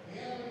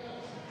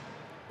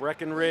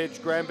 Breckenridge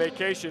Grand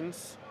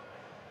Vacations,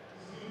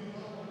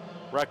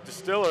 Breckenridge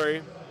Distillery,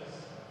 and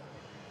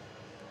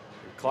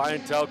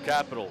Clientele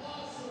Capital.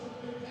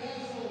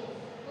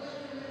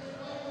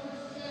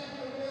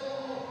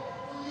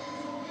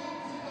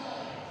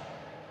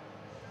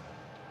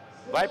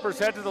 Vipers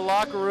head to the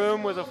locker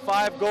room with a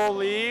 5-goal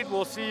lead.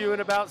 We'll see you in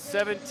about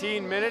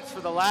 17 minutes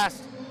for the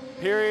last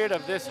period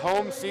of this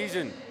home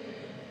season.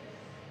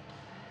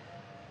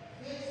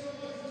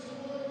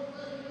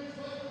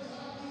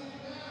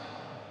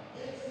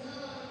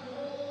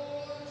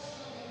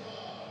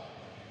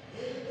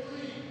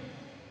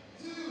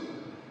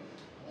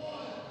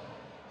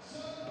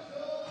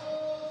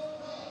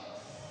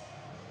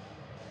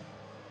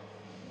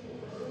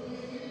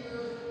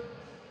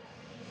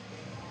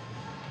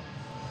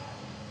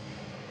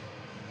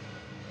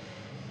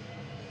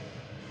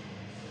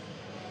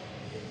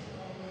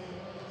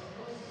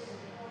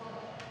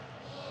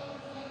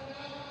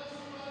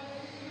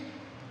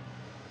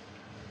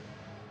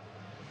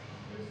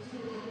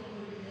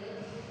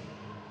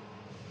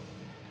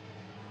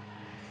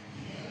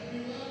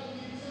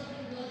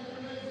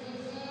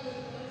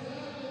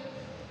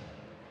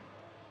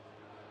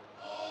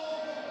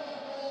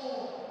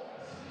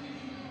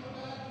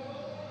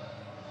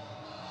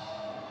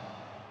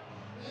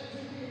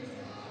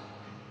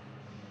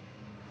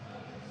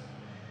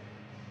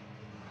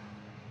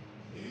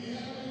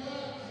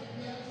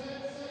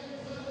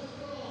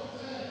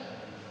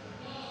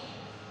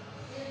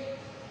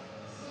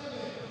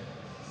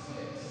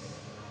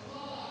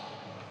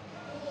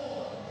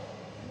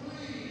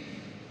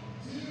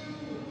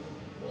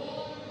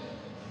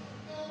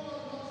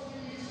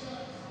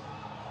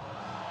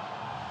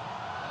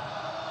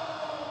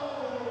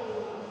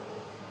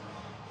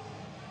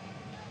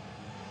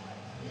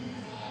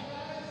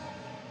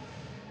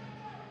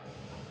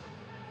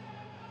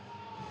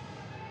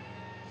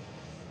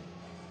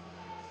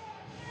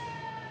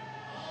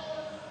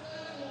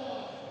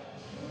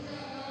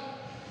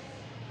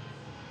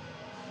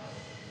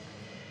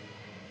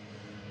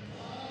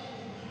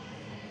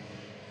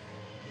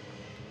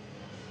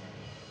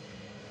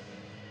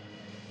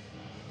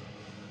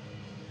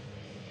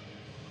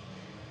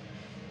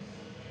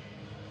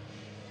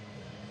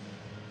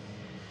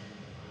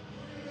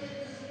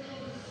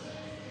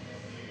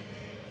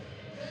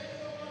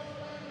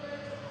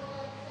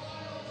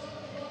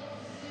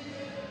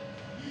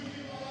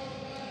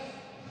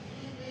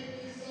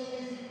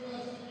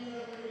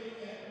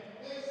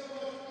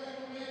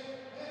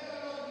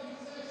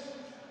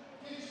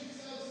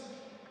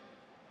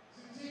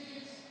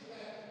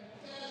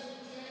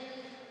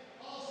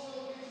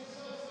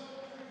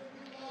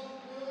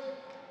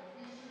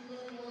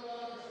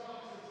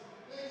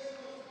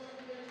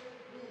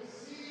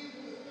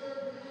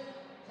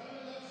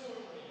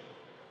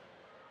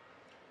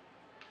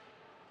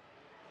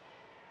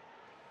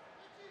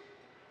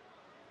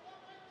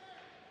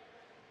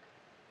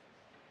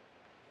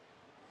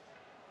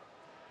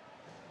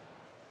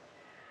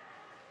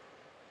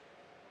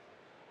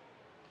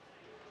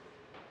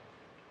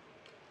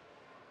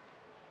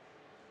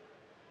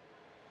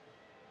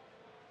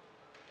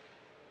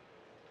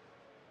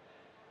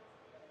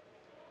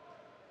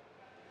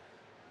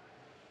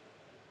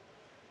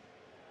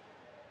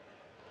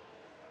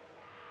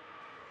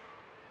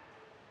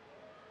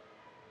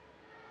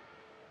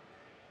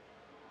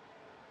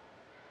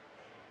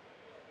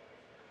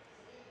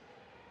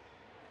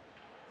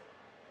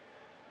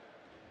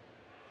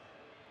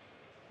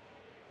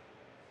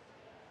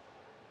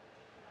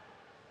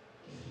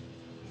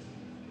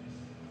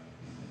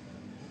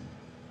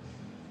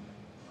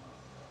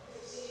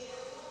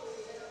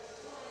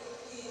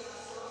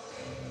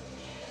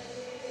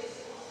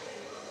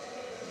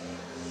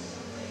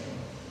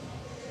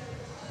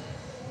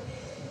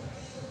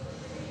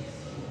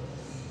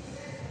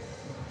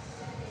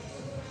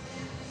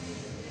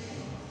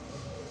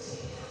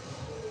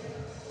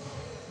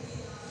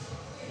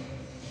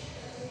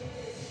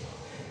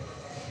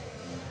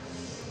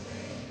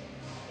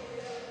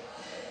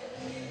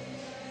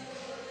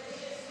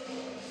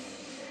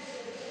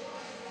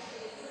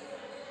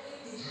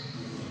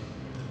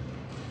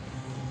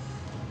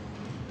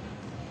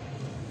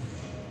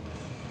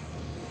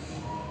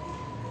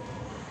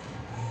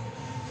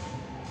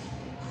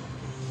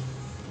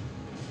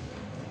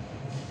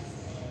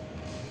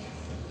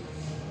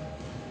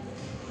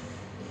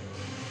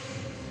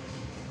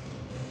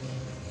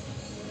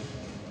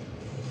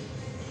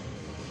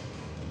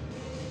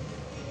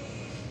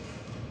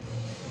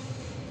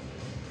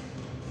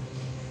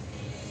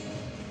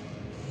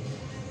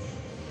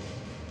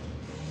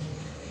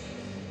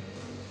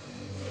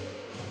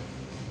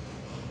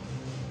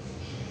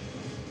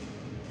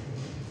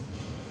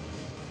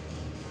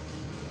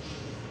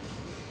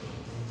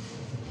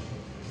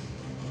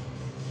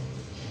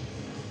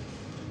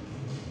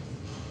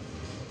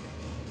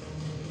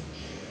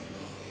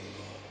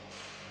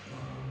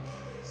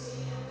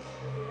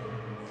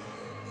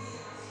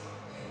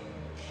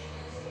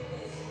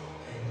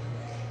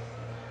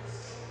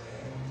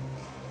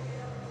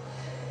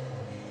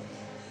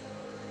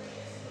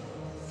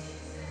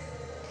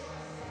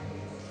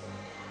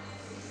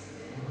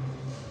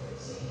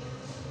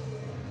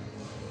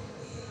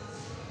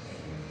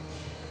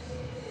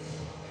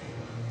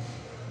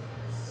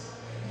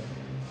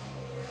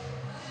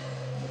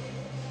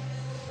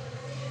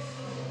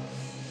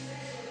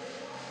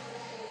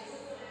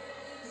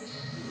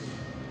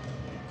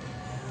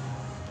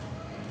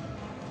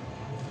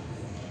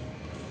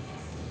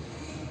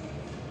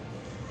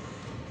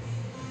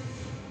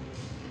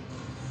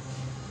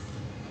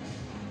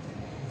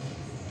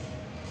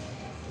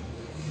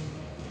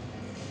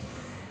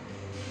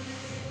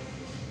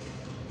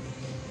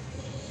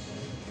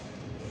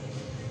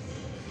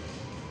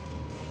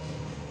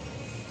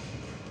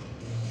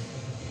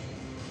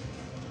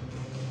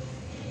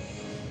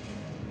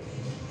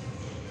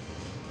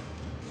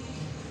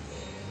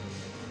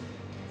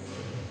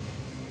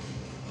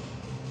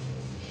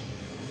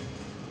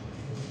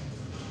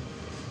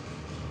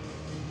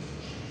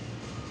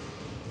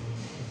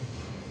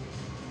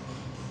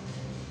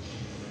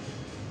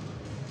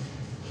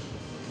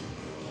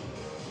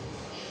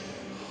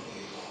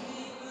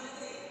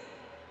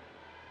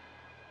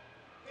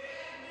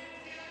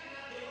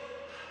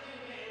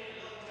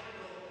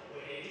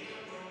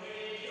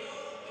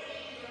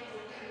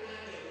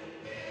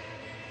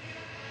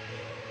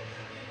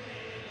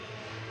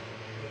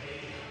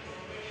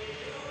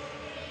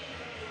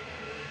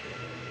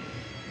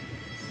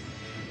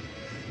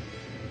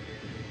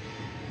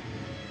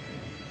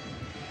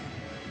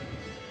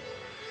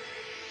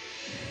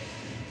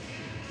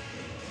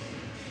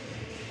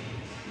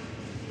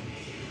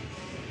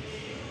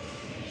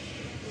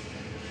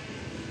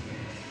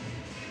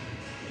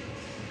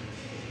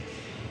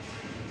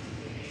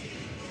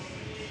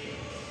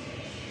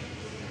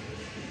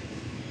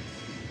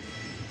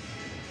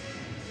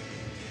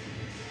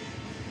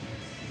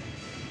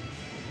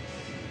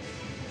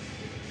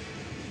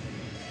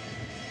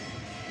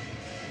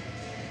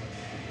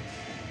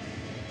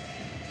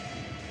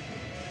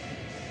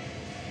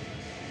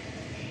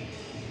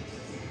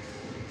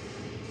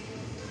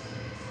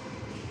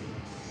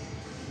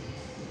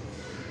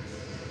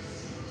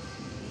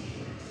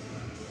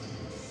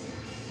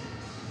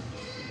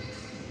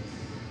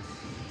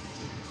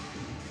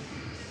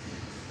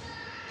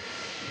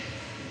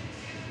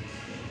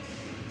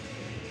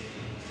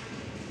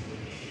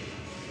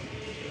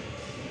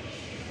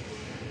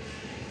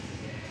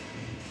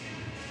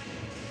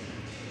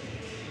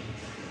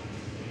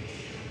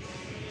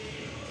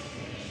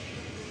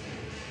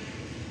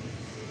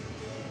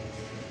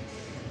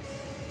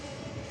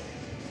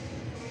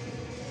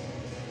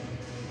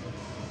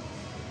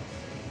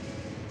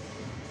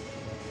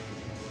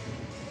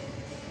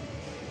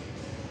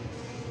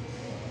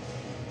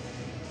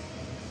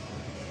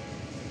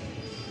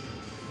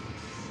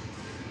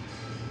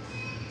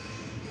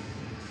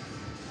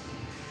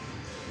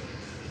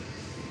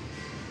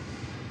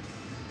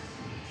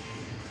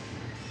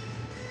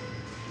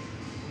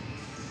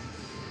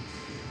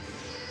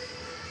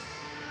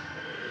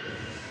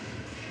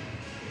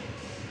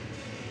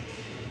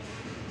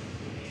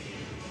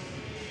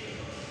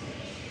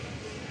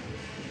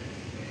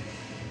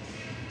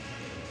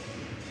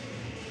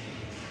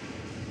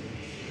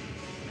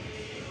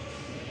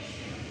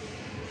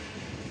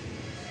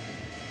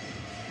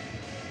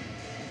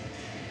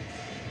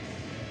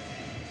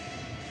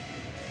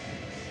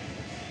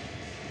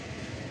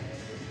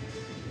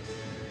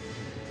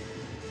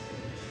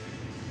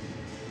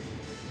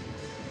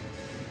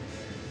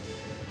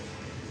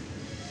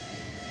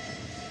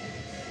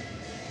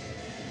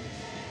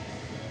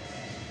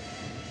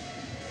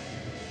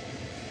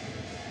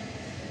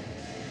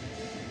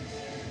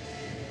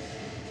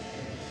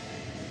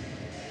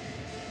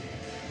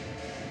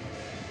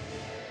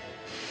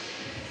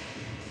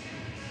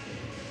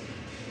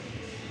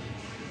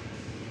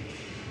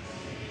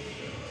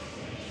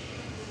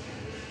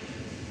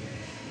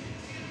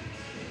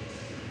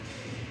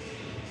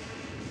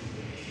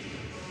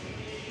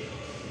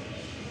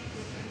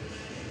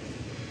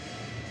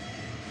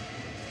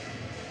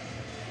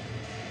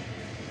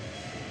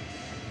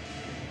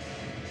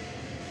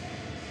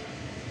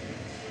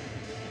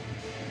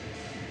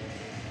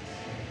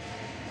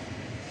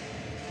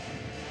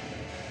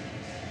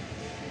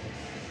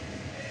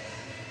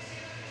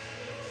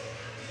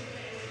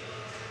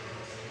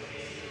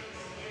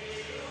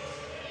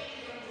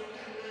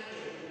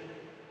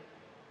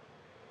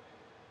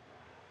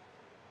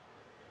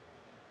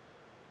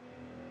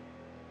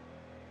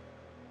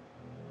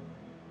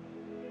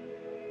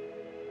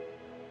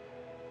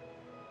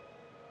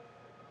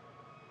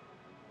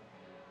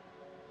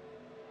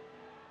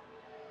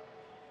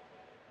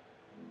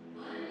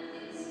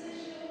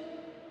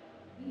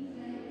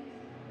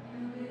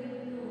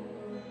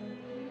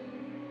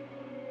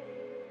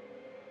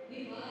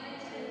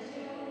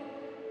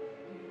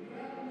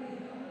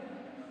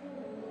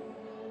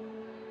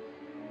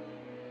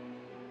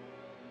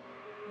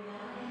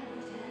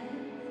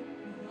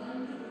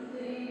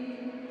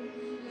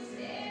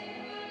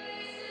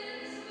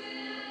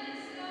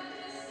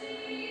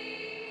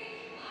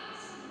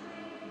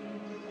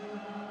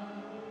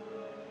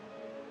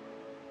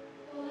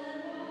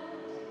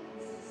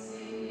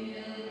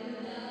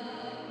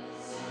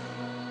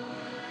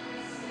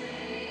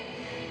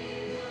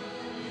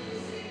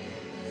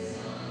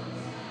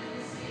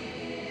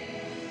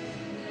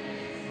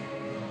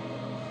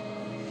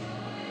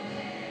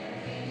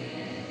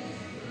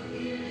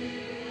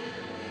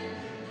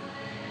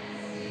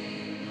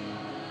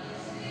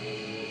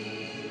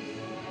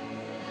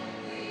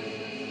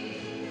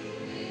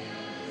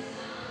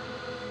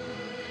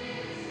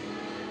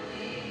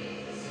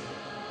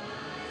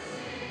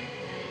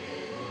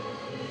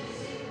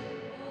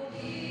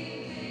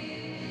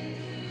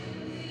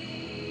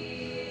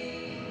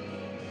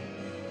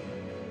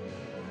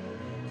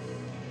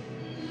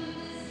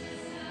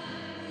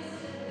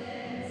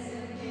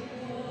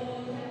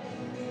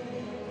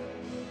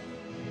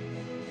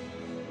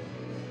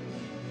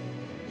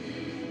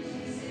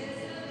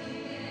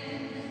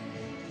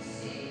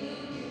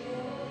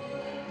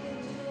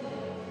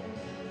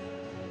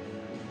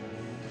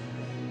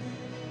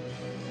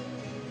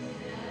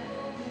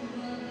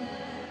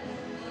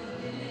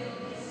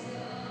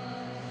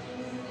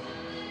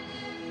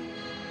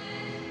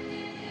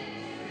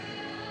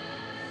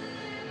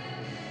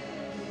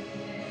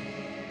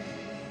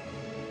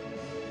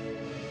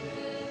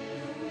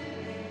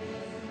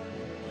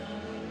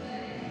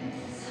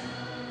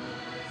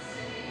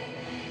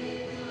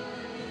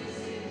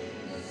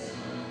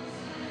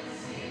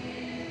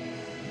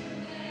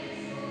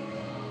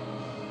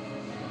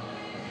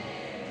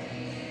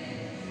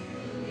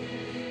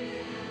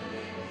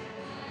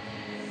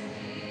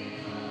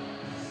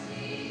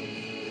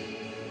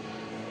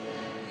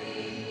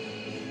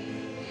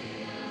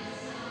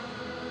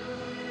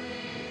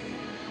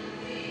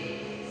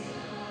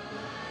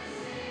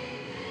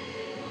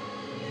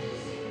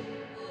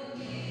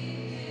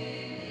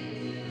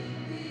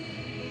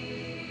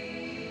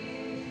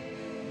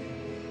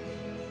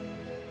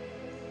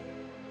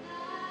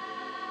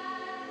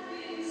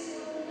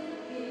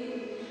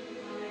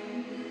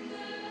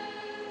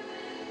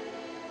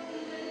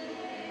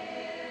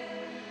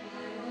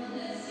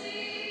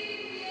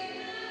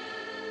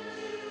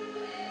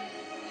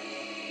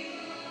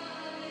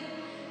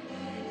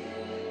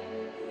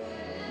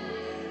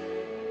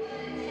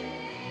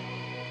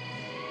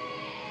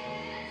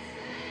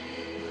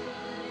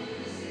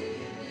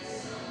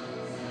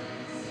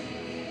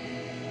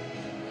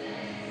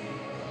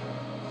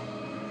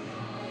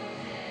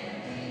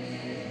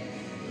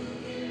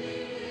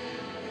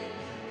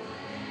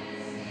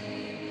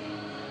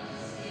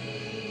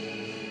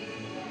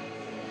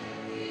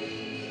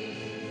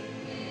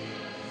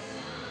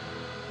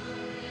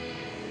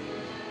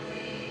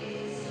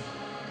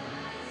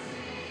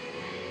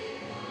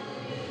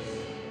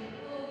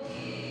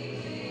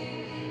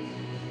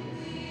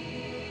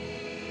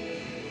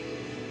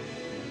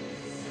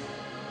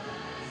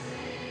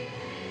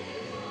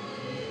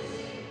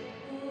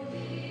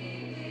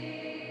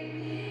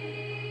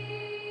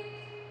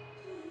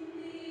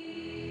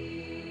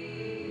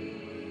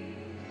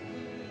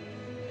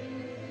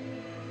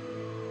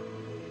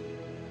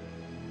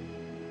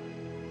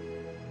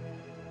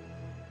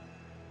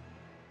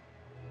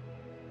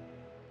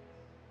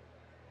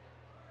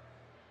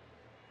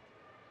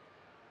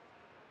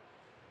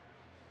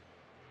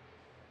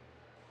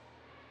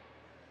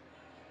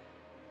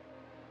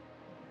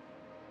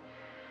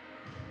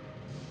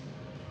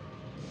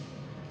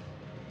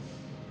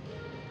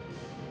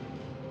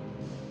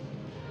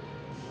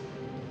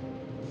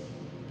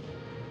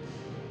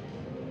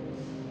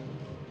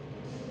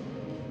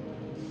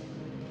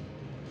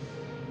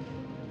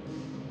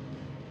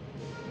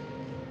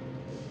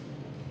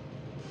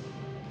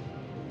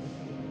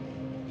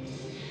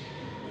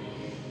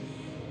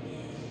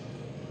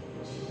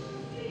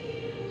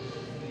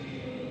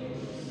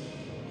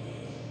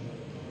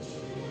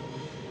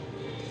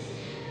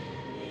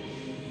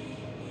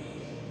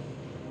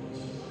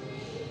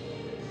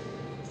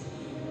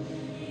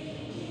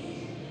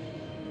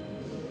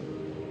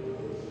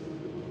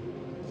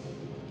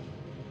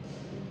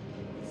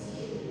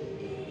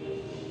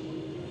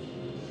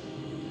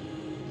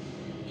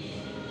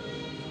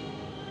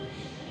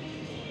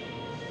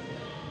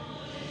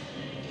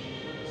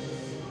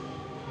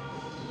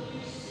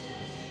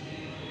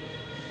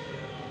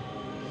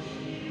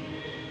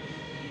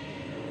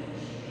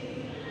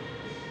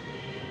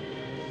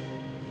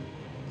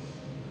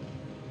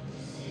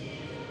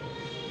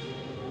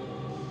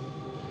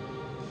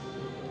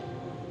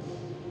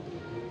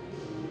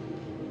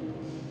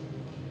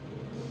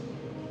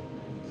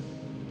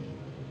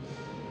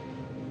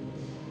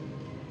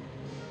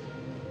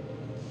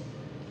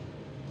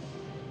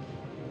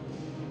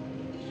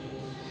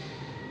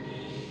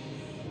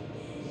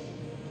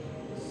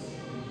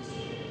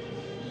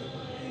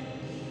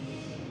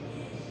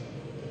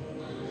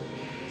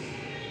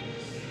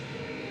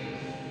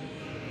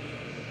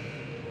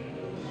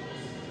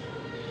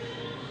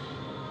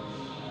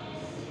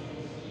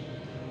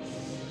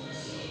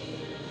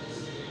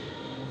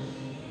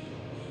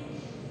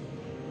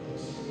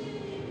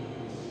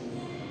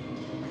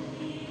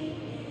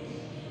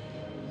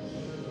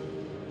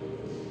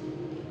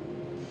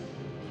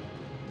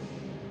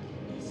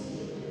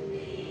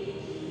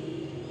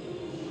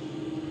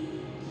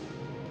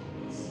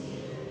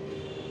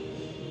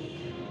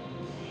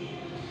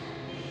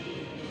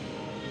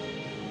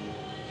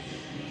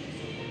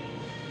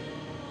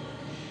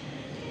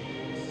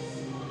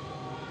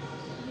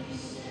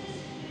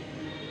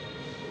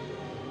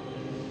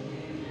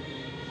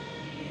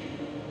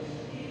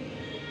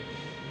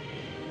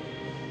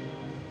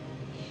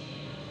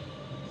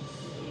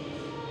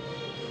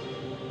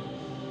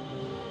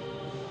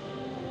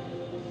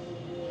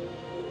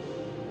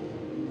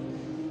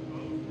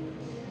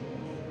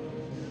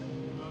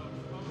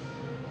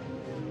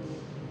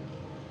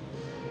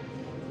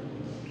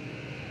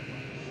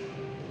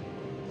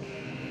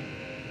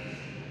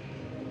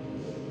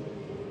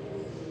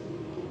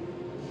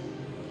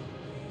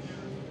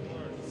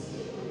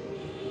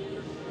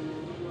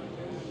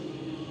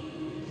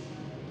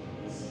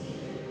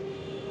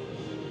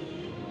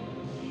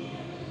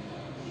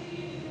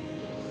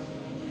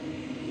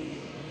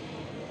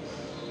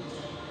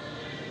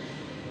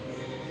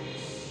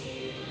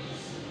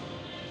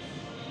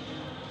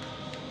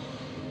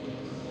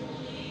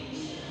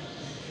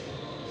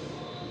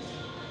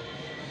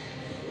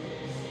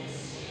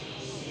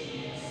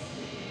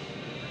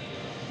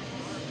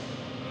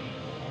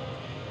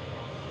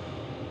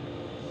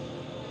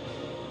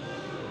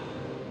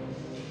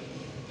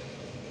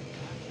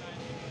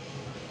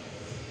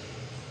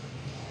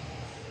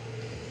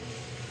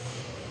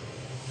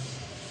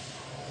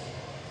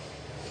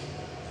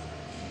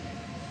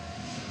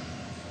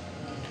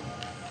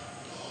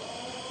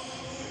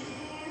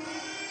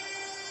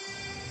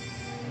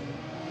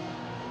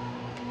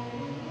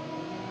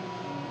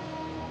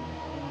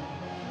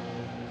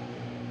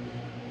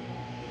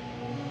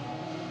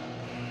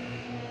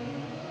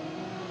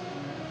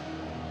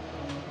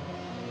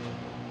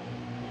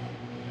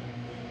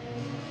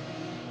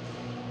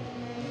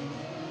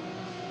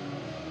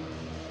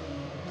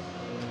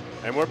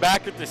 And we're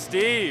back at the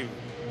Steve.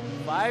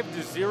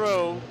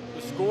 5-0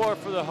 the score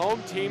for the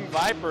home team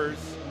Vipers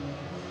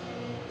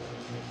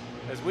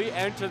as we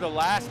enter the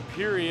last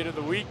period of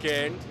the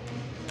weekend.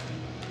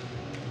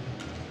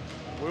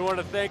 We want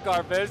to thank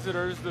our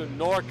visitors, the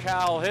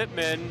NorCal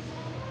Hitmen,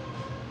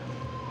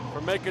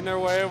 for making their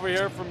way over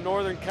here from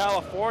Northern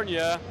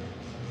California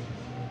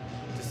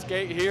to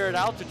skate here at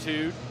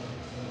altitude.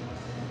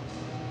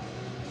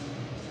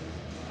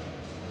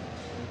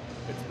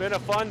 It's been a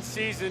fun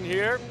season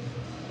here.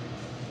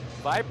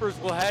 Vipers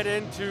will head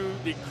into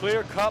the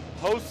Clear Cup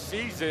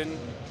postseason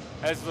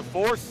as the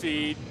 4th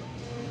seed.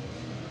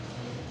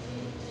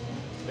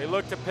 They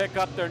look to pick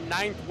up their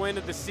 9th win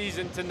of the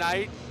season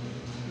tonight.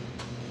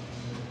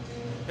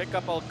 Pick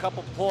up a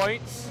couple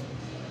points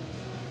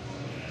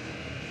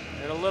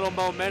and a little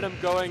momentum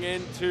going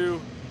into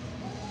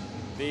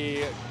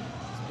the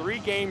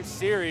 3-game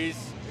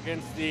series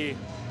against the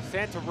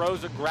Santa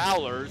Rosa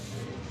Growlers.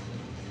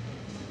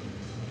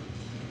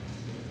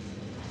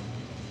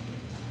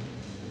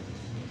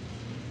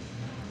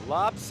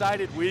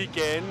 Lopsided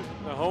weekend,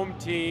 the home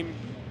team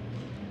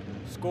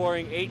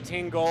scoring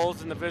 18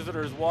 goals and the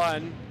visitors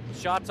 1.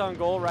 Shots on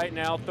goal right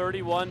now,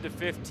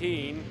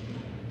 31-15.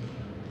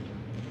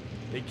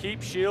 They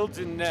keep Shields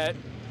in net.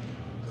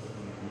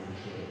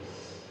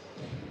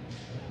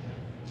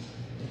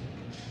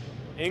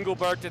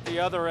 Engelbert at the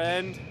other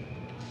end,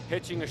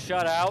 pitching a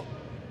shutout.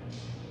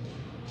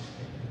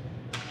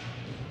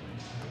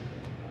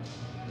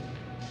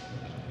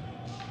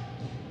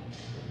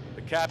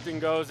 Captain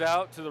goes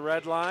out to the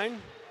red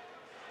line.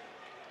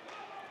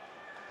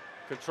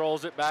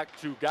 Controls it back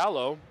to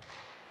Gallo.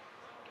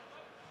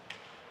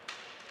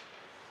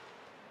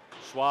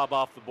 Schwab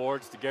off the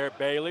boards to Garrett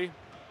Bailey.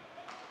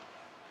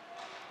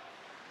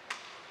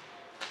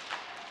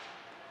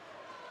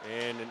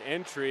 And an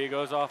entry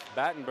goes off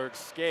Battenberg's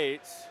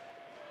skates.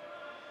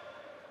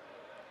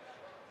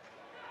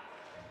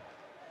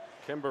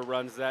 Kimber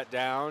runs that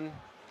down.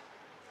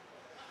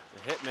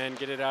 The Hitmen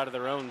get it out of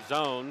their own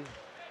zone.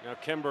 Now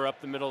Kimber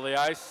up the middle of the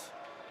ice.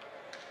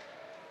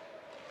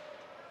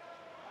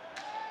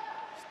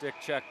 Stick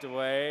checked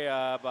away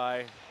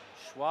by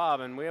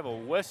Schwab, and we have a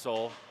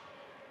whistle.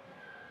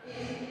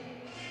 It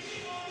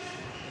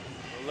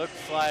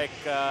looks like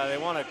they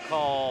want to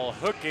call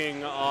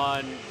hooking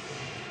on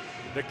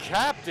the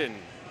captain.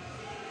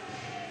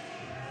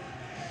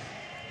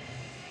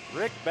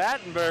 Rick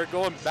Battenberg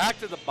going back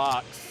to the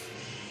box.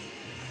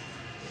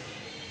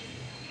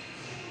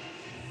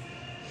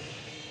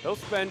 He'll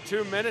spend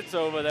 2 minutes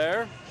over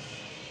there.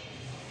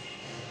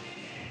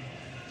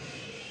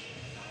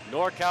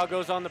 NorCal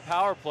goes on the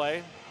power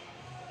play.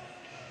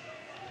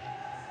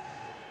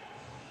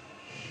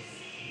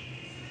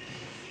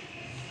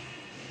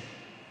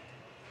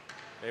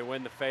 They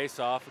win the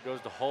face-off. It goes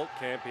to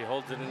Holtkamp. He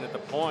holds it in at the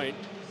point.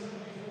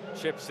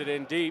 Chips it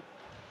in deep.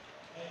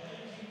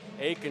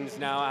 Aikens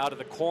now out of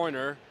the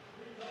corner.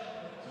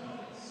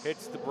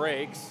 Hits the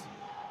brakes.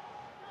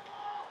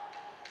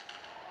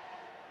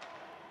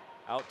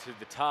 Out to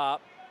the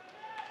top.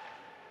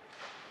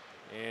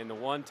 And the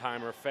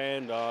one-timer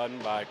fanned on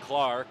by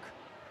Clark.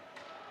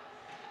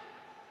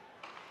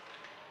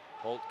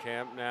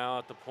 Holtkamp now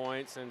at the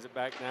point, sends it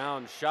back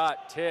down.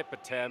 Shot, tip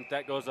attempt,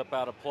 that goes up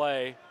out of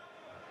play.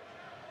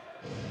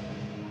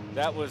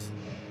 That was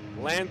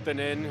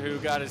Lanthanen who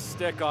got his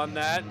stick on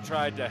that and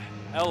tried to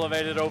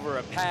elevate it over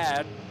a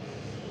pad.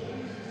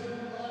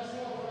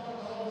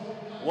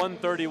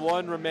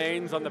 1:31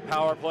 remains on the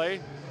power play.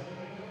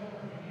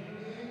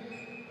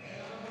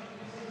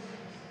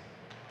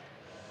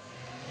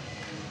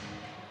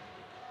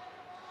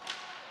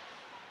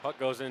 Puck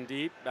goes in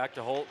deep, back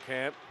to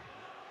Holtkamp.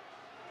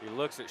 He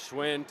looks at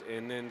Schwint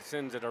and then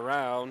sends it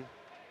around.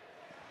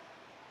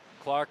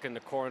 Clark in the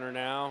corner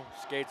now,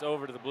 skates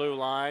over to the blue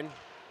line.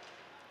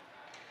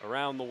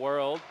 Around the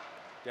world,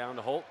 down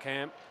to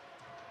Holtkamp.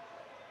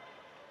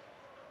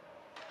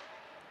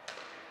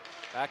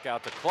 Back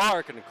out to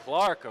Clark, and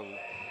Clark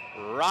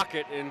a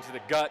rocket into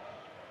the gut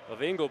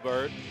of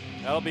Engelbert.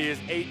 That'll be his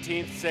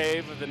 18th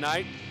save of the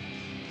night.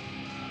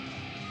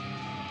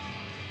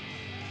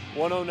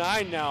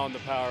 109 now on the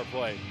power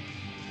play.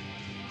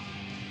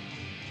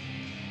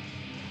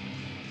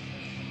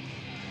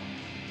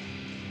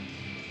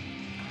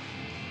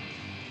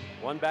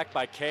 One back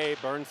by Kay.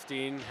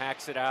 Bernstein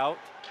hacks it out.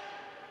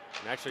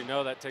 And actually,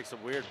 no, that takes a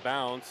weird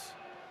bounce.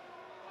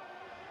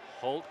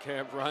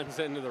 Holtkamp runs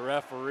into the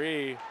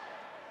referee,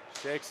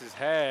 shakes his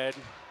head.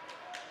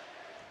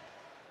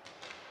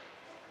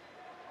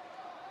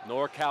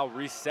 NorCal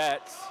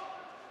resets.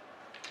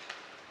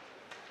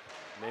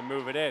 And they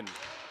move it in.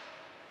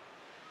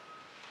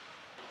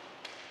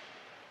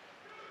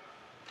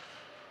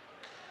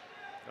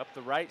 Up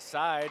the right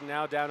side,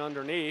 now down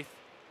underneath.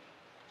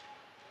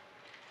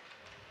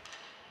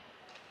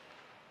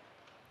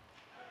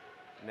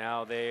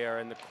 Now they are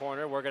in the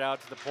corner, work it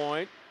out to the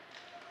point.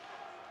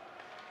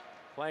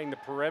 Playing the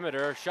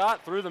perimeter,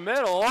 shot through the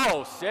middle.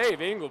 Oh,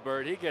 save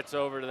Engelbert, he gets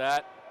over to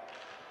that.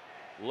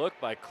 Look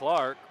by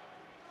Clark,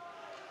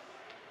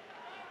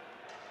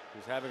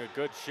 who's having a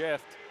good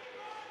shift.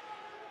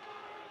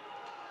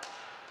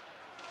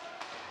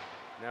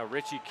 Now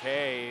Richie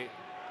K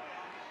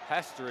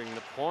pestering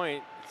the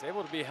point. It's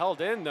able to be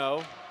held in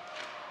though.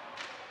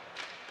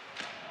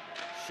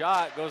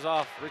 Shot goes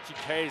off Richie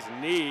K's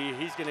knee.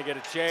 He's gonna get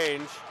a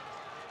change.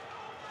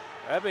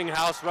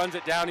 Ebbinghaus runs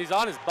it down. He's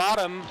on his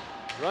bottom,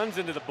 runs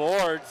into the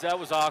boards. That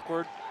was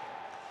awkward.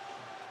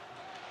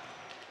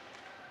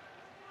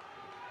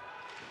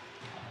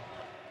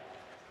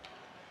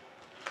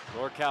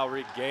 NorCal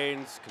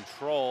regains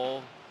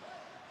control.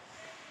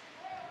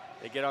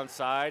 They get on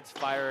sides,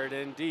 fire it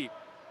in deep.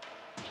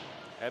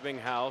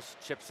 Ebbinghaus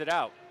chips it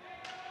out.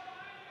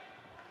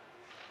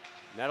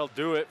 And that'll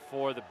do it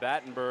for the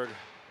Battenberg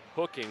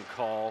hooking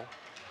call.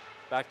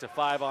 Back to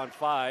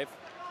 5-on-5.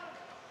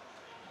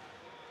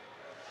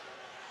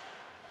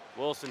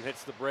 Wilson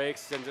hits the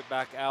brakes, sends it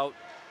back out.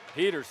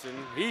 Peterson,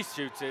 he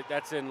shoots it.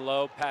 That's in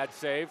low, pad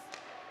save.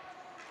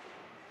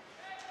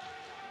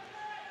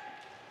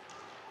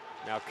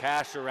 Now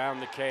Cash around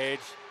the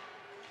cage.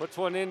 Puts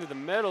one into the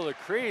middle of the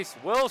crease.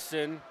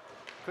 Wilson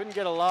couldn't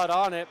get a lot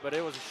on it, but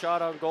it was a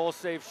shot on goal,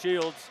 save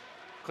Shields.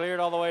 Cleared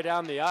all the way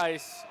down the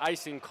ice.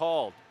 Icing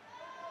called.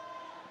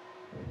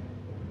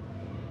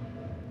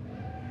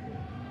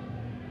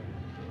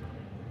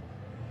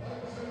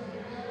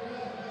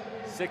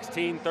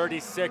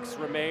 .36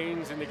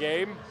 remains in the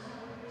game.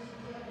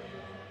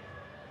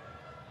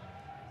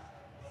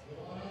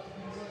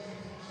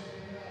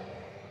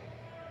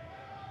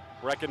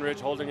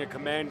 Breckenridge holding a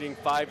commanding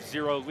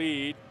 5-0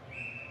 lead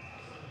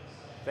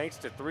thanks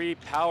to 3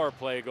 power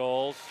play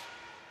goals.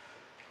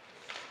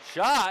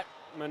 Shot,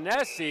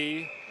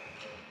 Manesi,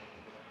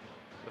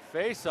 the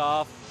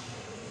face-off,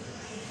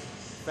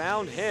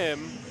 found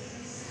him.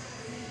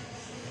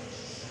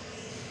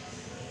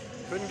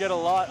 Couldn't get a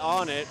lot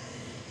on it.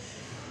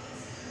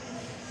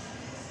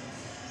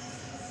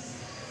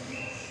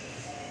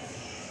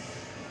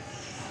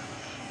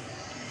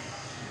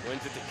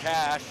 Wins it to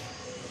Cash.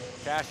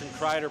 Cash and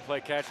Kreider play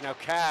catch. Now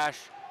Cash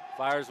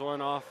fires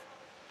one off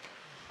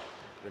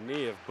the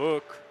knee of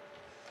Book.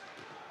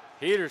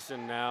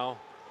 Peterson now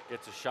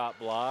gets a shot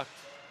blocked.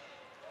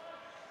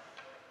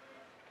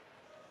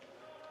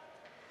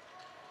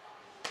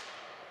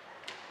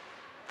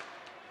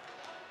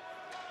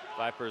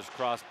 Vipers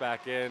cross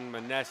back in.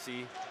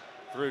 Manesi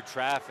through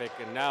traffic,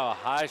 and now a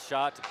high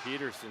shot to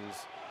Peterson's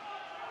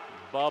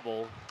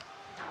bubble.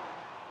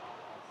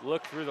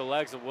 Look through the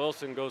legs of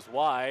Wilson, goes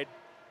wide.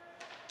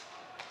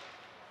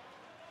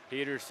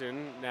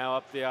 Peterson now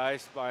up the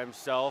ice by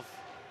himself,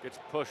 gets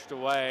pushed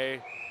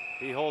away.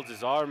 He holds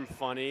his arm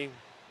funny.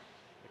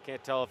 I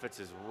can't tell if it's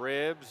his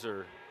ribs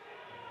or,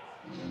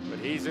 but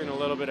he's in a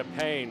little bit of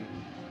pain.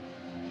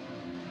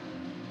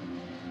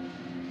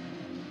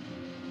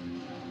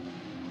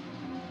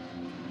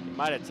 He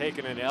might have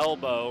taken an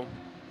elbow.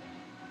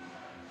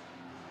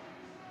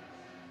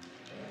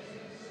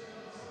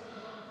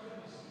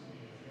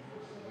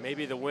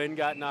 Maybe the wind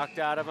got knocked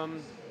out of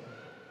him.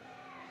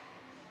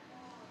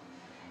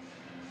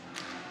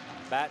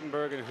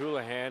 Battenberg and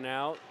Houlihan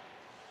out.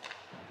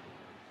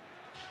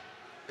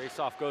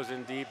 Face-off goes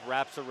in deep,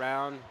 wraps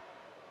around.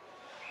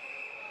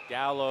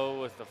 Gallo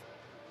with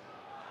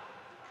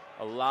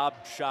a lob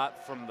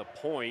shot from the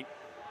point.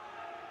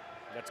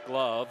 That's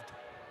gloved.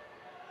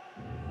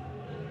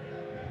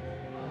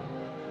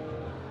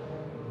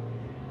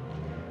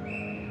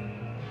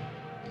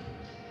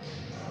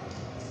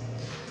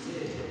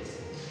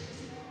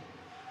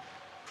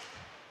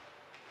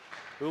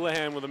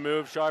 Houlihan with a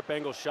move, sharp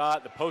angle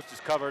shot. The post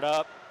is covered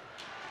up.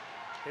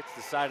 Hits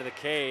the side of the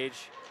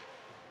cage.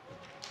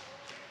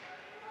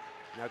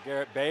 Now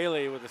Garrett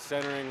Bailey with a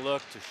centering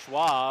look to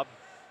Schwab.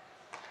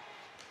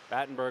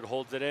 Battenberg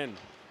holds it in.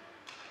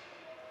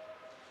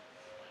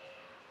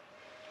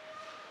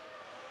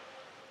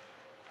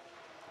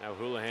 Now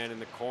Houlihan in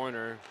the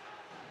corner.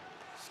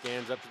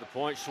 Scans up to the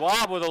point.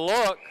 Schwab with a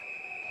look.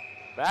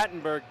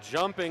 Battenberg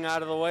jumping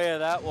out of the way of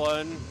that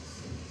one.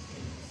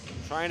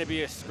 Trying to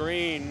be a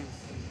screen.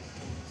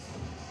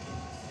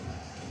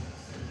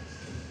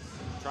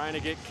 Trying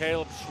to get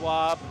Caleb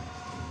Schwab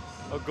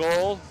a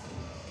goal.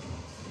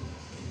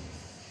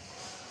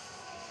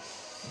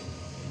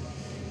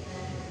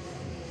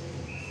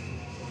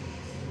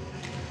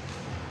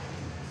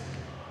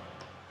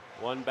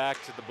 One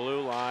back to the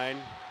blue line.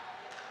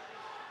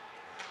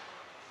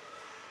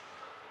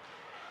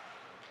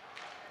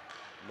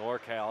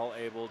 NorCal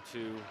able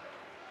to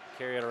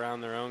carry it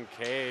around their own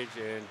cage,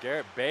 and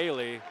Garrett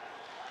Bailey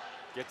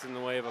gets in the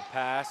way of a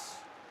pass.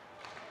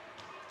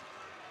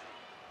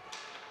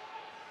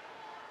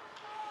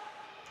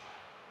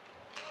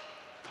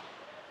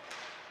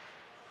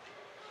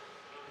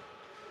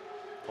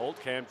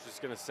 Holtkamp's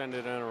just going to send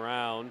it in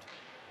around.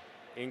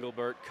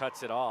 Engelbert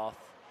cuts it off.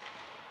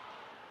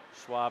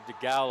 Schwab to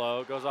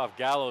Gallo, goes off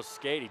Gallo's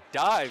skate. He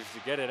dives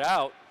to get it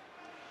out.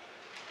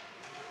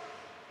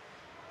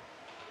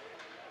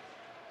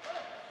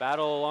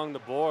 Battle along the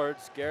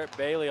boards. Garrett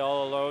Bailey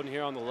all alone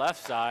here on the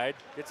left side.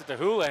 Gets it to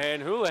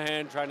Houlihan.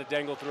 Houlihan trying to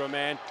dangle through a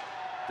man.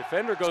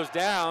 Defender goes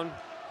down.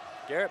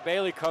 Garrett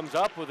Bailey comes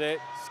up with it.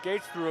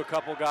 Skates through a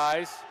couple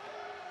guys.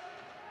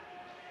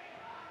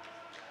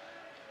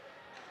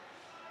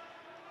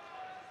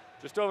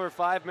 Just over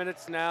 5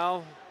 minutes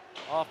now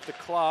off the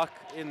clock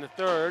in the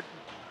third.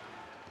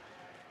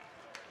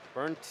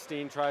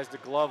 Bernstein tries to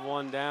glove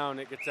one down.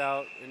 It gets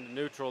out into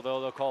neutral,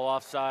 though. They'll call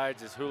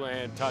offsides as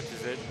Houlihan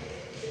touches it.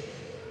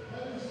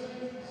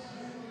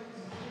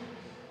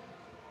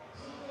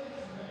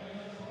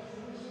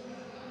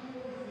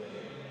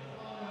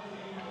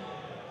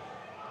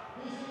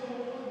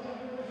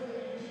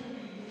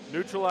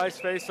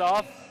 Neutralized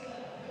face-off.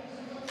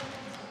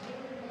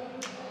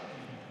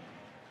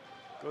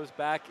 Goes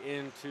back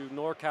into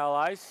NorCal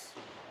ice.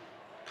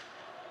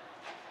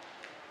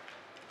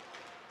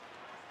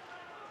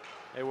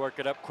 They work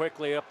it up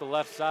quickly up the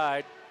left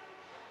side.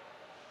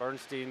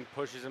 Bernstein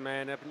pushes a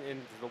man up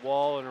into the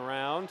wall and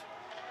around.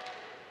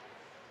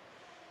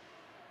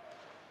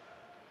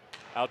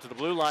 Out to the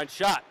blue line,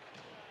 shot.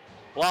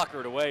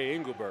 Blockered away,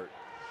 Engelbert.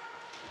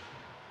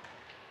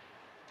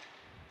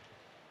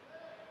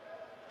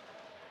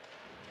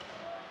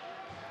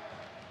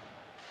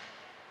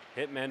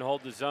 Hitmen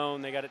hold the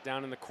zone. They got it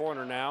down in the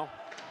corner now.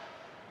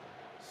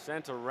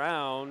 Sent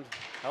around,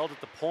 held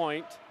at the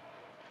point.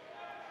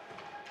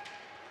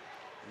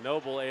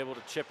 Noble able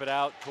to chip it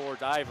out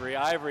towards Ivory.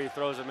 Ivory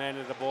throws a man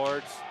into the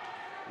boards.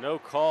 No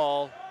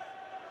call.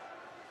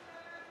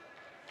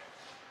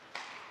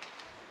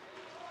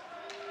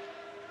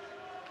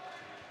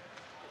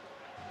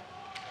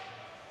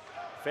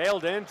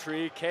 Failed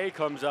entry. Kay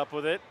comes up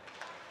with it.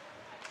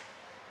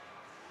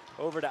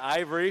 Over to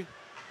Ivory.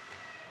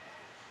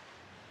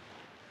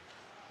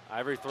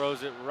 Ivory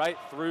throws it right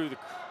through the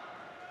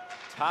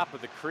top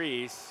of the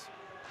crease.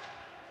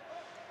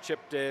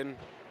 Chipped in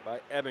by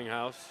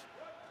Ebbinghaus.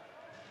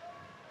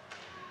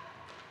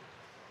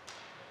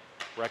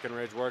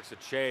 Breckenridge works a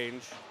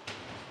change.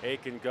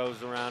 Aiken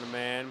goes around a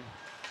man.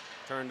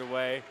 Turned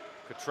away.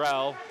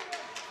 Cottrell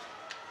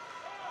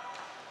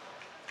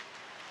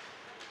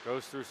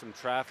goes through some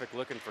traffic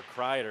looking for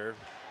Kreider.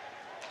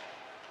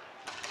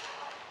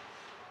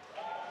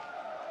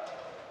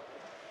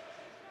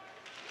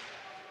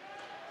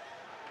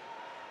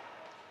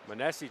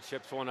 Manesi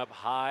chips one up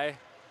high.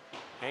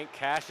 Hank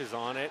cashes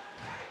on it.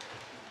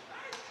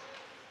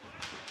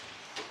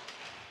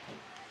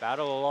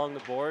 Battle along the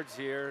boards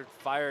here.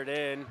 Fired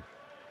in.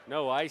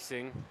 No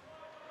icing.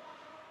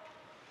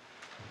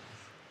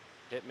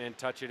 Hitmen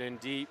touch it in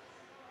deep.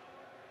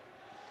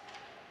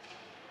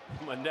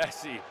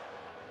 Manesi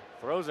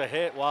throws a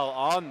hit while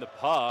on the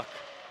puck.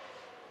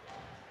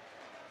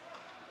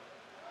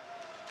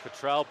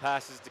 Cottrell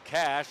passes to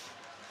Cash.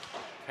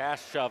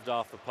 Cash shoved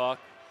off the puck.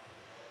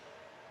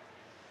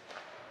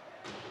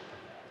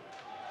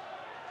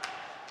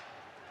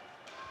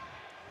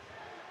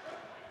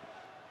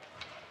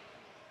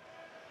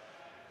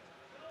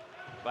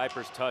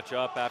 Vipers touch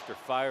up after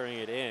firing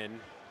it in.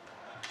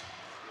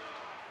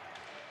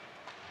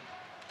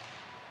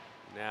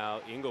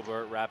 Now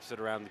Engelbert wraps it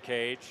around the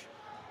cage.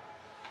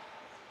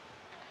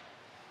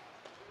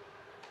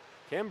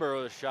 Kimber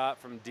with a shot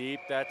from deep.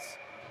 That's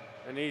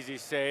an easy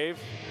save.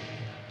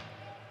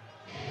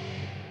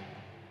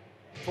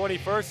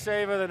 21st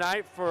save of the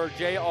night for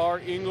J.R.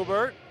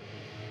 Engelbert.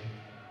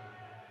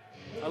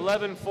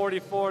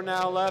 11:44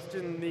 now left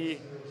in the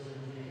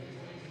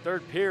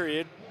third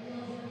period.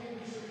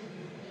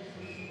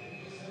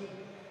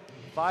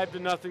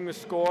 5-0 the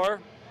score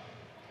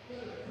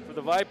for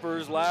the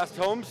Vipers' last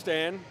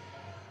homestand.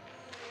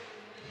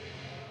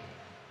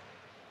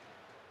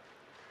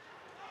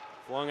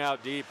 Flung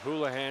out deep,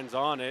 Houlihan's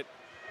on it.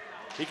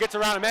 He gets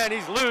around a man,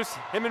 he's loose.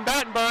 Him and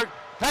Battenberg,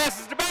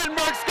 passes to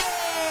Battenberg, score!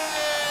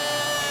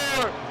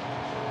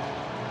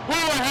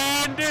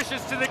 Houlihan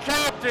dishes to the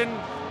captain.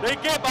 They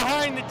get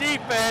behind the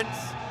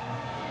defense.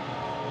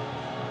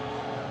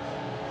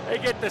 They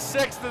get the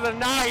 6th of the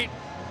night.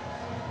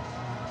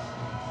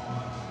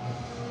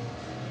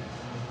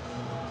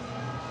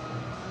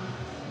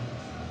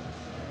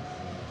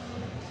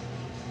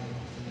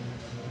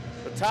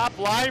 Top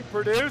line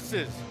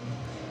produces.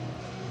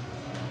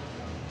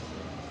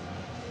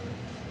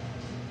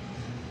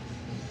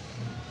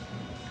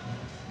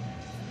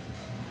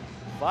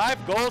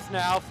 Five goals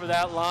now for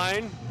that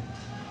line.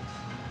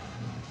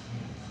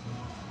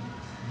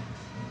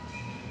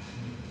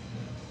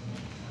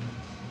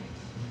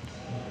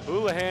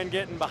 Houlihan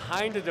getting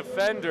behind a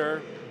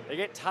defender. They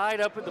get tied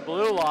up at the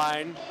blue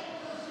line.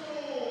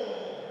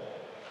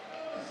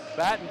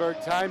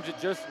 Battenberg times it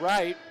just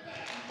right.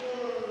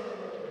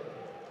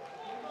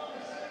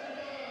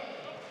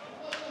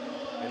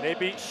 And they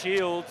beat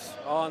Shields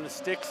on the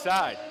stick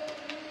side.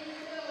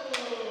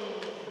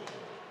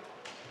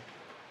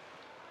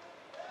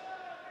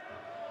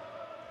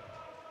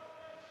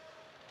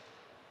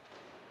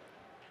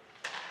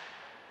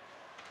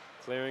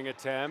 Clearing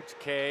attempt,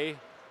 Kay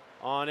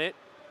on it.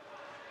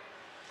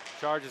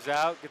 Charges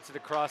out, gets it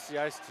across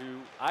the ice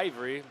to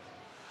Ivory.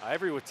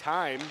 Ivory with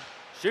time,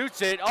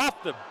 shoots it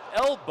off the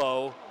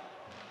elbow.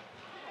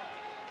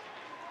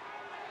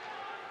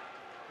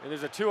 And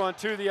there's a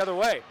 2-on-2 the other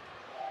way.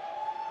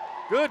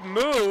 Good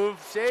move,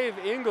 save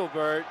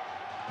Engelbert.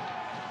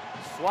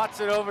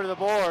 Swats it over to the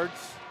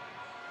boards.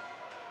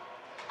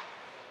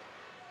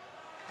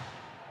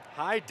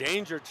 High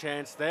danger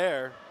chance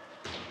there.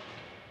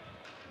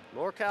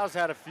 NorCal's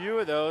had a few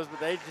of those, but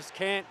they just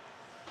can't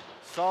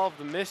solve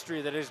the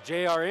mystery that is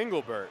J.R.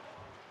 Engelbert.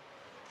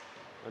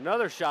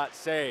 Another shot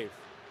save.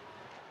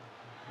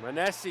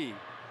 Manesi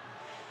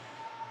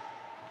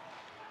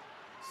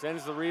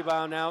sends the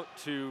rebound out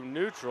to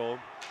neutral.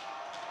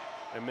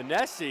 And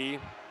Manesi,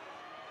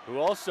 who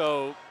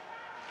also,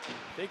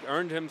 I think,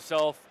 earned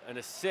himself an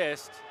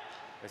assist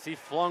as he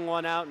flung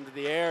one out into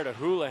the air to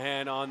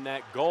Houlihan on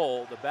that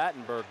goal, the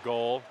Battenberg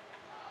goal.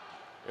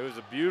 It was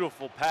a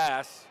beautiful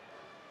pass.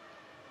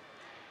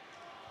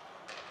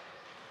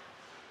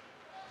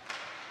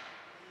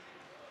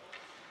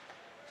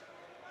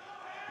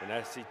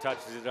 Manesi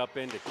touches it up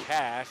into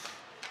Cash.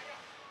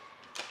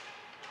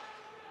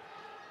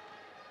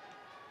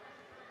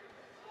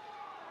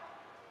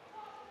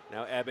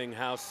 Now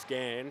Ebbinghaus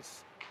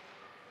scans.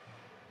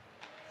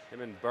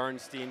 Him and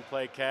Bernstein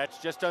play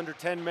catch. Just under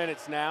 10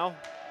 minutes now.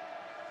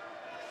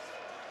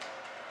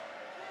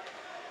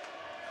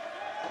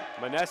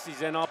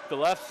 Manesi's in up the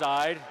left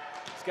side.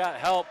 He's got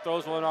help,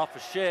 throws one off a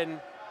shin.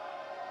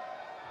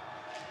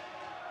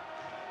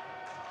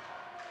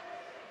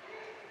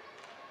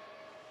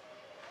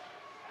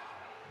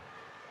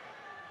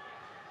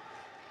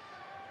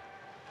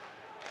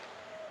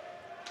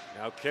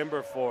 Now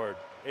Kimberford.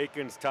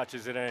 Akins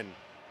touches it in.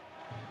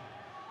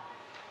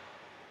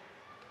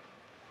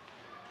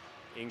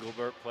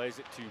 Engelbert plays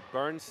it to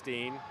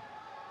Bernstein.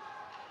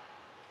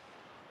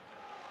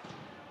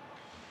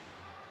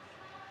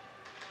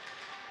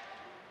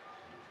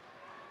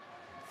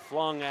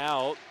 Flung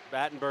out.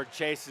 Battenberg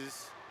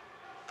chases.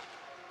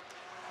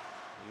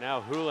 And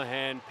now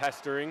Houlihan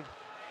pestering.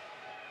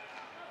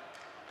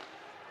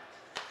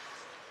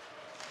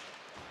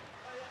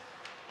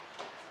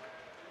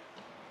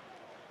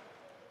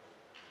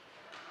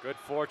 Good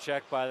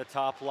forecheck by the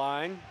top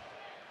line.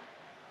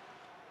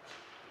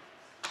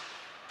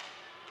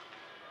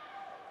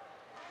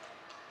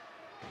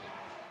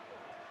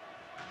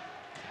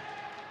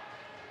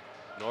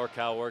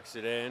 NorCal works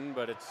it in,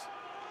 but it's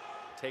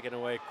taken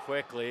away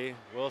quickly.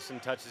 Wilson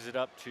touches it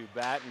up to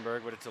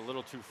Battenberg, but it's a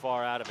little too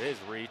far out of his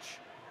reach.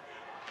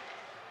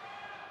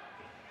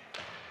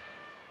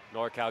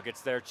 NorCal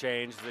gets their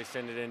change. They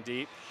send it in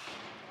deep.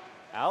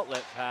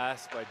 Outlet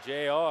pass by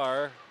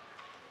JR.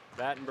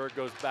 Battenberg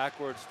goes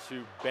backwards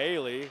to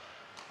Bailey.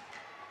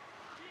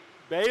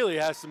 Bailey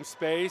has some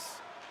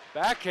space.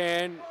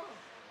 Backhand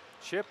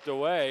chipped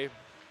away.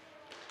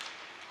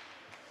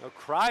 Now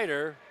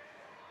Kreider.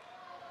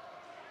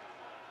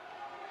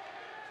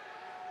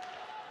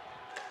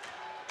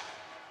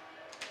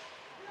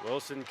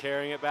 Wilson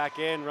carrying it back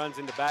in, runs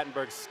into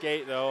Battenberg's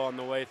skate though on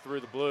the way through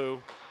the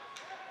blue.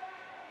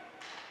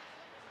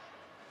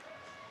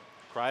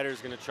 Kreider's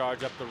gonna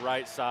charge up the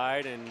right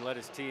side and let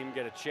his team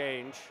get a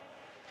change.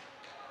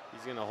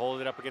 He's gonna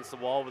hold it up against the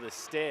wall with his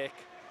stick,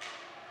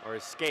 or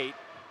his skate.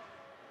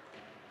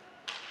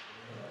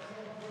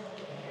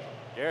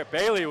 Garrett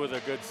Bailey with a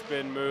good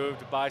spin move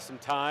to buy some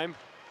time.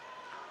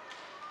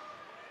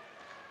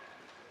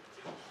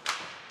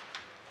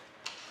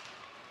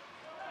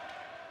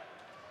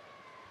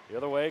 The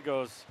other way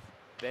goes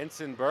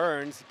Benson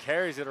Burns. He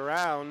carries it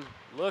around,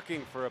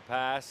 looking for a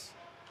pass.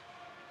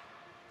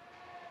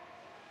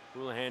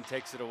 Houlihan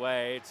takes it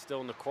away. It's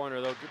still in the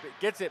corner though.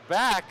 Gets it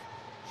back.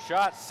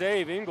 Shot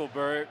save,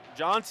 Engelbert.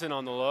 Johnson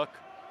on the look.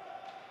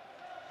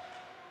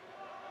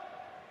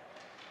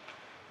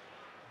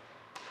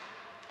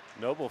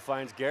 Noble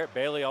finds Garrett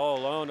Bailey all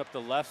alone up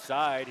the left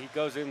side. He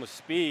goes in with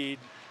speed.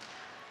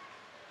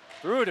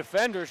 Through a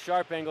defender,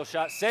 sharp angle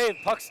shot, save.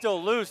 Puck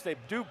still loose. They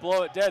do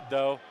blow it dead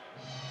though.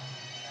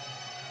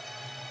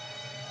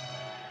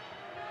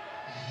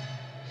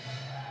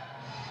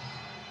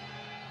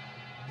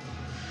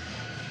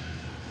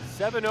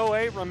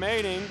 .708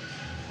 remaining.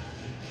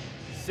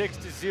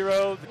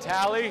 6-0 the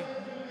tally.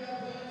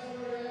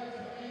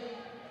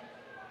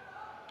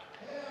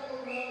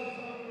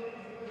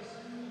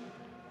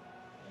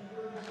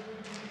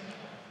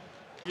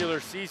 Regular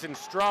season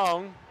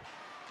strong.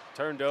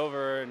 Turned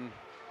over in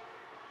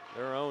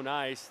their own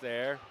ice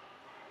there.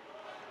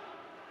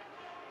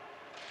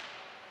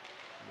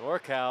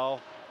 NorCal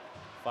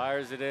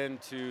fires it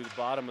into the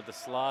bottom of the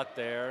slot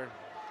there.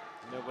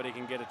 Nobody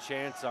can get a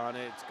chance on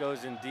it. It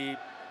goes in deep.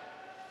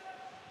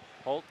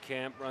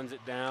 Holtkamp runs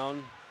it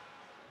down.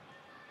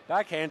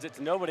 Backhands it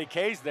to nobody.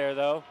 Kay's there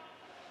though.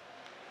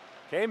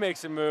 Kay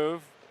makes a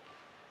move.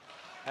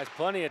 Has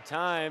plenty of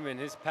time, and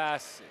his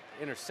pass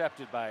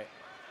intercepted by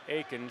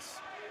Akins.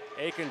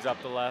 Akins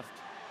up the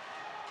left.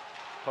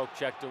 Poke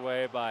checked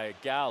away by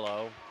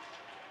Gallo.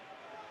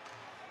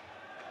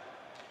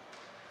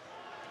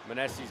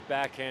 Manesi's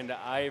backhand to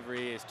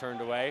Ivory is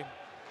turned away.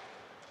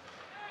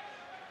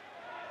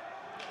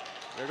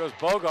 There goes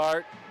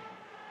Bogart.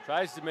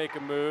 Tries to make a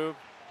move.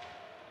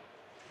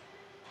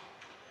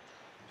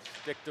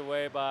 Sticked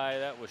away by,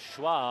 that was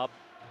Schwab.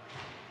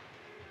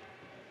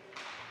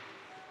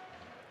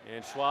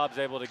 And Schwab's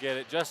able to get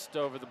it just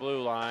over the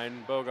blue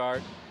line.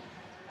 Bogart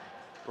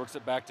works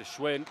it back to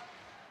Schwind.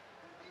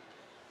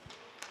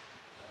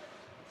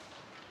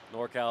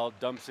 NorCal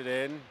dumps it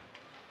in.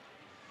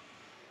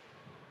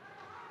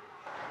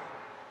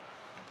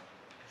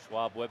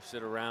 Schwab whips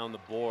it around the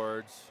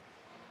boards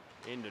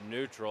into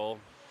neutral.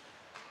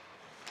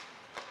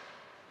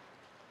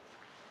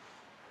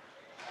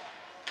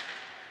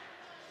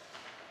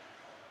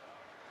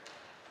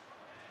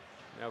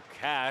 Now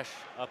Cash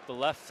up the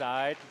left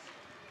side.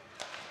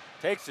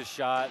 Takes a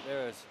shot.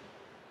 There's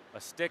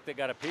a stick that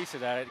got a piece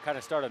of that. It kind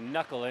of started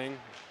knuckling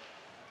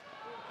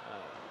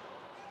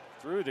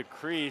through the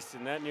crease,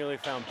 and that nearly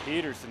found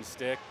Peterson's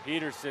stick.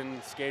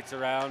 Peterson skates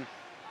around.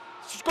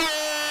 Score!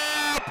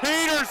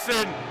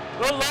 Peterson,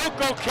 the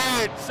local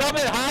kid,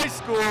 Summit High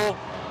School,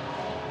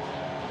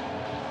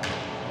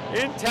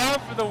 in town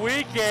for the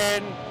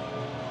weekend,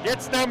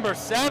 gets number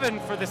 7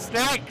 for the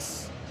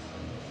Snakes.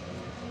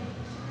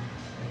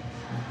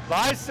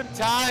 Buys some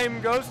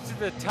time, goes to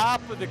the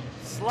top of the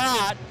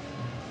slot,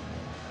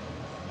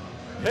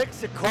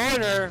 picks a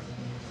corner,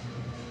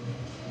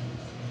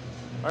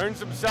 earns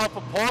himself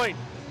a point.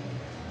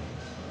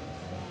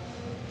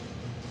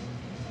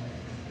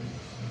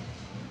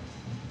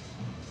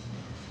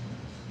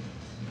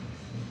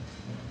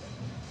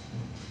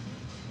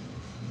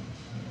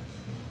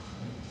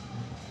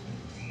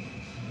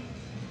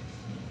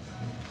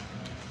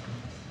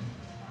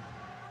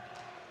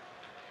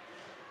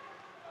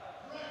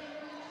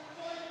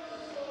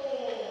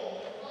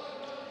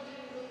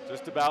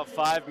 Just about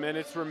 5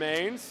 minutes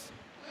remains.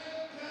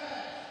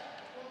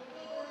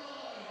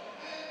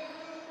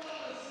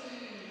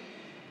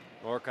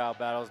 NorCal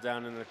battles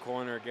down in the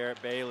corner.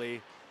 Garrett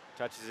Bailey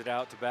touches it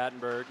out to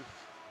Battenberg.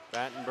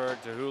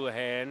 Battenberg to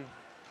Houlihan.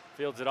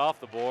 Fields it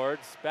off the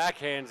boards.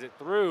 Backhands it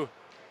through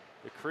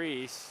the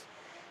crease.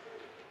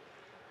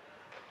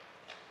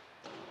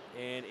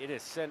 And it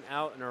is sent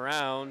out and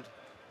around.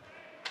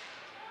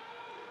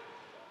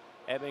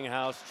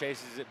 Ebbinghaus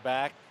chases it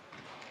back.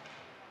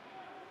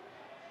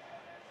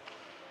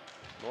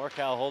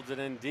 NorCal holds it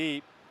in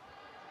deep.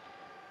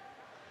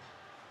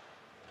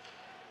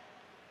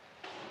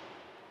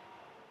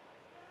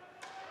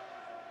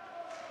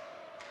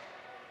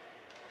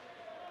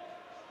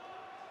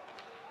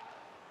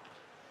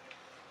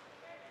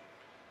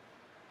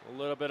 A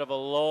little bit of a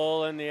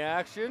lull in the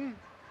action.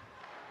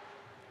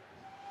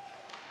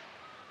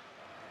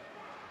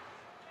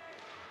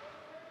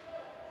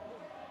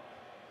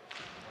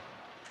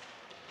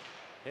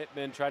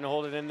 Hitmen trying to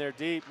hold it in there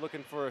deep,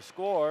 looking for a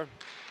score.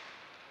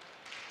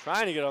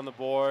 Trying to get on the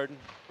board.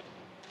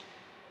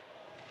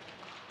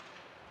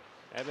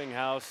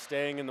 Ebbinghaus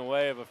staying in the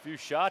way of a few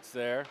shots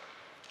there.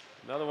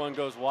 Another one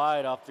goes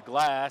wide off the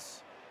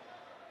glass.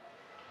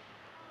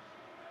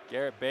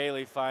 Garrett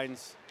Bailey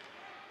finds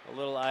a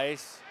little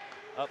ice.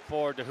 Up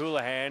forward to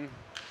Houlihan.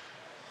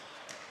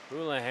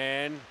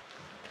 Houlihan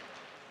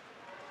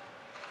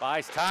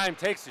buys time,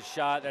 takes a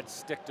shot. That's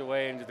sticked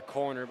away into the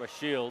corner by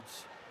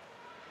Shields.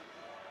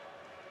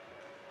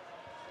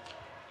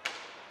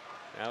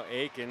 Now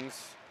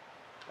Akins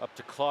up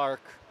to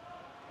Clark.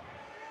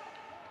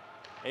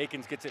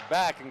 Akins gets it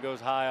back and goes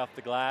high off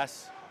the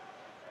glass.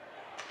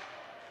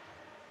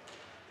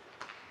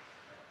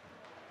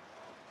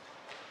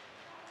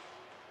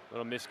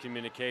 Little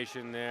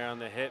miscommunication there on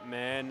the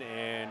Hitmen,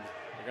 and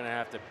they're gonna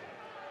have to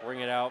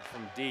bring it out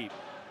from deep.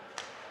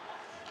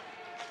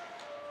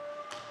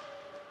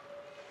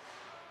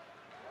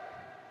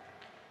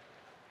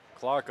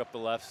 Clark up the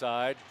left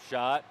side,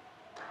 shot,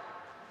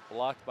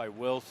 blocked by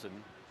Wilson.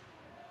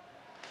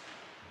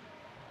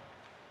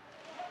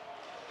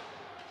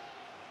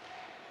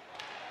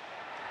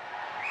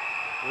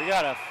 We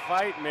got a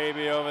fight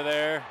maybe over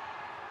there.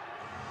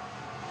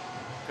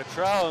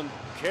 Cottrell and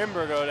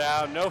Kimber go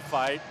down, no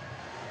fight.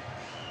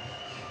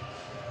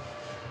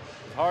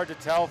 It's hard to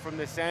tell from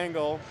this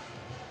angle.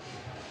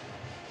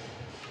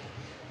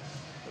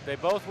 But they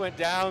both went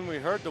down, we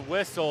heard the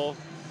whistle.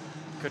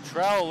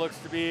 Cottrell looks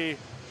to be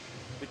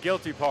the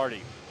guilty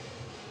party.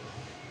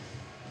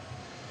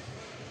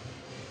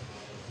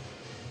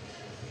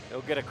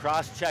 They'll get a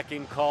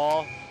cross-checking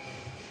call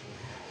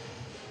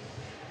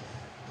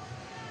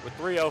with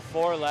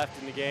 3:04 left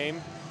in the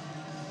game.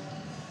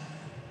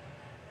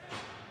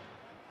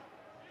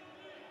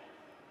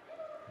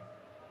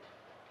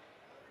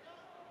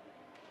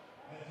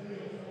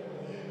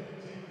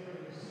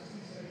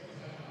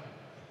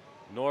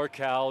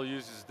 NorCal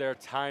uses their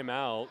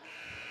timeout.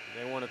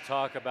 They want to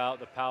talk about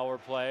the power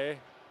play.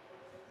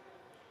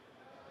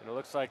 And it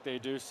looks like they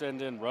do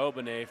send in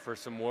Robinet for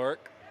some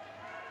work.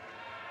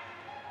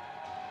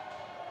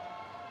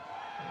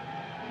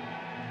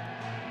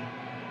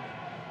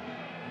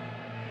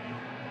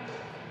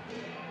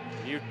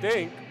 You'd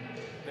think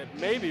that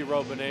maybe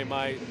Robinet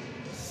might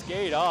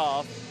skate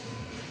off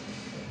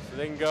so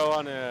they can go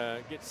on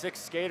get 6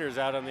 skaters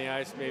out on the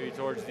ice maybe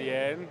towards the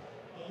end.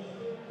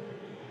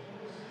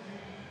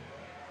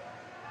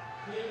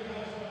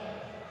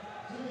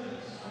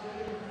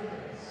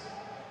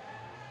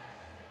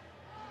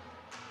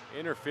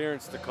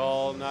 Interference to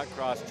call, not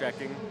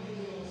cross-checking.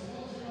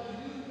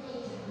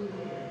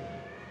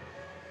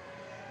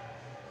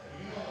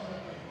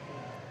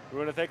 We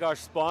want to thank our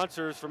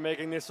sponsors for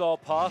making this all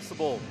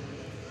possible.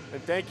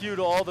 And thank you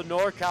to all the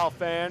NorCal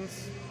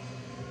fans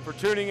for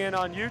tuning in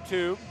on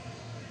YouTube.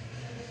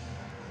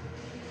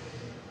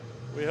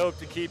 We hope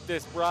to keep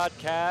this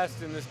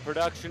broadcast and this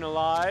production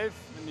alive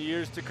in the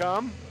years to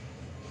come.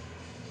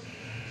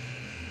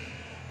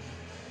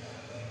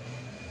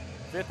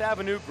 Fifth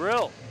Avenue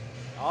Grill,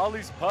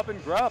 Ollie's Pub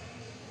and Grub,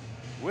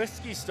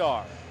 Whiskey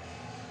Star,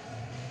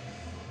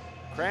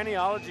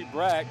 Craniology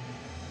Breck,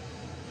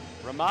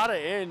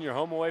 Ramada Inn, your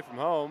home away from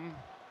home.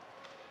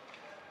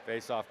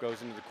 Face-off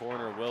goes into the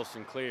corner,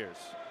 Wilson clears.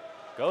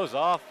 Goes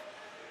off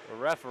the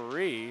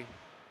referee.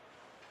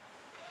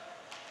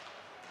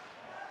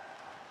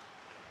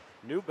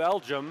 New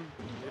Belgium,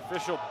 the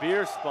official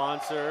beer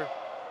sponsor.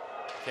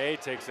 Kay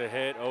takes a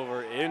hit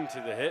over into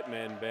the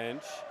Hitmen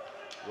bench,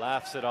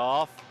 laughs it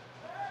off.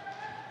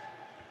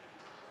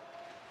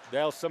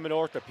 Dale Summit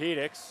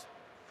Orthopedics,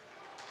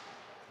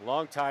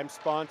 longtime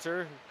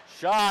sponsor.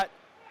 Shot,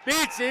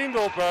 beats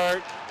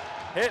Engelbert.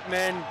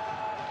 Hitmen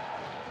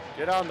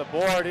get on the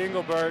board.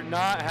 Engelbert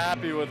not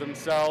happy with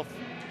himself.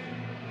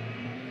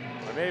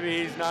 Or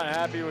maybe he's not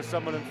happy with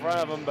someone in front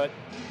of him, but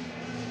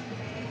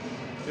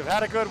you've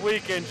had a good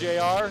weekend,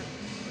 JR.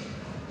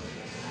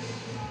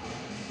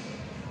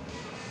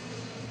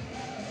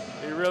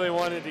 He really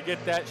wanted to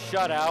get that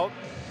shutout.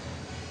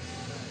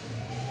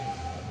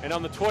 And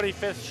on the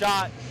 25th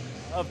shot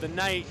of the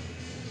night,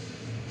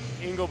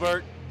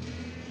 Engelbert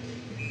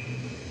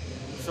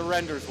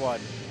surrenders one.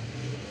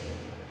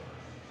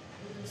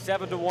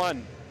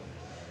 7-1.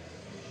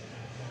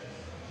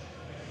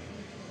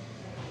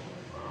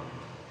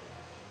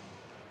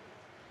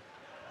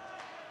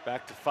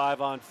 Back to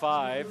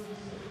 5-on-5.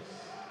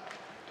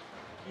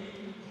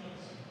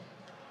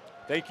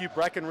 Thank you,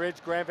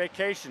 Breckenridge Grand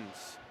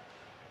Vacations.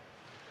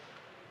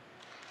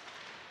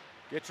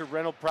 Get your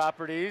rental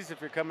properties if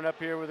you're coming up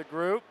here with a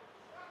group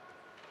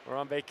or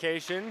on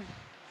vacation.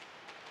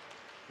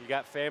 You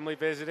got family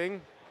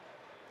visiting.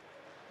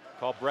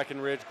 Call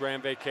Breckenridge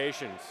Grand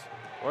Vacations.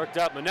 Worked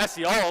up,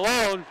 Manessi all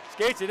alone,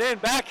 skates it in,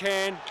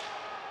 backhand.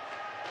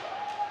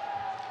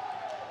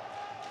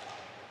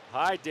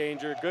 High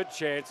danger, good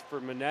chance for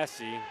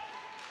Manessi.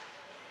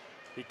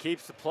 He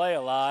keeps the play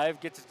alive,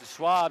 gets it to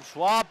Schwab.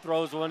 Schwab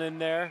throws one in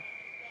there.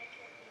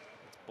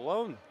 It's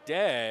blown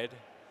dead.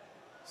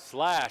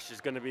 Slash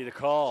is going to be the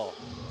call.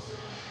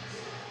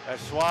 As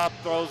Schwab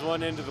throws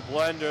one into the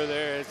blender,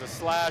 there is a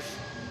slash.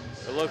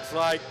 It looks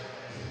like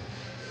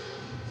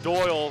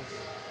Doyle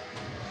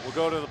will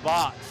go to the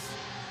box.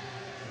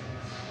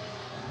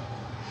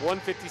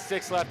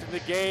 1:56 left in the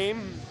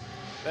game.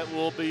 That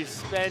will be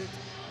spent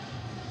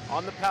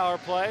on the power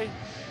play.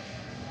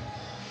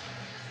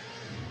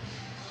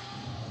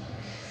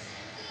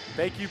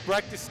 Thank you,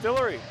 Breckenridge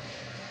Distillery.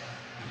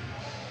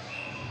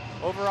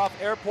 Over off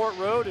Airport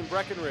Road in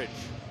Breckenridge.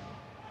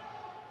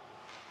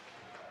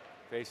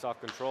 Face-off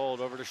controlled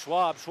over to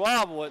Schwab.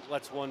 Schwab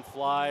lets one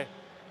fly.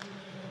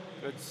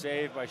 Good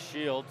save by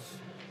Shields.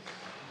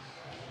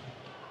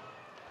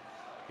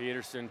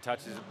 Peterson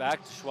touches it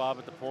back to Schwab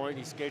at the point.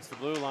 He skates the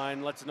blue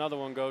line, lets another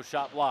one go,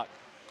 shot block.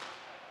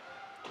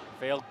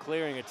 Failed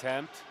clearing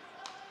attempt.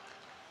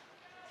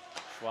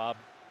 Schwab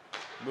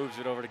moves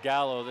it over to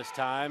Gallo this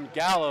time.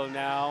 Gallo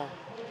now.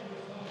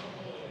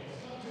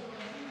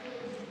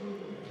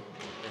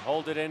 They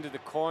hold it into the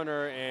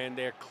corner and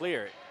they're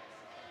clear it.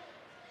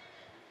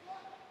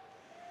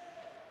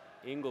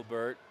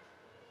 Engelbert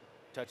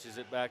touches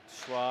it back to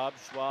Schwab.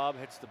 Schwab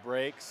hits the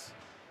brakes.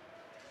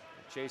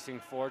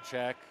 Chasing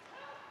forecheck.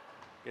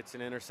 Gets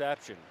an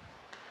interception.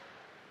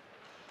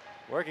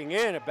 Working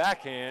in a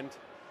backhand.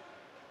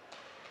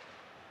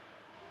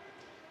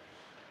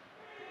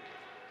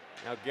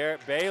 Now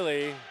Garrett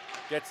Bailey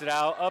gets it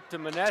out up to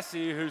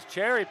Manessi, who's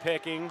cherry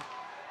picking.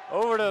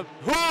 Over to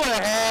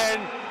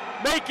Houlihan.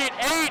 Make it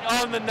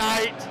 8 on the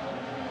night.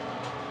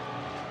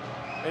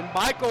 And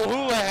Michael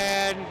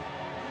Houlihan,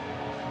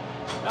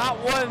 not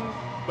one,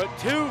 but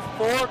 2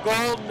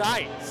 4-goal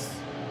nights.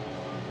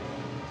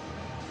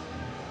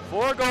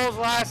 4 goals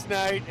last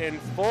night and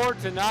 4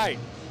 tonight.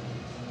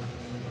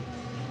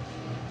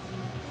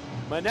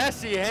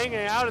 Manessi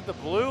hanging out at the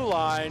blue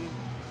line.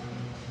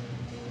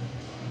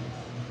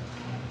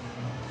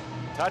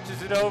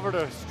 Touches it over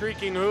to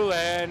streaking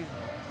Houlihan.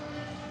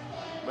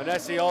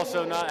 Manessi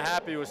also not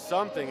happy with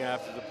something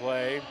after the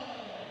play.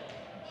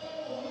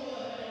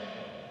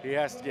 He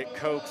has to get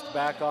coaxed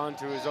back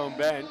onto his own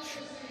bench.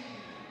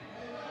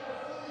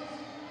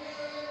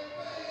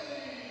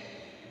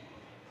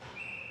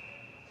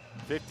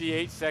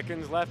 .58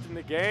 seconds left in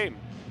the game.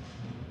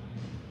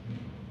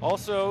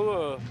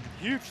 Also, a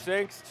huge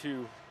thanks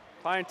to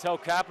Clientele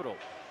Capital.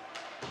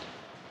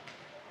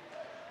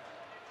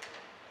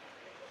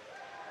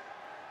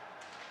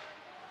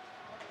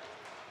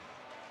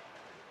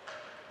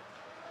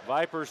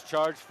 Vipers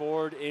charge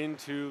forward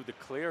into the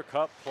Clear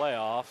Cup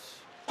playoffs.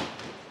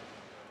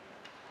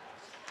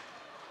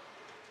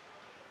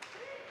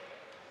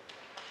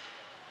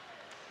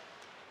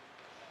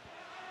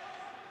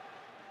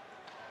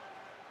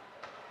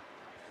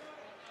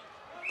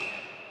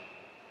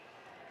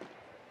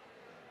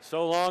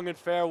 So long and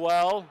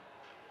farewell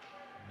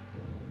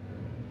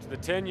to the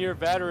 10-year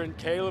veteran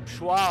Caleb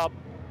Schwab.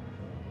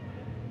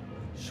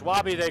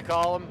 Schwaby, they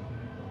call him.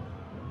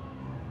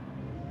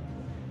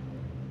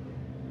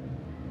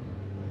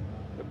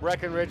 The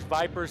Breckenridge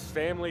Vipers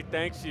family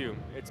thanks you.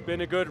 It's been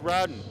a good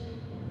run.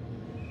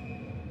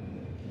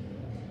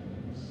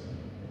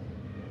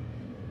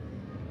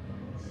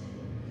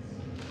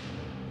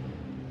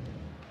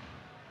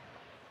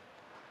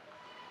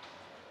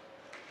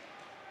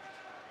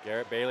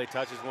 Garrett Bailey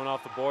touches one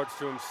off the boards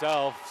to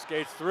himself,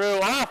 skates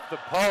through, off the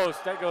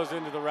post. That goes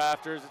into the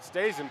rafters. It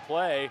stays in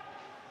play.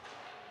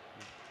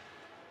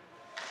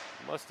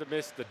 Must have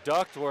missed the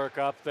ductwork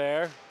up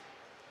there.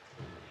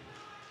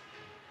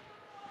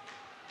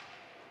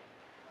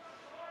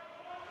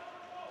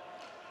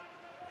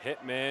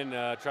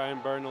 Hitmen try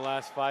and burn the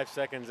last 5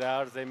 seconds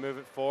out as they move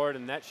it forward,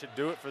 and that should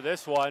do it for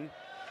this one.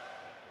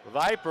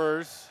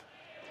 Vipers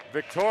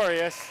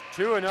victorious,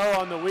 2-0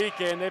 on the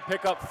weekend. They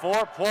pick up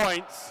 4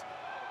 points.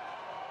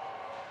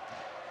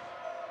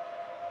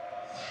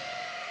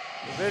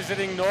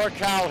 Visiting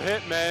NorCal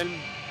Hitmen,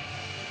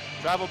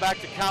 travel back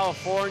to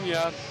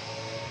California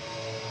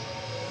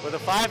with a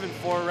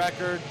 5-4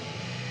 record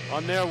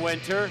on their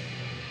winter.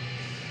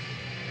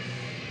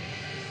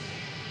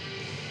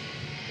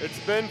 It's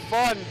been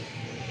fun.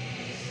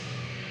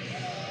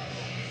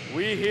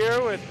 We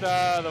here with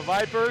the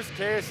Vipers,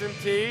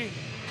 KSMT,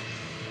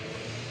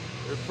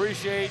 we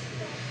appreciate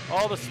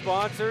all the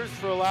sponsors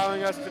for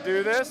allowing us to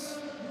do this.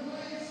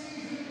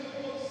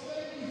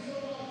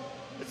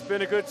 It's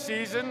been a good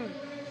season.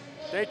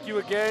 Thank you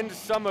again to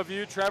some of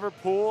you, Trevor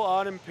Poole,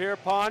 Autumn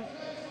Pierpont,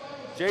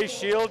 Jay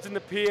Shields in the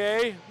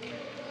PA,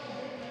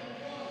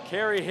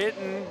 Carrie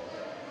Hinton.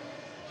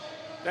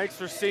 Thanks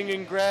for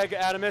singing, Greg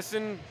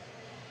Adamison.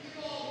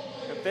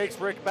 And thanks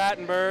Rick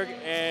Battenberg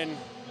and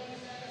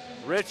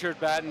Richard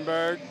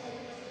Battenberg,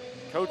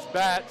 Coach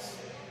Bats,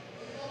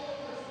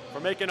 for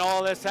making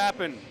all this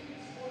happen.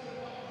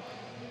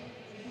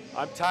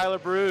 I'm Tyler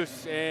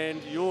Bruce,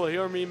 and you'll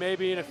hear me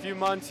maybe in a few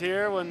months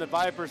here when the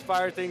Vipers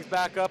fire things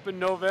back up in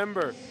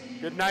November.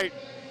 Good night.